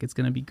sound like it's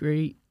gonna be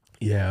great.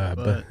 Yeah,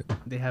 But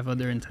they have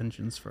other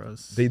intentions for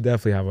us. they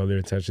definitely have other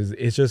intentions.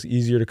 It's just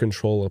easier to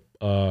control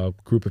a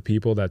group of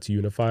people that's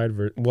unified.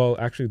 Well,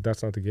 actually,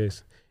 that's not the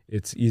case.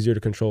 it's easier to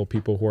control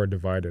people who are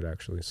divided,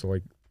 actually. So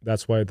like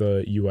that's why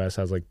the U.S.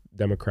 has like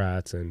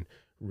Democrats and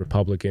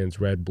Republicans,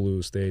 red,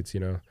 blue states.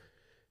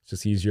 It's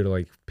just easier to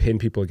like pin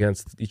people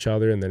against each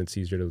other, and then it's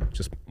easier to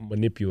just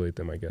manipulate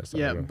them, I guess.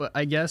 Yeah, but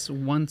I guess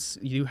once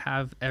you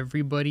have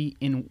everybody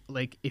in,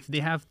 like, if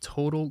they have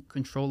total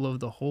control of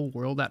the whole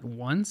world at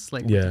once,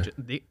 like,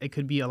 it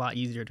could be a lot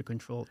easier to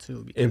control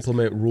too. Because,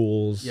 implement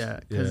rules. Yeah,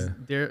 because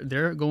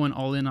they're going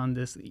all in on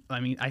this.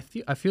 I mean, I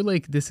feel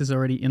like this is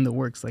already in the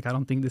works. Like, I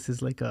don't think this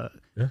is like a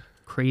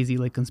crazy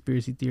like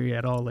conspiracy theory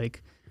at all.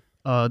 Like,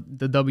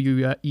 the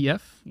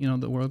WEF,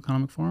 the World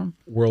Economic Forum.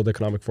 World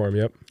Economic Forum.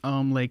 Yep.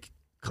 Like.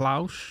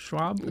 Klaus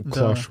Schwab,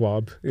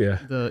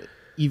 the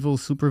evil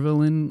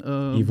supervillain,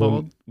 evil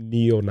bald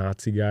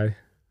neo-Nazi guy.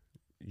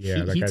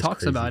 Yeah, he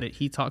talks about it.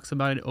 He talks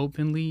about it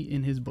openly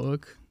in his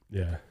book.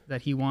 Yeah,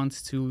 that he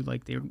wants to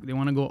like they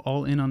want to go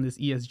all in on this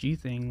ESG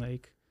thing,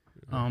 like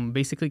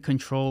basically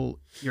control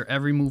your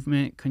every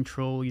movement,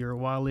 control your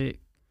wallet,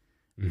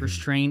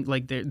 restrain.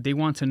 Like they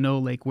want to know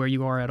like where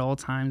you are at all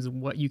times,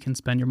 what you can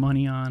spend your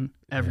money on,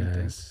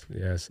 everything.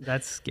 Yes,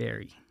 that's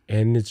scary.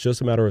 And it's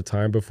just a matter of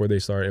time before they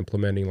start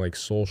implementing like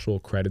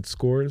social credit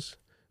scores.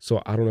 So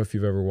I don't know if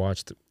you've ever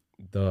watched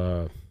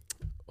what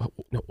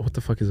the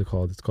fuck is it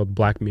called? It's called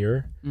Black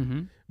Mirror.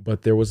 Mm-hmm.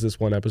 But there was this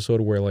one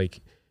episode where like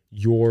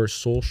your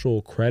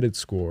social credit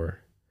score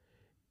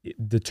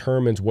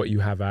determines what you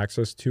have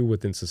access to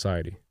within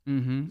society.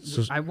 Mm-hmm.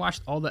 So I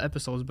watched all the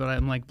episodes, but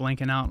I'm like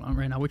blanking out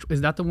right now. Which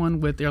is that the one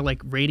with they're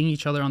like rating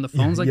each other on the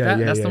phones that?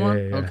 That's the one.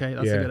 Yeah. Okay,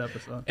 that's a good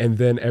episode. And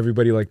then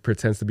everybody like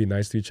pretends to be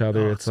nice to each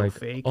other. It's so like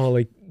fake. Oh,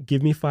 like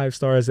give me 5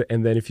 stars,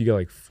 and then if you get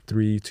like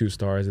 2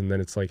 stars, and then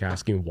it's like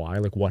asking why,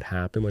 like what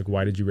happened, like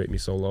why did you rate me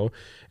so low?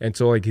 And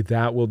so like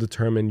that will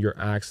determine your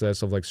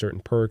access of like certain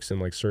perks and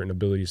like certain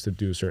abilities to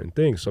do certain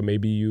things. So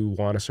maybe you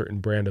want a certain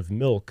brand of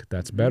milk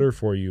that's better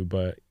for you,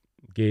 but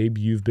Gabe,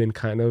 you've been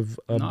kind of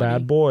a naughty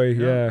bad boy.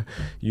 Yeah.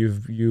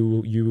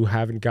 You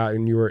haven't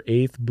gotten your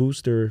 8th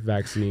booster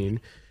vaccine.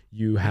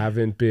 You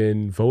haven't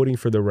been voting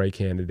for the right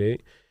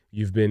candidate.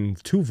 You've been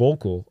too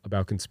vocal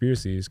about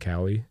conspiracies,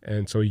 Callie.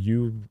 And so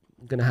you're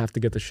gonna have to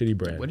get the shitty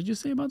brand. What did you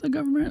say about the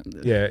government?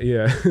 Yeah.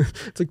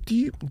 It's like, do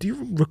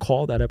you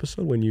recall that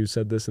episode when you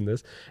said this and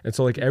this? And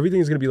so like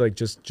everything is gonna be like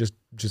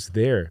just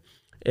there.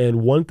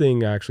 And one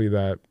thing actually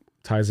that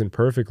ties in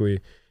perfectly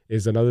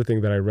is another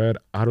thing that I read.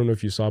 I don't know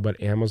if you saw,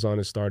 but Amazon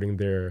is starting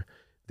their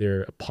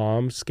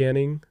palm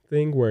scanning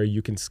thing where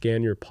you can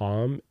scan your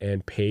palm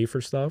and pay for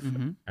stuff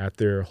at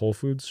their Whole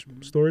Foods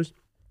stores.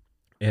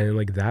 And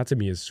like that to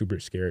me is super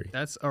scary.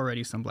 That's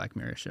already some Black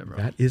Mirror shit, bro.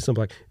 That is some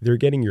they're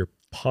getting your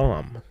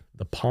palm,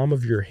 the palm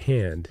of your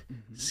hand,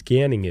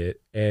 scanning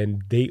it,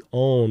 and they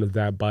own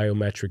that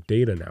biometric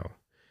data now.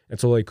 And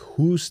so like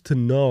who's to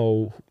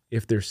know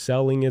if they're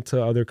selling it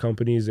to other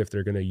companies, if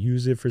they're going to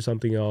use it for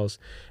something else?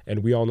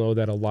 And we all know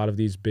that a lot of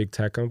these big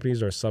tech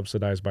companies are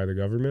subsidized by the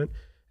government.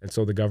 And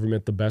so the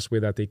government, the best way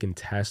that they can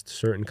test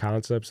certain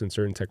concepts and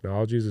certain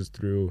technologies is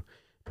through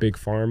big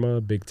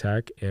pharma, big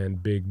tech,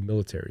 and big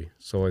military.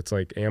 So it's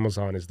like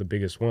Amazon is the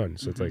biggest one.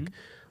 So it's like,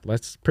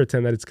 let's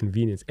pretend that it's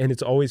convenience. And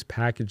it's always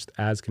packaged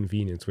as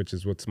convenience, which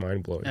is what's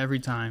mind-blowing. Every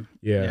time.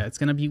 Yeah, it's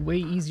going to be way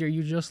easier.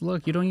 You just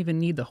look. You don't even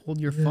need to hold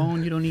your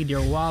phone. You don't need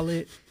your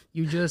wallet.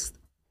 You just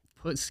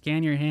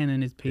scan your hand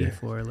and it's paid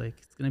for. Like,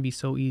 it's going to be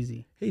so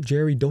easy. Hey,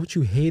 Jerry, don't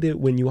you hate it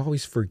when you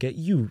always forget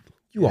you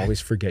always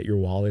forget your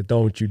wallet,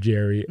 don't you,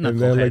 Jerry? Knucklehead. And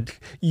then like,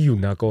 you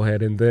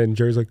knucklehead. And then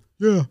Jerry's like,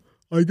 yeah,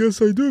 I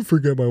guess I do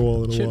forget my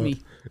wallet a lot.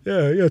 Me.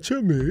 Yeah,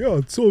 chip me. Yeah,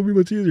 it's so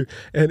much easier.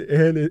 And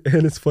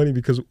it's funny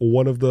because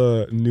one of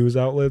the news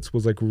outlets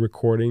was like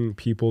recording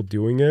people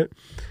doing it,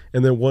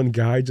 and then one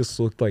guy just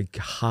looked like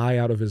high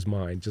out of his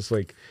mind, just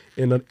like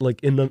in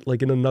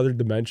another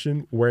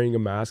dimension, wearing a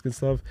mask and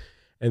stuff.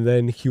 And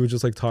then he was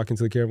just like talking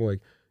to the camera like,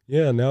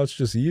 yeah, now it's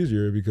just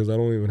easier because I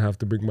don't even have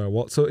to bring my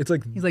wallet. So it's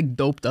like he's like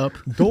doped up,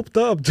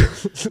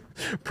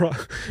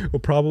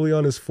 probably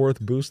on his 4th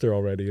booster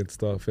already and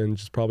stuff, and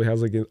just probably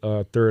has like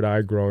a third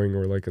eye growing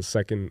or like a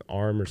second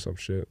arm or some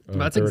shit.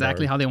 That's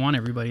exactly how they want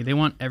everybody. They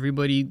want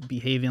everybody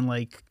behaving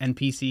like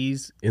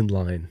NPCs in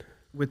line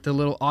with the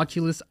little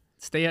Oculus.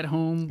 Stay at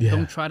home. Yeah.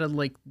 Don't try to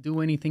like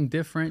do anything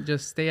different.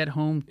 Just stay at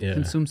home,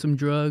 consume some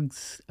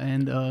drugs,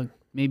 and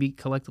maybe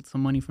collect some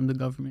money from the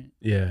government.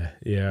 Yeah.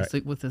 It's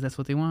like that's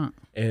what they want.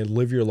 And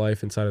live your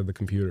life inside of the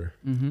computer.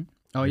 Mm-hmm.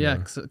 Oh yeah,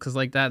 because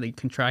like that they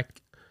can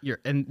track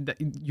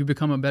you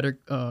become a better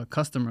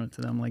customer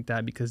to them like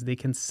that because they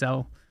can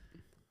sell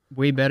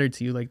way better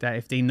to you like that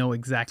if they know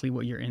exactly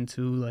what you're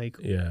into, like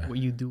what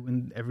you do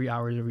in every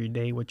hour of your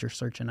day, what you're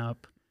searching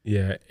up.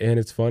 Yeah, and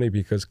it's funny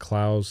because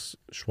Klaus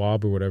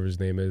Schwab or whatever his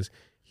name is,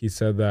 he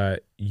said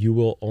that you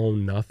will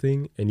own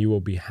nothing and you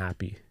will be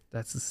happy.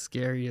 That's the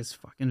scariest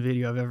fucking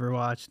video I've ever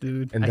watched,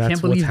 dude. And I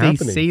can't believe they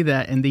say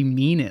that and they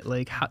mean it.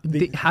 Like, how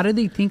do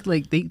they think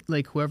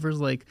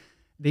whoever's like,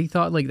 they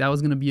thought like that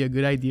was gonna be a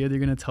good idea. They're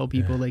gonna tell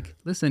people like,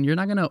 listen, you're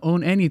not gonna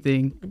own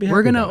anything.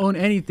 We're gonna own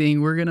anything.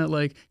 We're gonna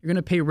you're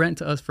gonna pay rent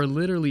to us for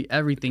literally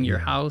everything. Your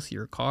house,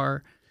 your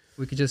car.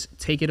 We could just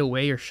take it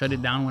away or shut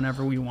it down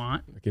whenever we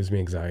want. It gives me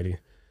anxiety.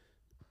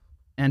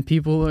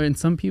 And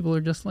some people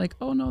are just like,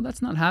 oh no,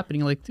 that's not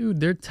happening. Like, dude,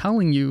 they're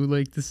telling you,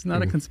 like, this is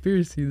not a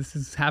conspiracy. This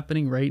is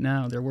happening right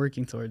now. They're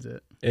working towards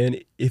it.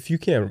 And if you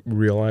can't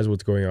realize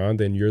what's going on,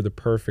 then you're the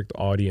perfect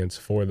audience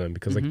for them,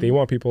 because like they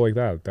want people like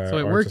that. So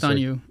it worked on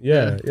you.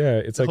 Yeah.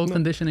 It's the like whole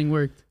conditioning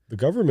worked. the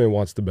government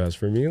wants the best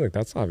for me. Like,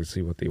 that's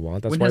obviously what they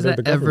want. That's When why has they're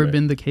that the ever government.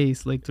 been the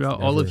case? Like throughout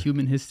all of Never.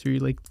 human history,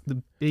 like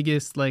the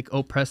biggest like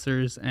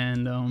oppressors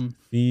and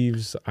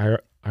Thieves,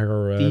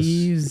 IRS,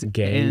 Thieves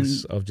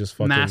gangs and of just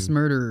fucking mass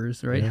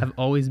murderers, right, Yeah. have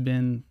always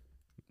been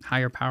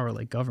higher power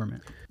like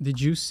government. Did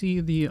you see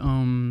the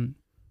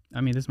I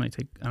mean, this might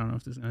take, I don't know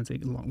if this is going to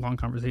take a long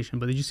conversation,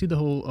 but did you see the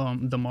whole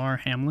Damar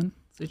Hamlin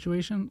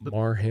situation?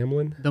 Mar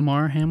Hamlin,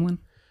 Damar Hamlin,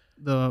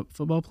 the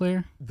football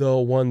player? the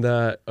one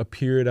that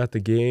appeared at the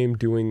game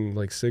doing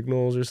like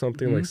signals or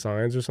something, like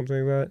signs or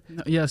something like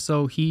that. Yeah,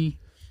 so he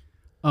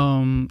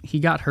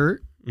got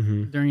hurt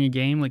Mm-hmm. during a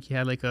game. Like he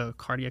had like a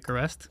cardiac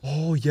arrest.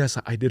 Oh yes,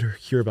 I did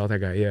hear about that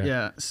guy. Yeah.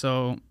 Yeah,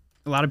 so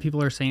a lot of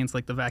people are saying it's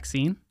like the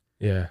vaccine.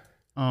 Yeah.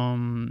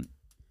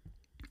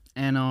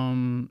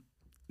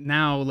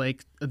 Now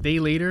like a day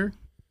later,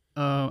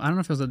 I don't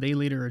know if it was a day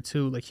later or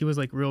two, like he was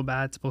like real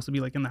bad, supposed to be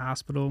like in the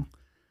hospital.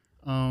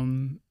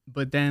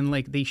 But then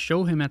like they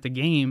show him at the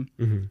game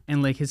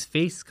and like his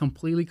face is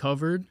completely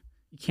covered.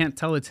 You can't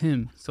tell it's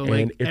him. So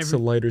like And it's a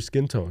lighter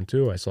skin tone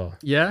too, I saw.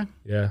 yeah.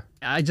 Yeah.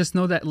 I just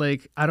know that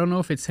like I don't know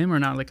if it's him or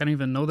not. Like I don't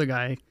even know the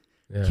guy.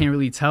 Yeah. Can't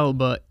really tell,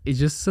 but it's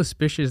just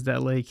suspicious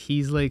that like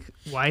he's like,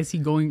 why is he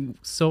going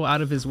so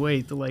out of his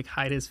way to like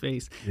hide his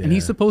face? And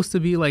he's Yeah. supposed to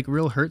be like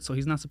real hurt, so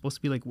he's not supposed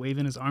to be like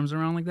waving his arms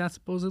around like that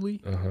supposedly.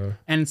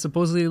 And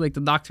supposedly like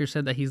the doctor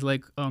said that he's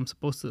like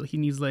he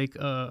needs like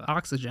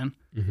oxygen,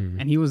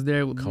 and he was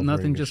there with Covering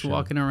nothing, the just shell.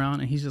 walking around,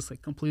 and he's just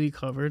like completely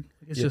covered.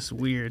 It's just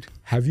weird.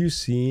 Have you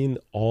seen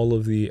all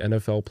of the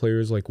NFL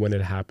players like when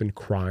it happened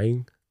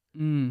crying?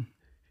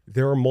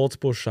 There are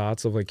multiple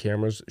shots of like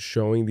cameras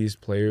showing these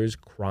players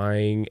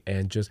crying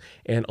and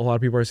a lot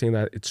of people are saying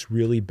that it's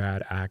really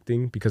bad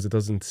acting because it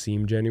doesn't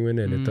seem genuine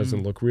and it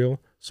doesn't look real.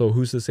 So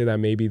who's to say that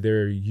maybe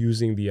they're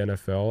using the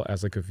NFL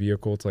as like a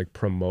vehicle to like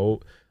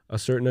promote a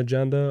certain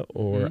agenda,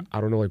 or I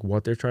don't know like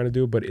what they're trying to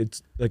do, but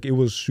it's like it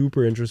was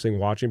super interesting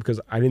watching because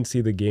I didn't see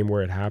the game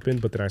where it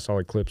happened, but then I saw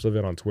like clips of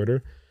it on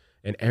Twitter.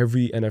 And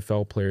every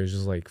NFL player is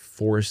just like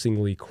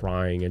forcingly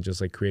crying and just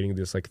like creating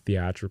this like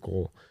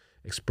theatrical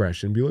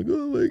expression, be like,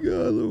 oh my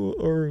God,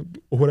 or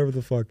whatever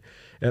the fuck.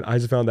 And I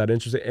just found that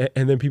interesting.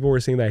 And then people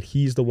were saying that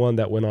he's the one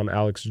that went on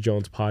Alex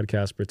Jones'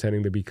 podcast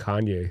pretending to be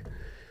Kanye.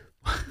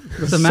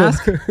 With a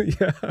mask?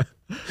 Yeah.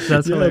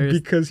 That's hilarious.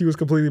 Because he was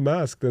completely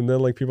masked. And then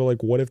like people are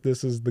like, what if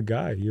this is the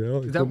guy, you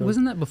know?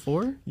 Wasn't that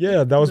before?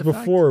 Yeah, that was the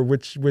fact? before,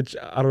 which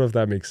I don't know if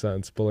that makes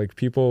sense, but like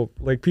people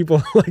like to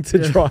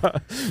draw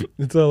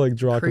Craziest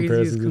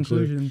comparisons and shit.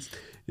 conclusions.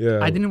 Yeah.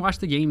 I didn't watch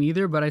the game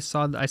either, but I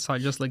saw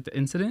just like the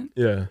incident.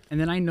 Yeah. And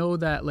then I know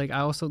that like I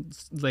also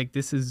like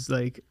this is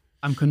like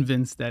I'm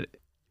convinced that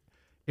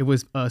it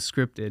was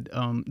scripted.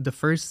 The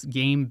first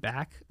game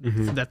back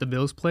that the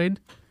Bills played,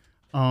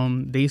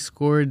 they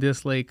scored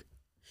this like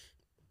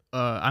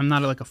I'm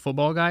not like a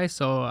football guy,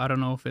 so I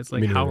don't know if it's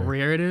like Me how neither.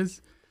 rare it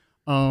is.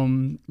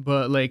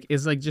 But like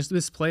it's like just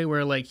this play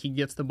where like he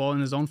gets the ball in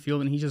his own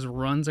field and he just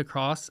runs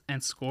across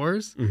and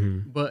scores.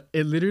 But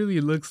it literally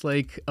looks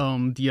like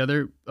the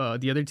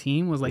other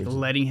team was like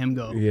letting him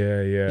go.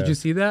 Yeah, yeah. Did you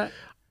see that?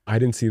 I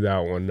didn't see that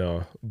one,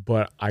 no.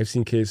 But I've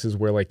seen cases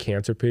where like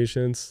cancer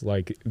patients,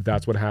 like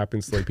that's what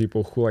happens to like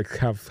people who like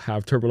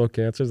have terminal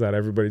cancers, that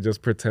everybody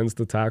just pretends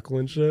to tackle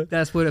and shit.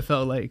 That's what it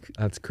felt like.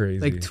 That's crazy.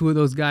 Like two of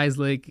those guys,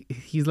 like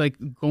he's like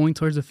going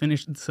towards the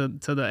finish to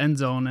the end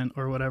zone and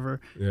or whatever.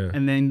 Yeah.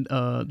 And then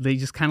they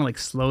just kind of like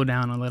slow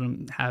down and let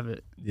him have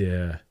it.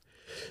 Yeah.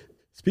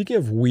 Speaking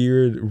of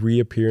weird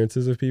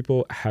reappearances of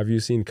people, have you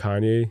seen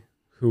Kanye,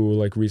 who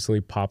like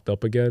recently popped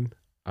up again?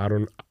 I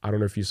don't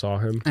know if you saw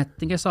him. I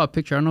think I saw a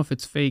picture. I don't know if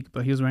it's fake,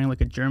 but he was wearing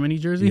like a Germany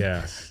jersey.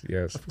 Yes.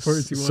 Of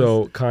course he was.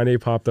 So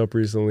Kanye popped up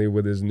recently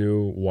with his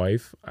new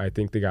wife. I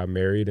think they got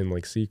married in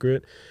like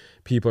secret.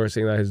 People are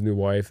saying that his new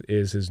wife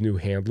is his new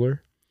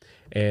handler.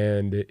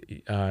 And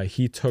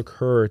he took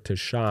her to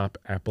shop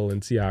at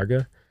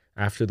Balenciaga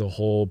after the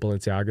whole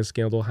Balenciaga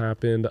scandal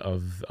happened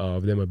of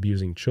them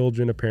abusing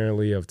children,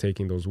 apparently, of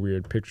taking those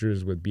weird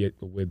pictures with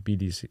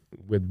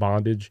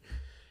bondage.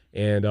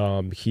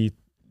 And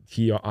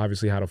he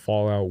obviously had a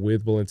fallout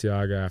with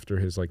Balenciaga after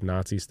his like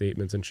Nazi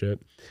statements and shit.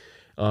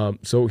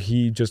 So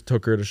he just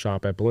took her to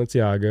shop at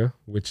Balenciaga,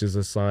 which is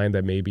a sign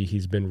that maybe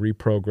he's been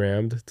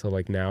reprogrammed to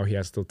like now he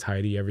has to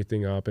tidy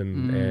everything up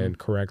and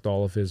correct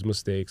all of his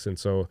mistakes.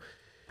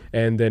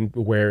 And then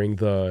wearing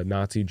the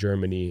Nazi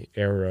Germany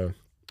era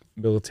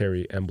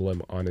military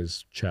emblem on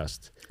his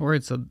chest. Or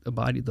it's a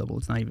body double.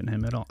 It's not even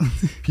him at all.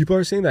 People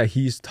are saying that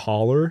he's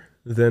taller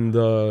than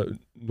the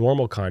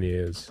normal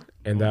Kanye is.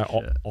 And that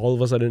all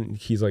of a sudden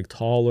he's like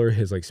taller.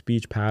 His like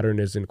speech pattern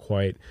isn't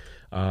quite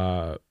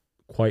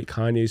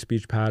Kanye's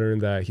speech pattern,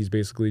 that he's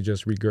basically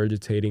just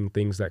regurgitating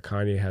things that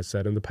Kanye has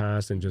said in the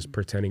past and just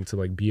pretending to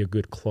like be a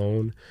good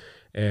clone.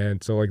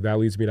 And so like that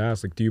leads me to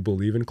ask, like, do you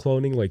believe in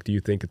cloning? Like, do you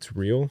think it's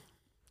real?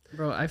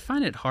 Bro, I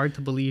find it hard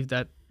to believe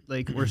that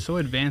like we're so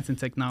advanced in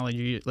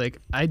technology. Like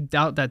I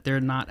doubt that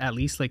they're not at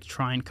least like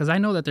trying, because I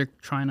know that they're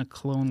trying to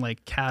clone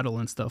like cattle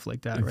and stuff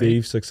like that, right?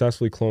 They've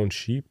successfully cloned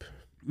sheep.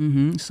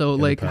 So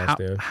the like past,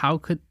 yeah. how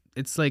could,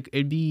 it's like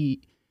it'd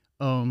be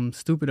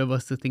stupid of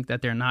us to think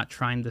that they're not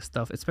trying this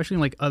stuff, especially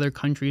in like other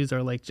countries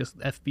or like just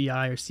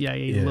FBI or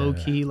CIA low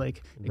key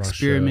like Russia,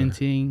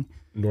 experimenting.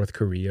 North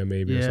Korea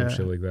maybe or some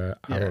shit like that.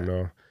 I don't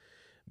know.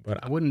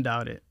 But I wouldn't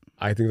doubt it.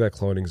 I think that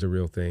cloning is a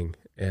real thing.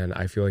 And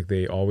I feel like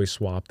they always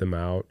swap them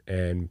out.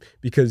 And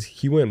because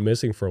he went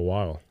missing for a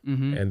while.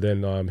 And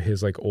then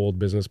his like old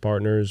business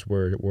partners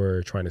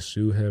were trying to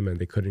sue him and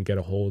they couldn't get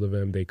a hold of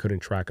him. They couldn't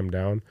track him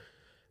down.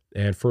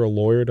 And for a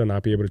lawyer to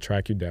not be able to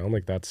track you down,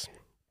 like that's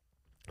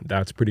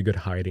pretty good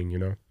hiding, you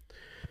know?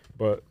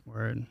 But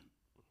Word.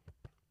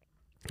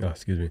 Oh,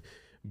 excuse me.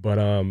 But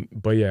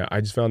yeah,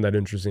 I just found that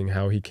interesting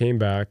how he came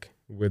back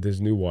with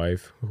his new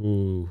wife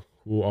who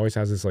always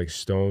has this like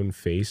stone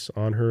face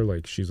on her,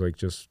 like she's like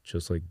just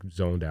like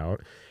zoned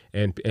out,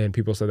 and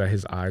people said that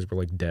his eyes were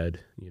like dead,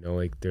 you know,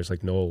 like there's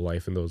like no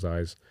life in those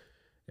eyes.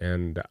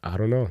 And I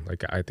don't know,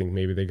 like I think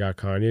maybe they got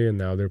Kanye and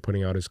now they're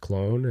putting out his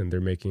clone and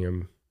they're making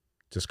him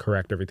just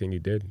correct everything he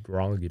did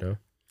wrong, you know?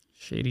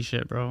 Shady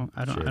shit, bro.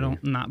 Like I said,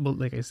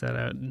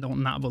 I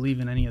don't not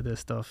believe in any of this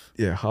stuff.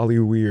 Yeah,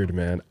 Hollyweird,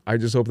 man. I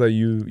just hope that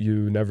you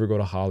never go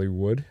to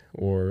Hollywood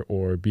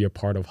or be a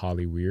part of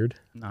Hollyweird.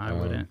 No, I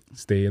wouldn't.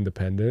 Stay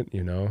independent,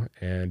 you know,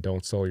 and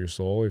don't sell your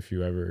soul if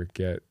you ever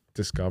get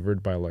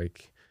discovered by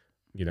like,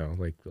 you know,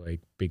 like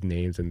big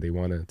names and they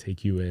want to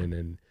take you in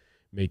and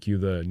make you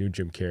the new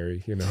Jim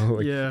Carrey, you know?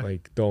 Like,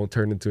 like don't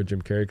turn into a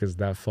Jim Carrey because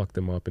that fucked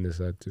him up in his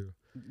head too.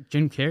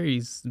 Jim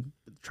Carrey's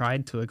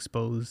tried to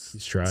expose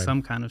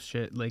some kind of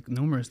shit like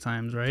numerous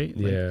times, right?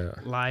 Like, yeah.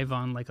 Live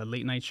on like a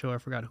late night show. I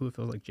forgot who, if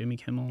it was like Jimmy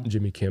Kimmel.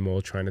 Jimmy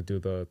Kimmel trying to do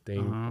the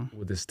thing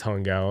with his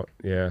tongue out.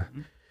 Yeah.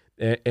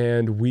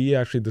 And we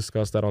actually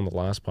discussed that on the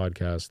last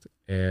podcast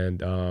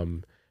and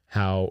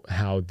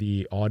how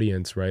the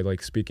audience, right?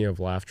 Like speaking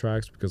of laugh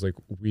tracks, because like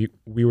we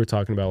were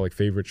talking about like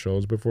favorite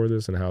shows before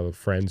this and how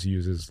Friends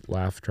uses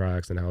laugh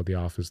tracks and how The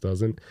Office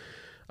doesn't.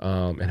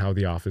 And how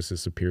The Office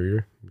is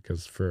superior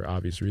because for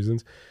obvious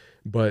reasons.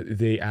 But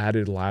they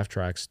added laugh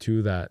tracks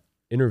to that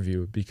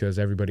interview because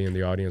everybody in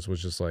the audience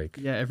was just like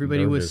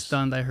everybody nervous. Was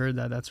stunned. I heard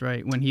that. That's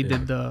right. When he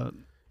did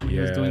when he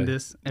was doing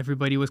this,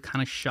 everybody was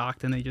kind of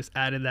shocked and they just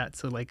added that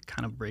to like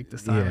kind of break the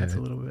silence a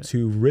little bit.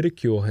 To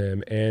ridicule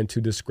him and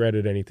to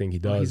discredit anything he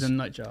does. He's a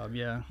nut job,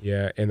 yeah.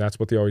 Yeah, and that's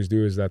what they always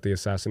do is that they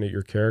assassinate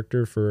your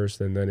character first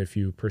and then if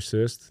you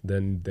persist,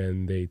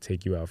 then they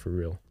take you out for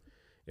real.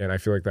 And I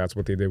feel like that's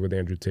what they did with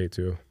Andrew Tate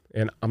too.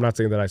 And I'm not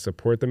saying that I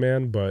support the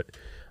man, but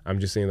I'm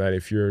just saying that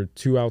if you're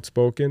too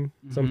outspoken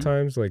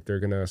sometimes, like they're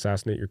going to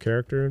assassinate your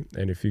character.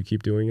 And if you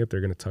keep doing it, they're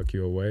going to tuck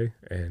you away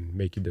and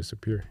make you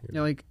disappear. You know?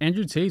 Yeah, like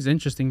Andrew Tate's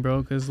interesting,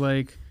 bro, because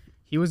like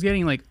he was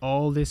getting like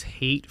all this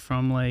hate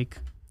from like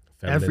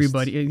feminists.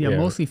 Everybody. Yeah,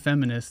 mostly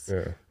feminists.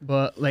 Yeah.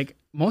 But like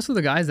most of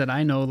the guys that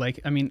I know,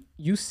 like, I mean,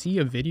 you see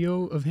a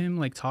video of him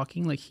like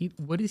talking, like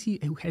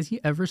has he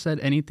ever said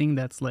anything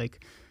that's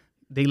like,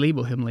 they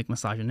label him like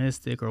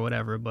misogynistic or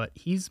whatever, but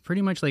he's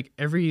pretty much like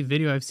every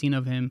video I've seen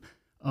of him,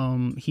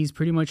 he's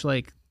pretty much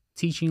like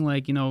teaching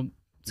like, you know,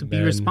 to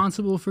be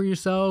responsible for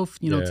yourself,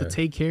 you know, to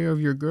take care of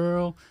your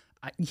girl.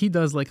 He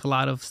does like a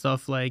lot of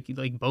stuff like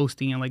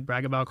boasting and like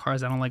brag about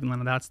cars. I don't like none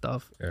of that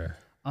stuff. Yeah.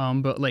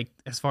 But like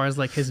as far as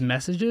like his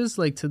messages,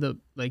 like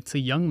to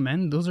young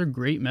men, those are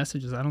great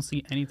messages. I don't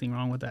see anything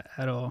wrong with that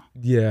at all.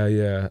 Yeah,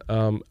 yeah.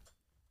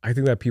 I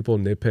think that people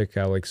nitpick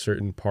at like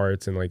certain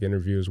parts in like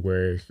interviews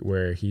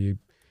where he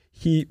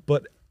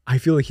but I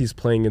feel like he's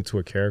playing into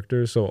a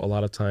character. So a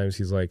lot of times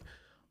he's like,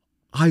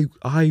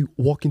 I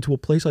walk into a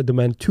place, I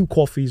demand 2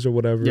 coffees or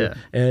whatever. Yeah.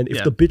 And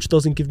if the bitch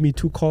doesn't give me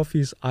 2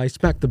 coffees, I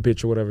smack the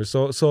bitch or whatever.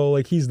 So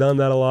like he's done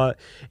that a lot.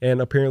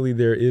 And apparently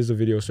there is a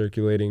video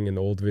circulating, an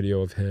old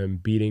video of him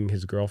beating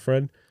his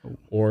girlfriend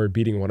or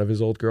beating one of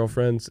his old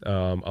girlfriends.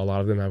 A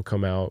lot of them have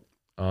come out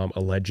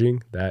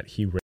alleging that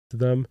he raped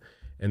them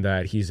and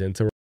that he's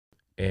into.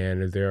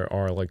 And there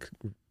are like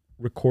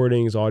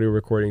audio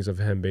recordings of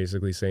him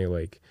basically saying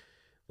like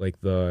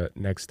the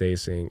next day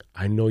saying,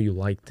 I know you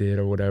liked it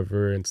or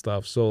whatever and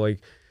stuff. So like,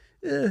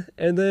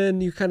 and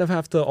then you kind of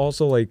have to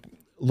also like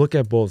look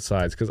at both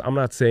sides. Cause I'm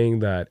not saying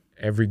that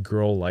every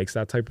girl likes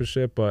that type of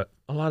shit, but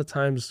a lot of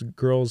times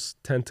girls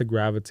tend to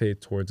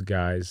gravitate towards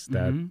guys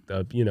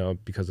that, you know,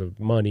 because of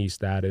money,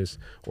 status,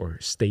 or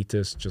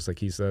status, just like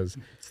he says.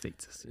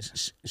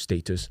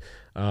 Status.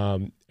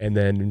 And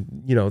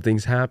then, you know,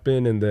 things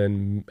happen. And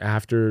then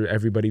after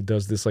everybody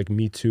does this like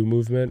Me Too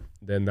movement,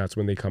 then that's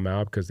when they come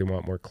out because they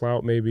want more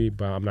clout maybe.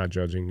 But I'm not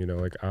judging, you know,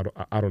 like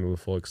I don't know the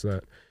full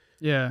extent.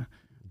 Yeah.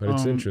 But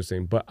it's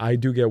interesting. But I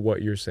do get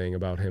what you're saying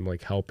about him,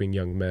 like helping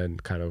young men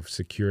kind of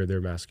secure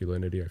their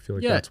masculinity. I feel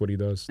like that's what he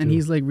does too. And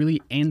he's like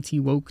really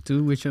anti-woke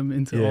too, which I'm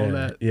into all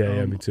that.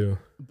 Yeah, me too.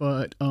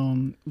 But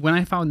when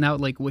I found out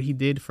like what he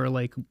did for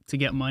like to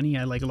get money,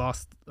 I like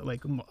lost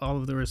like all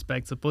of the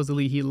respect.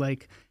 Supposedly he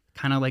like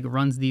kind of like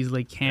runs these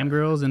like cam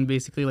girls and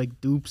basically like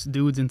dupes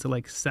dudes into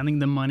like sending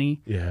them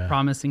money,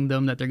 promising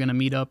them that they're gonna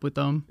meet up with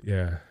them.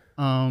 Yeah.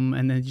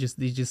 And then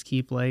they just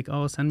keep like,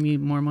 oh, send me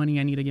more money.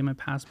 I need to get my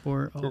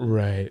passport. Oh.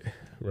 Right.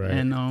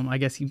 And I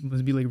guess he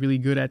must be like really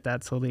good at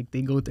that. So like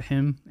they go to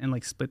him and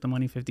like split the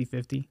money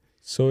 50-50.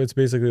 So it's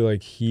basically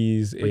like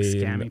he's like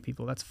scamming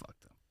people. That's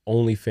fucked up.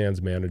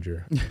 OnlyFans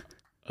manager.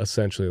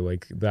 Essentially,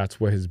 like that's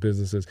what his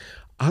business is.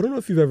 I don't know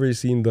if you've ever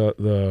seen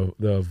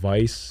the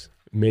Vice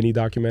mini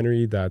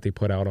documentary that they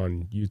put out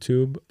on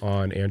YouTube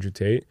on Andrew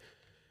Tate.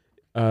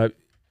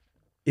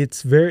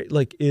 It's very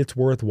like it's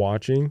worth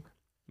watching,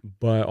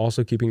 but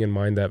also keeping in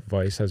mind that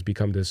Vice has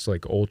become this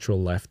like ultra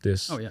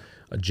leftist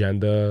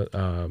agenda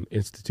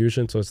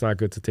institution. So it's not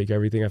good to take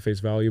everything at face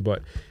value,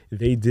 but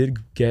they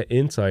did get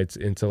insights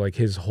into like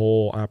his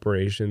whole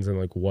operations and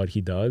like what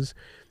he does.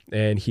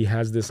 And he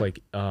has this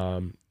like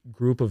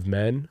group of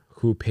men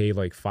who pay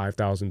like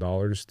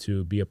 $5,000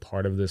 to be a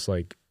part of this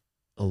like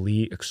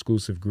elite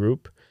exclusive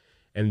group.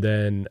 And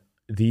then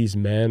these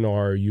men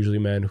are usually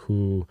men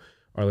who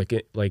are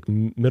like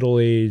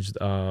middle-aged,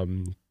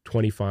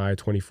 25,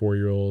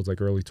 24-year-olds,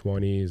 like early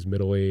 20s,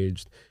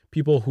 middle-aged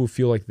people who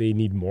feel like they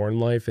need more in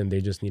life and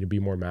they just need to be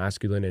more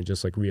masculine and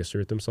just like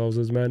reassert themselves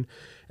as men.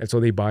 And so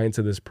they buy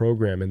into this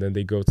program, and then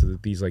they go to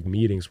these like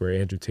meetings where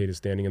Andrew Tate is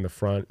standing in the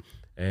front,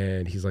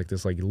 and he's like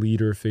this like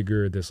leader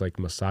figure, this like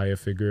messiah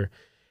figure.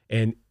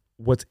 And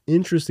what's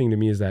interesting to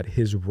me is that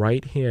his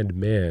right-hand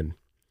man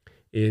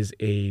is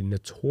a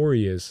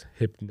notorious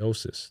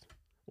hypnosis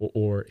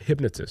or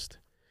hypnotist.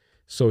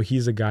 So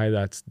he's a guy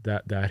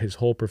that his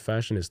whole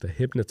profession is to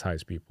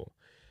hypnotize people.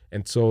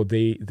 And so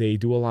they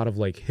do a lot of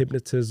like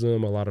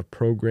hypnotism, a lot of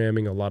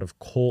programming, a lot of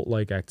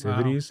cult-like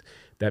activities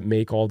that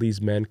make all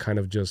these men kind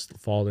of just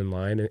fall in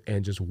line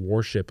and just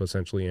worship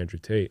essentially Andrew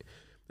Tate.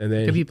 And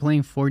then he could be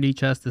playing 4D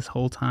chess this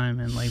whole time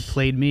and like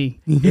played me.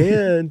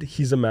 And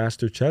he's a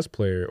master chess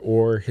player,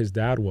 or his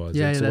dad was.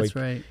 Yeah, so, that's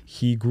like, right.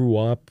 He grew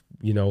up,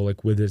 you know,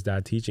 like with his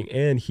dad teaching,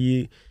 and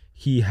he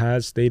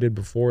has stated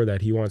before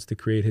that he wants to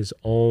create his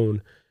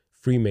own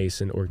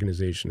Freemason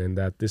organization, and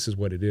that this is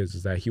what it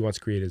is that he wants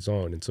to create his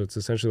own. And so it's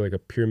essentially like a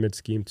pyramid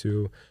scheme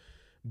too,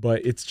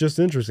 but it's just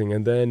interesting.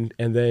 And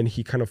then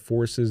he kind of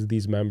forces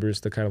these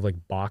members to kind of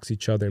like box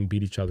each other and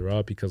beat each other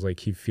up, because like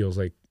he feels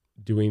like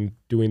doing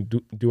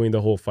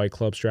the whole Fight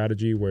Club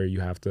strategy where you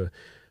have to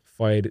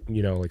fight,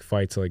 you know, like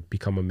fight to like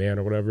become a man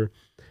or whatever.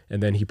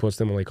 And then he puts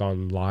them like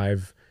on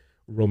live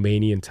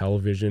Romanian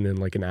television in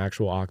like an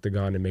actual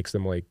octagon and makes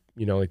them like,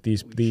 you know, like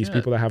these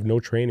people that have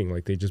no training,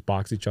 like they just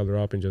box each other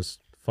up and just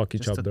fuck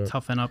each other up.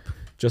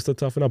 Just to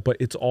toughen up. But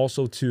it's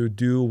also to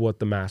do what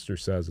the master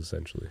says,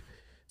 essentially.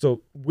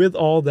 So with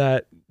all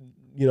that,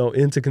 you know,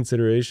 into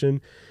consideration,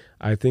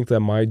 I think that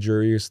my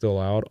jury is still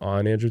out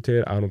on Andrew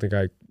Tate. I don't think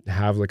I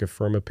have like a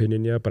firm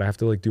opinion yet, but I have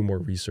to like do more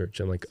research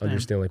and like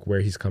understand like where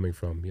he's coming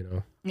from, you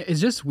know? Yeah, it's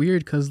just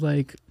weird because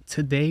like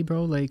today,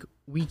 bro, like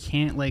we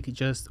can't like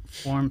just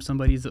form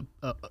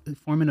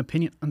an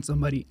opinion on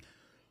somebody.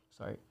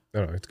 Sorry.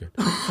 No, it's good.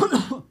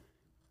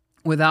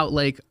 Without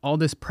like all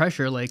this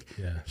pressure, like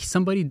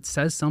somebody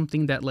says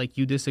something that like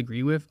you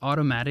disagree with,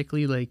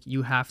 automatically like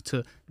you have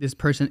to, this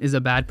person is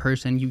a bad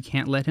person, you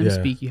can't let him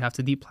speak, you have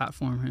to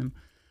deplatform him.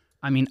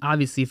 I mean,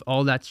 obviously if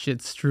all that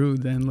shit's true,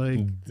 then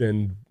like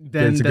then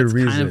that's a good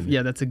reason.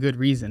 That's a good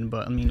reason.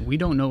 But I mean, we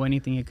don't know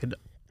anything. It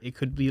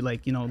could be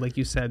like, you know, like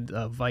you said,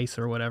 Vice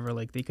or whatever,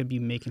 like they could be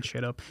making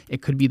shit up.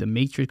 It could be the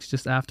Matrix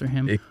just after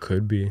him. It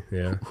could be,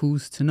 yeah.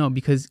 Who's to know?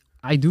 Because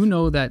I do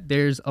know that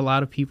there's a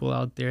lot of people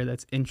out there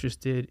that's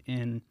interested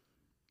in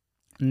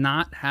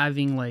not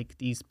having like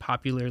these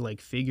popular like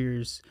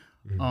figures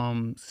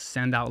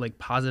send out like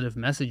positive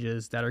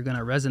messages that are going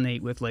to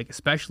resonate with like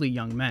especially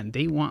young men.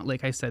 They want,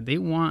 like I said, they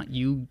want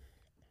you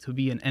to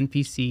be an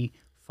NPC,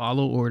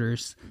 follow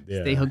orders,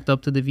 stay hooked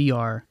up to the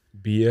VR.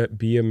 Be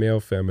a male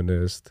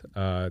feminist,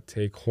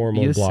 take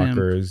hormone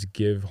blockers,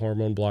 give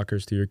hormone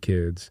blockers to your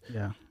kids.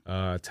 Yeah.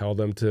 Tell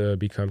them to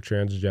become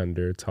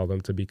transgender, tell them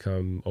to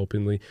become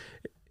openly.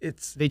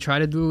 They try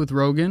to do it with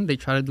Rogan. They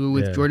try to do it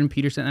with Jordan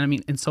Peterson. And I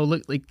mean, and so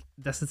look, like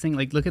that's the thing.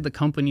 Like, look at the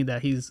company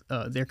that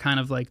they're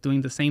kind of like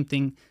doing the same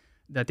thing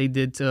that they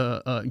did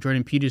to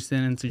Jordan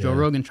Peterson and to Joe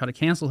Rogan, try to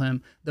cancel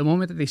him. The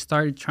moment that they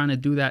started trying to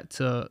do that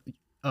to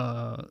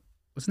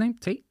what's his name?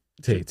 Tate,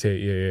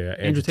 yeah.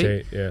 Andrew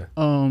Tate, yeah.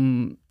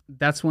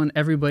 That's when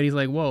everybody's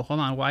like, whoa, hold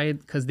on, why?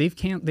 Because they're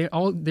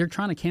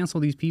trying to cancel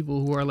these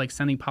people who are like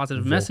sending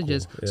positive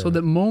messages. So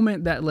the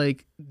moment that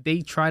like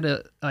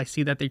I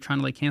see that they're trying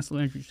to like cancel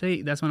Andrew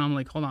Tate, that's when I'm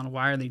like, hold on,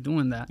 why are they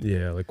doing that?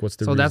 Yeah, like what's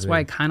the reason? So that's why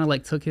I kind of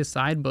like took his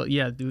side. But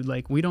yeah, dude,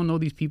 like we don't know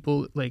these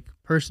people like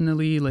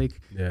personally, like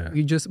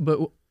but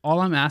all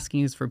I'm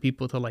asking is for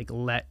people to like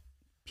let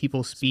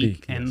people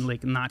speak and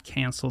like not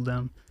cancul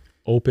them.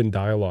 Open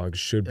dialogue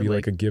should be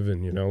like a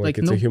given, you know, like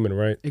it's a human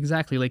right.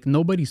 Exactly. Like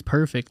nobody's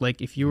perfect. Like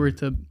if you were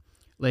to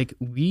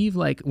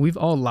we've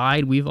all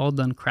lied, we've all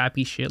done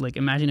crappy shit. Like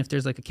imagine if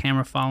there's like a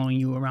camera following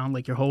you around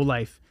like your whole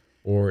life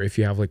or if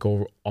you have like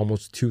over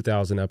almost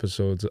 2,000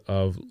 episodes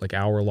of like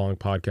hour-long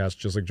podcasts,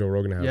 just like Joe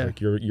Rogan has,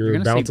 like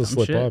you're bound to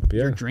slip up.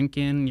 Yeah, you're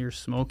drinking, you're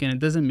smoking. It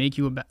doesn't make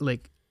you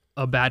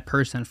a bad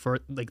person. For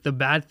like the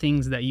bad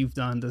things that you've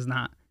done does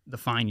not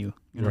define you.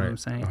 You know what I'm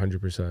saying?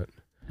 100%.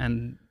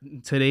 And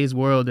in today's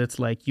world, it's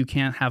like you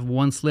can't have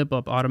one slip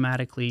up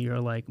automatically. You're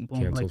like, boom,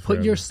 Canceled like put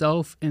forever.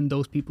 yourself in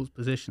those people's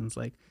positions.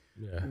 Like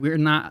we're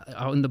not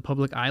out in the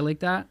public eye like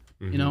that,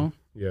 you know?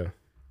 Yeah.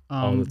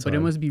 But it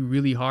must be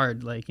really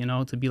hard, like, you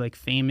know, to be like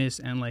famous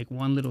and like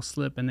one little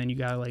slip and then you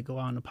gotta like go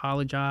out and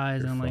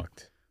apologize. You're and like,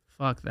 fucked.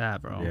 fuck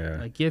that, bro. Yeah.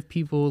 Like give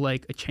people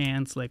like a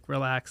chance, like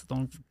relax,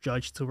 don't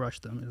judge to rush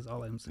them is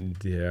all I'm saying.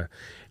 Yeah.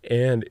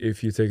 And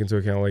if you take into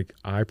account, like,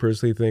 I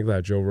personally think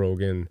that Joe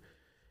Rogan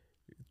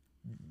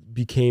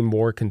became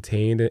more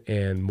contained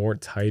and more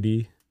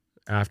tidy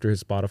after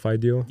his Spotify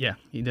deal. Yeah,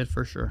 he did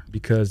for sure.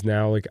 Because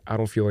now, like, I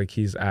don't feel like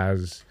he's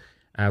as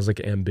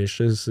like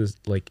ambitious as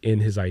like in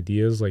his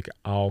ideas. Like,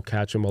 I'll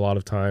catch him a lot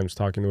of times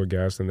talking to a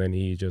guest and then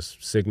he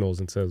just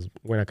signals and says,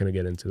 we're not going to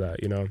get into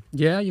that, you know?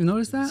 Yeah, you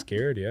noticed that?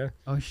 Scared, yeah.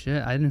 Oh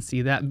shit, I didn't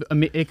see that. I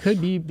mean, it could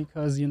be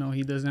because, you know,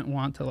 he doesn't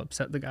want to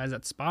upset the guys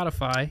at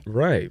Spotify.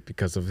 Right,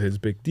 because of his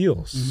big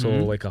deals. So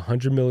like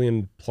 $100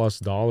 million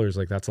plus,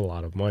 like that's a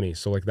lot of money.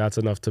 So like that's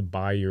enough to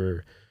buy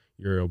your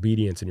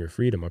obedience and your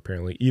freedom,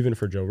 apparently, even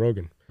for Joe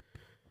Rogan.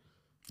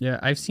 Yeah,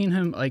 I've seen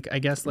him, like, I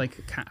guess, like,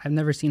 I've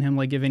never seen him,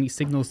 like, give any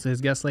signals to his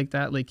guests like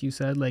that, like you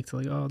said, like, to,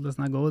 like, oh, let's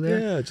not go there.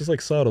 Yeah, just,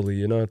 like, subtly,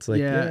 you know? It's like,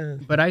 yeah.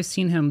 But I've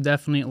seen him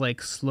definitely,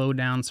 like, slow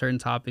down certain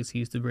topics he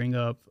used to bring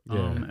up,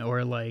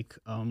 or, like,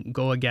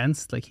 go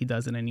against. Like, he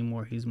doesn't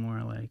anymore. He's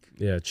more, like...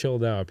 Yeah,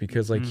 chilled out,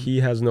 because, like, he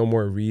has no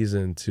more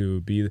reason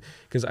to be...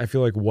 Because I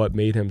feel like what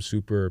made him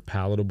super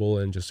palatable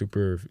and just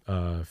super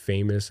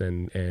famous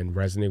and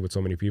resonate with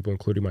so many people,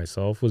 including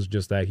myself, was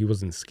just that he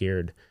wasn't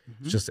scared.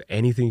 Just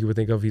anything you would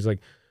think of, he's like...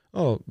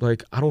 oh,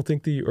 like, I don't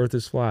think the earth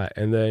is flat.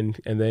 And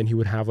then he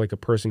would have like a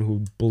person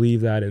who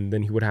believed that, and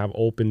then he would have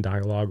open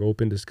dialogue,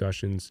 open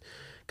discussions,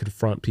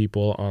 confront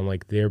people on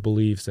like their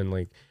beliefs, and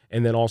like,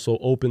 and then also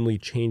openly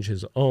change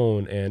his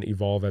own and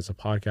evolve as a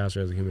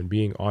podcaster, as a human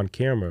being on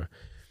camera.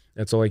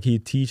 And so like he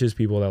teaches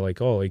people that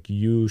like, oh, like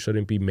you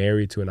shouldn't be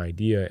married to an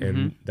idea,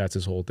 and that's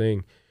his whole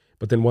thing.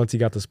 But then once he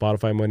got the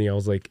Spotify money, I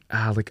was like,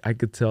 like I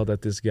could tell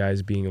that this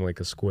guy's being like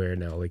a square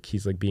now. Like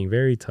he's like being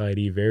very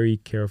tidy, very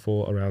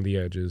careful around the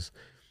edges.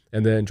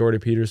 And then Jordan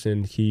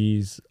Peterson,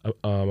 he's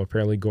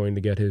apparently going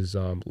to get his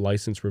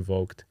license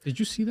revoked. Did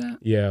you see that?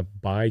 Yeah,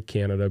 by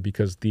Canada,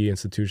 because the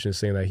institution is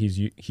saying that he's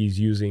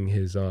using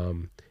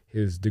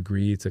his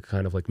degree to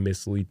kind of like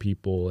mislead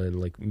people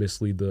and like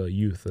mislead the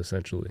youth,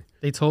 essentially.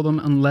 They told him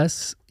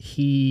unless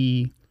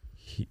he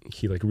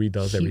like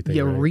redoes everything.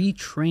 Yeah, right?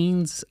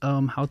 retrains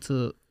how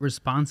to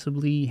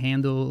responsibly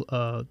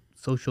handle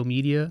social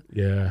media.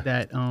 Yeah.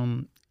 That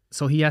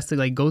so he has to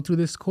like go through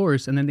this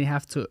course, and then they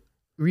have to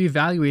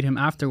reevaluate him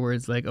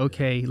afterwards, like,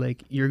 okay,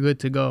 like you're good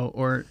to go,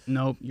 or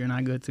nope, you're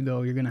not good to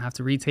go, you're gonna have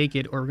to retake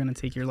it, or we're gonna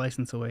take your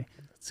license away.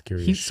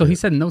 Scary. So he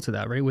said no to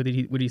that, right? What did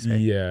he say?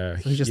 Yeah,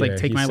 so he's just like,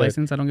 take my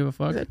license, I don't give a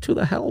fuck. To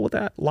the hell with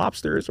that,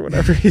 lobsters or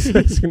whatever he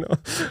says. You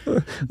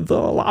know, the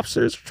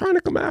lobsters are trying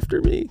to come after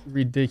me.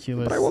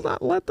 Ridiculous. But I will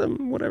not let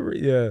them. Whatever.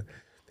 Yeah,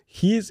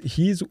 he's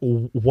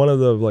one of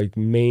the like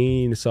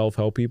main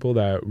self-help people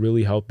that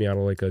really helped me out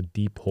of like a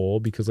deep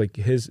hole, because like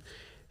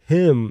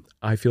him,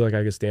 I feel like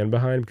I could stand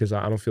behind, because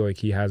I don't feel like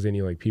he has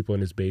any like people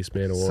in his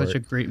basement or... Such a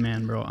great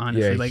man, bro,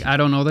 honestly. Yeah, like I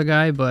don't know the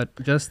guy,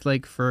 but just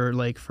like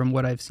from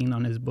what I've seen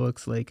on his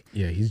books, like...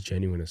 Yeah, he's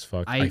genuine as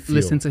fuck. I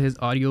listen to his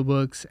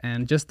audiobooks,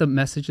 and just the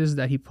messages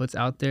that he puts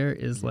out there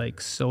is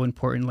like so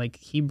important. Like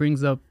he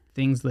brings up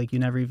things like you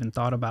never even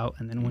thought about,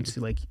 and then once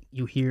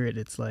you hear it,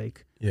 it's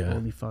like,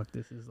 holy fuck,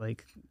 this is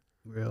like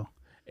real.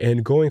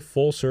 And going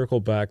full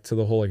circle back to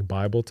the whole like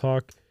Bible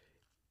talk,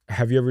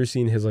 have you ever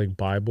seen his like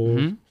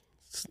Bible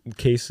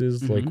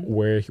cases, like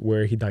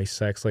where he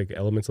dissects like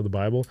elements of the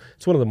Bible?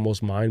 It's one of the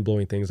most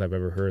mind-blowing things I've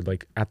ever heard.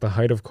 Like at the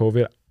height of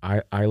COVID,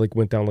 I like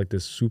went down like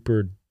this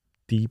super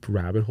deep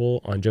rabbit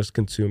hole on just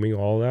consuming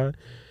all that,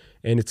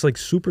 and it's like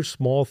super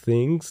small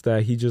things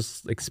that he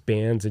just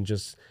expands and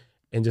just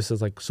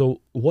says like,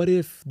 so what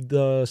if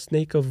the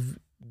snake of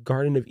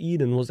Garden of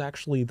Eden was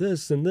actually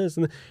this and this,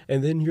 and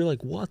then you're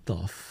like, what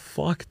the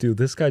fuck, dude?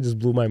 This guy just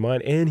blew my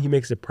mind, and he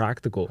makes it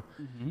practical.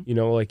 You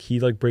know, like he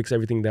like breaks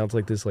everything down to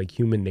like this like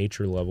human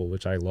nature level,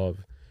 which I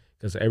love,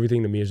 because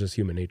everything to me is just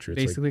human nature.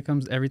 It's basically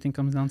like, everything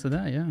comes down to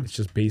that. Yeah, it's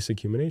just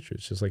basic human nature.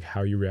 It's just like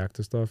how you react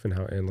to stuff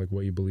and like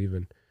what you believe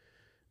in.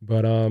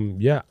 But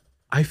yeah,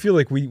 I feel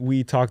like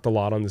we talked a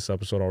lot on this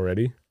episode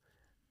already,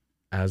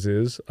 as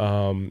is.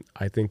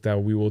 I think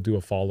that we will do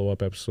a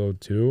follow-up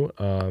episode too.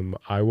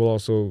 I will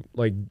also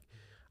like,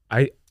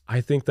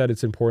 I think that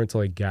it's important to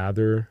like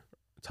gather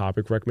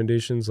topic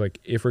recommendations, like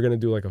if we're gonna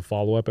do like a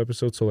follow-up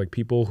episode, so like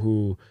people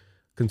who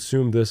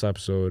consumed this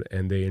episode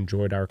and they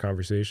enjoyed our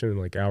conversation and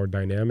like our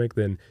dynamic,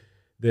 then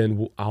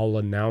I'll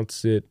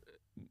announce it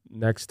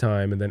next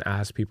time, and then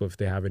ask people if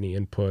they have any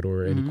input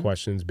or any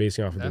questions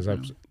basing off of this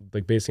episode,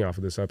 like basing off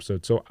of this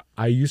episode. So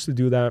I used to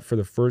do that for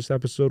the first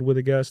episode with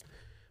a guest,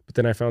 But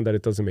then I found that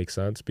it doesn't make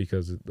sense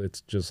because it's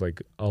just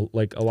like a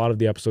lot of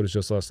the episode is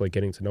just us like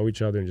getting to know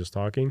each other and just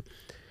talking.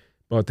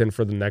 But then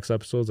for the next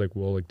episodes, like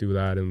we'll like do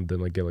that and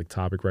then like get like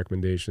topic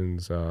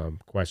recommendations,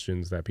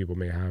 questions that people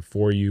may have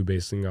for you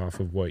basing off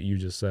of what you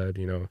just said,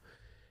 you know.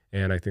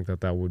 And I think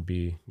that would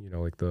be, you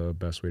know, like the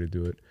best way to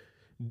do it.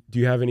 Do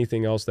you have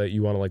anything else that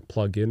you want to like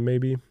plug in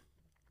maybe?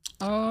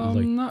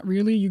 Not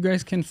really. You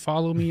guys can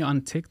follow me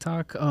on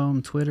TikTok,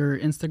 Twitter,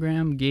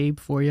 Instagram, Gabe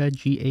Foria,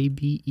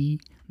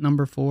 GABE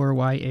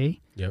 4YA.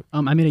 Yep.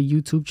 I made a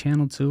YouTube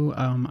channel too.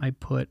 I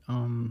put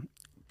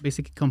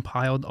basically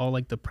compiled all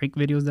like the prank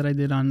videos that I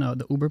did on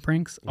the Uber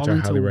pranks. Which I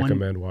highly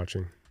recommend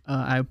watching.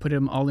 I put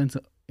them all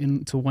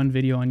into one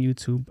video on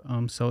YouTube.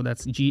 So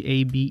that's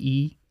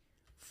GABE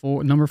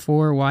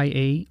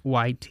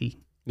 4YAYT.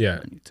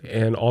 Yeah,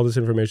 and all this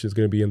information is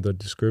going to be in the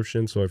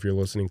description. So if you're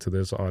listening to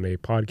this on a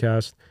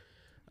podcast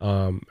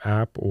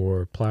app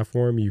or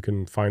platform, you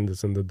can find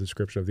this in the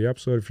description of the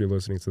episode. If you're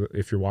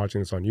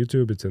watching this on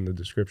YouTube, it's in the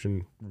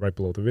description right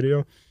below the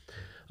video.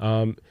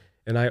 And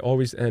I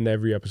always end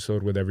every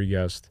episode with every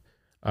guest.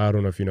 I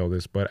don't know if you know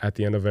this, but at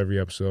the end of every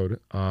episode,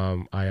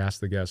 I ask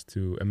the guest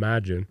to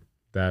imagine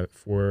that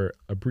for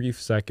a brief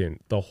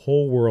second, the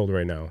whole world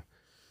right now,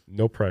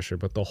 no pressure,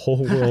 but the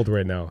whole world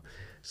right now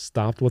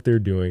stopped what they're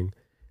doing.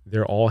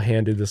 They're all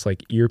handed this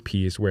like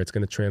earpiece where it's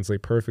going to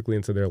translate perfectly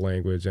into their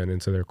language and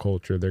into their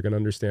culture. They're going to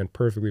understand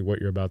perfectly what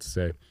you're about to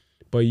say.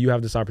 But you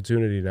have this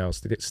opportunity now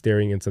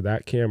staring into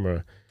that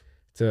camera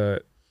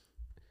to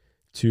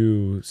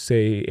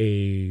say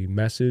a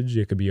message.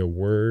 It could be a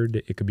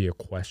word. It could be a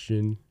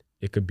question.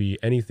 It could be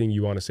anything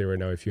you want to say right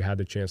now. If you had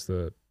the chance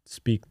to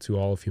speak to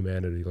all of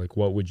humanity, like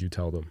what would you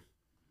tell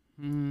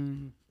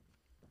them?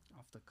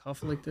 Off the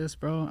cuff like this,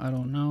 bro? I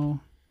don't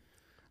know.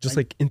 Just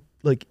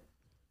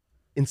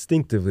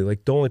instinctively,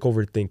 like don't like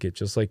overthink it.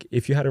 Just like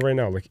if you had it right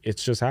now, like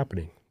it's just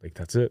happening. Like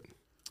that's it.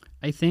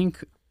 I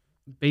think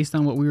based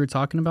on what we were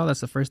talking about,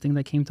 that's the first thing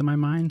that came to my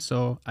mind.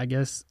 So I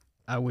guess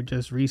I would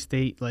just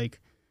restate,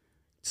 like,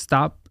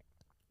 stop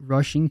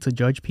rushing to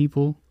judge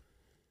people,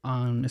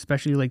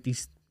 especially like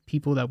these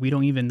people that we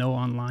don't even know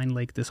online.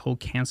 Like this whole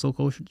cancel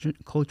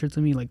culture to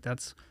me, like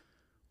that's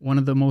one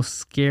of the most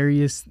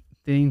scariest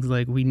things.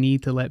 Like we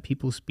need to let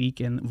people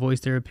speak and voice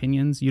their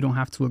opinions. You don't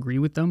have to agree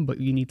with them, but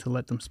you need to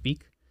let them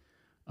speak.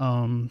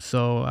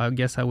 So I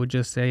guess I would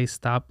just say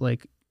stop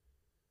like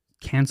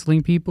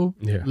canceling people.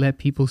 Yeah. Let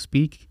people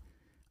speak.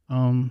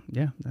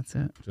 Yeah, that's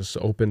it. Just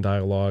open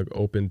dialogue,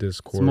 open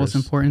discourse. The most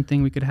important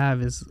thing we could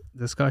have is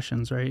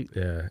discussions, right?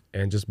 Yeah,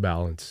 and just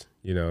balance.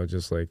 You know,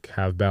 just like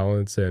have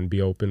balance and be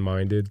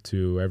open-minded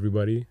to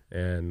everybody.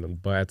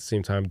 But at the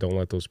same time, don't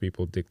let those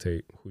people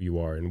dictate who you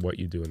are and what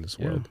you do in this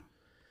world.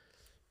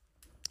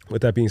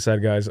 With that being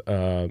said, guys,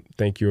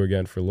 thank you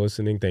again for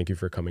listening. Thank you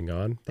for coming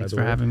on. Thanks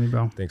for having me,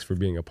 bro. Thanks for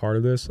being a part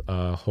of this.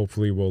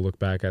 Hopefully we'll look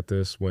back at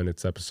this when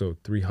it's episode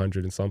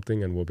 300 and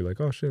something, and we'll be like,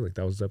 oh shit, like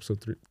that was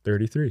episode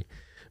 33.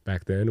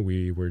 Back then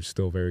we were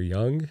still very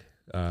young.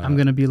 I'm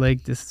gonna be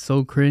like, this is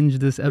so cringe,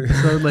 this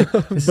episode. Like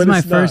this is my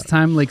first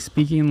time like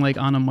speaking like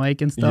on a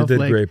mic and stuff. You did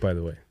like, great, by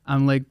the way.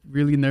 I'm like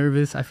really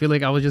nervous. I feel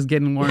like I was just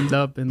getting warmed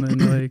up and then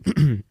like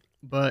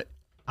but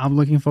I'm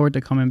looking forward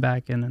to coming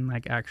back and then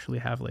like actually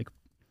have like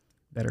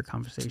better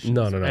conversations.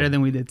 No. Better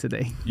than we did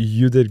today.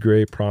 You did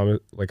great.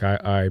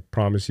 I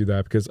promise you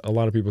that, because a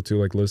lot of people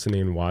too, like listening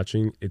and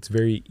watching, it's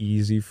very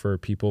easy for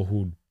people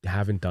who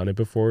haven't done it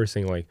before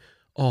saying like,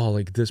 oh,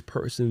 like this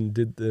person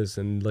did this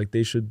and like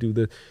they should do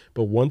this.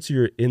 But once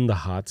you're in the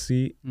hot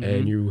seat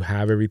and you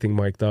have everything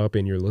mic'd up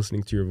and you're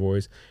listening to your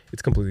voice,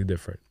 it's completely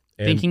different.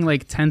 And thinking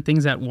like 10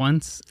 things at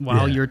once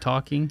while you're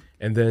talking.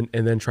 And then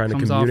trying to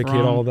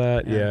communicate all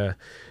that. Yeah.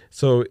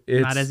 So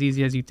it's not as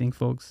easy as you think,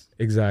 folks.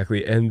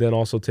 Exactly. And then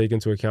also take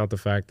into account the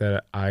fact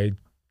that I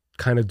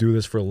kind of do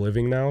this for a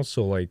living now.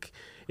 So like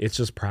it's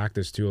just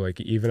practice too.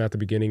 Like even at the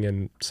beginning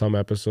in some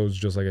episodes,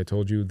 just like I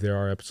told you, there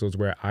are episodes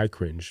where I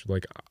cringe.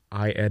 Like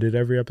I edit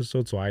every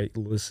episode, so I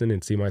listen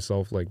and see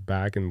myself like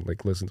back and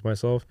like listen to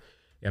myself,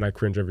 and I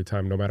cringe every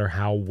time, no matter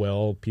how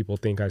well people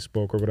think I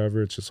spoke or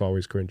whatever. It's just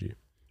always cringy.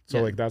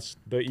 So like that's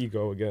the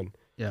ego again.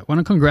 Yeah. I want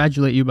to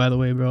congratulate you, by the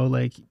way, bro.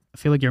 Like I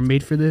feel like you're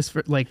made for this.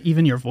 For like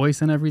even your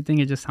voice and everything,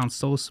 it just sounds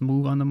so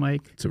smooth on the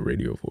mic. It's a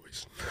radio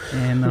voice.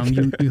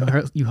 And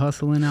you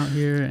hustling out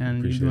here,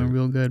 and you're doing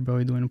real good, bro.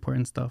 You're doing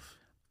important stuff.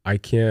 I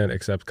can't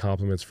accept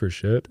compliments for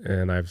shit,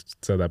 and I've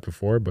said that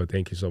before, but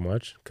thank you so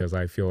much, because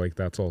I feel like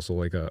that's also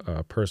like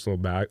a personal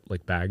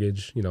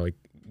baggage, you know, like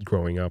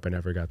growing up, I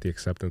never got the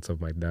acceptance of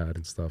my dad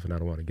and stuff, and I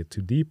don't want to get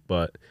too deep,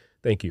 but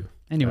thank you.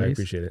 Anyways. I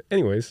appreciate it.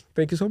 Anyways,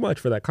 thank you so much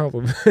for that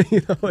compliment.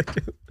 You know, like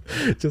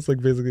just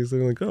like basically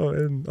saying like, oh,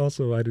 and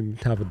also I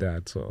didn't have a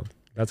dad. So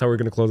that's how we're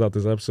going to close out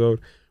this episode,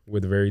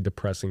 with a very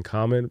depressing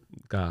comment.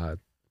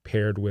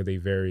 Paired with a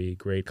very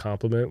great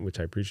compliment, which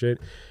I appreciate.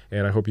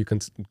 And I hope you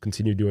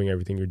continue doing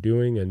everything you're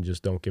doing and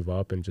just don't give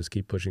up and just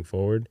keep pushing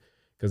forward,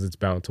 because it's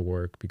bound to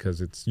work,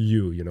 because it's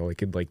you know,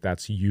 like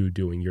that's you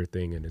doing your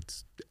thing,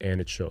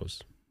 and it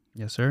shows.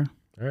 Yes, sir.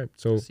 All right.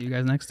 So See you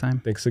guys next time.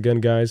 thanks again,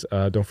 guys.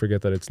 Don't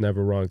forget that it's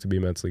never wrong to be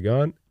mentally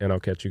gone, and I'll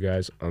catch you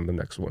guys on the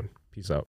next one. Peace out.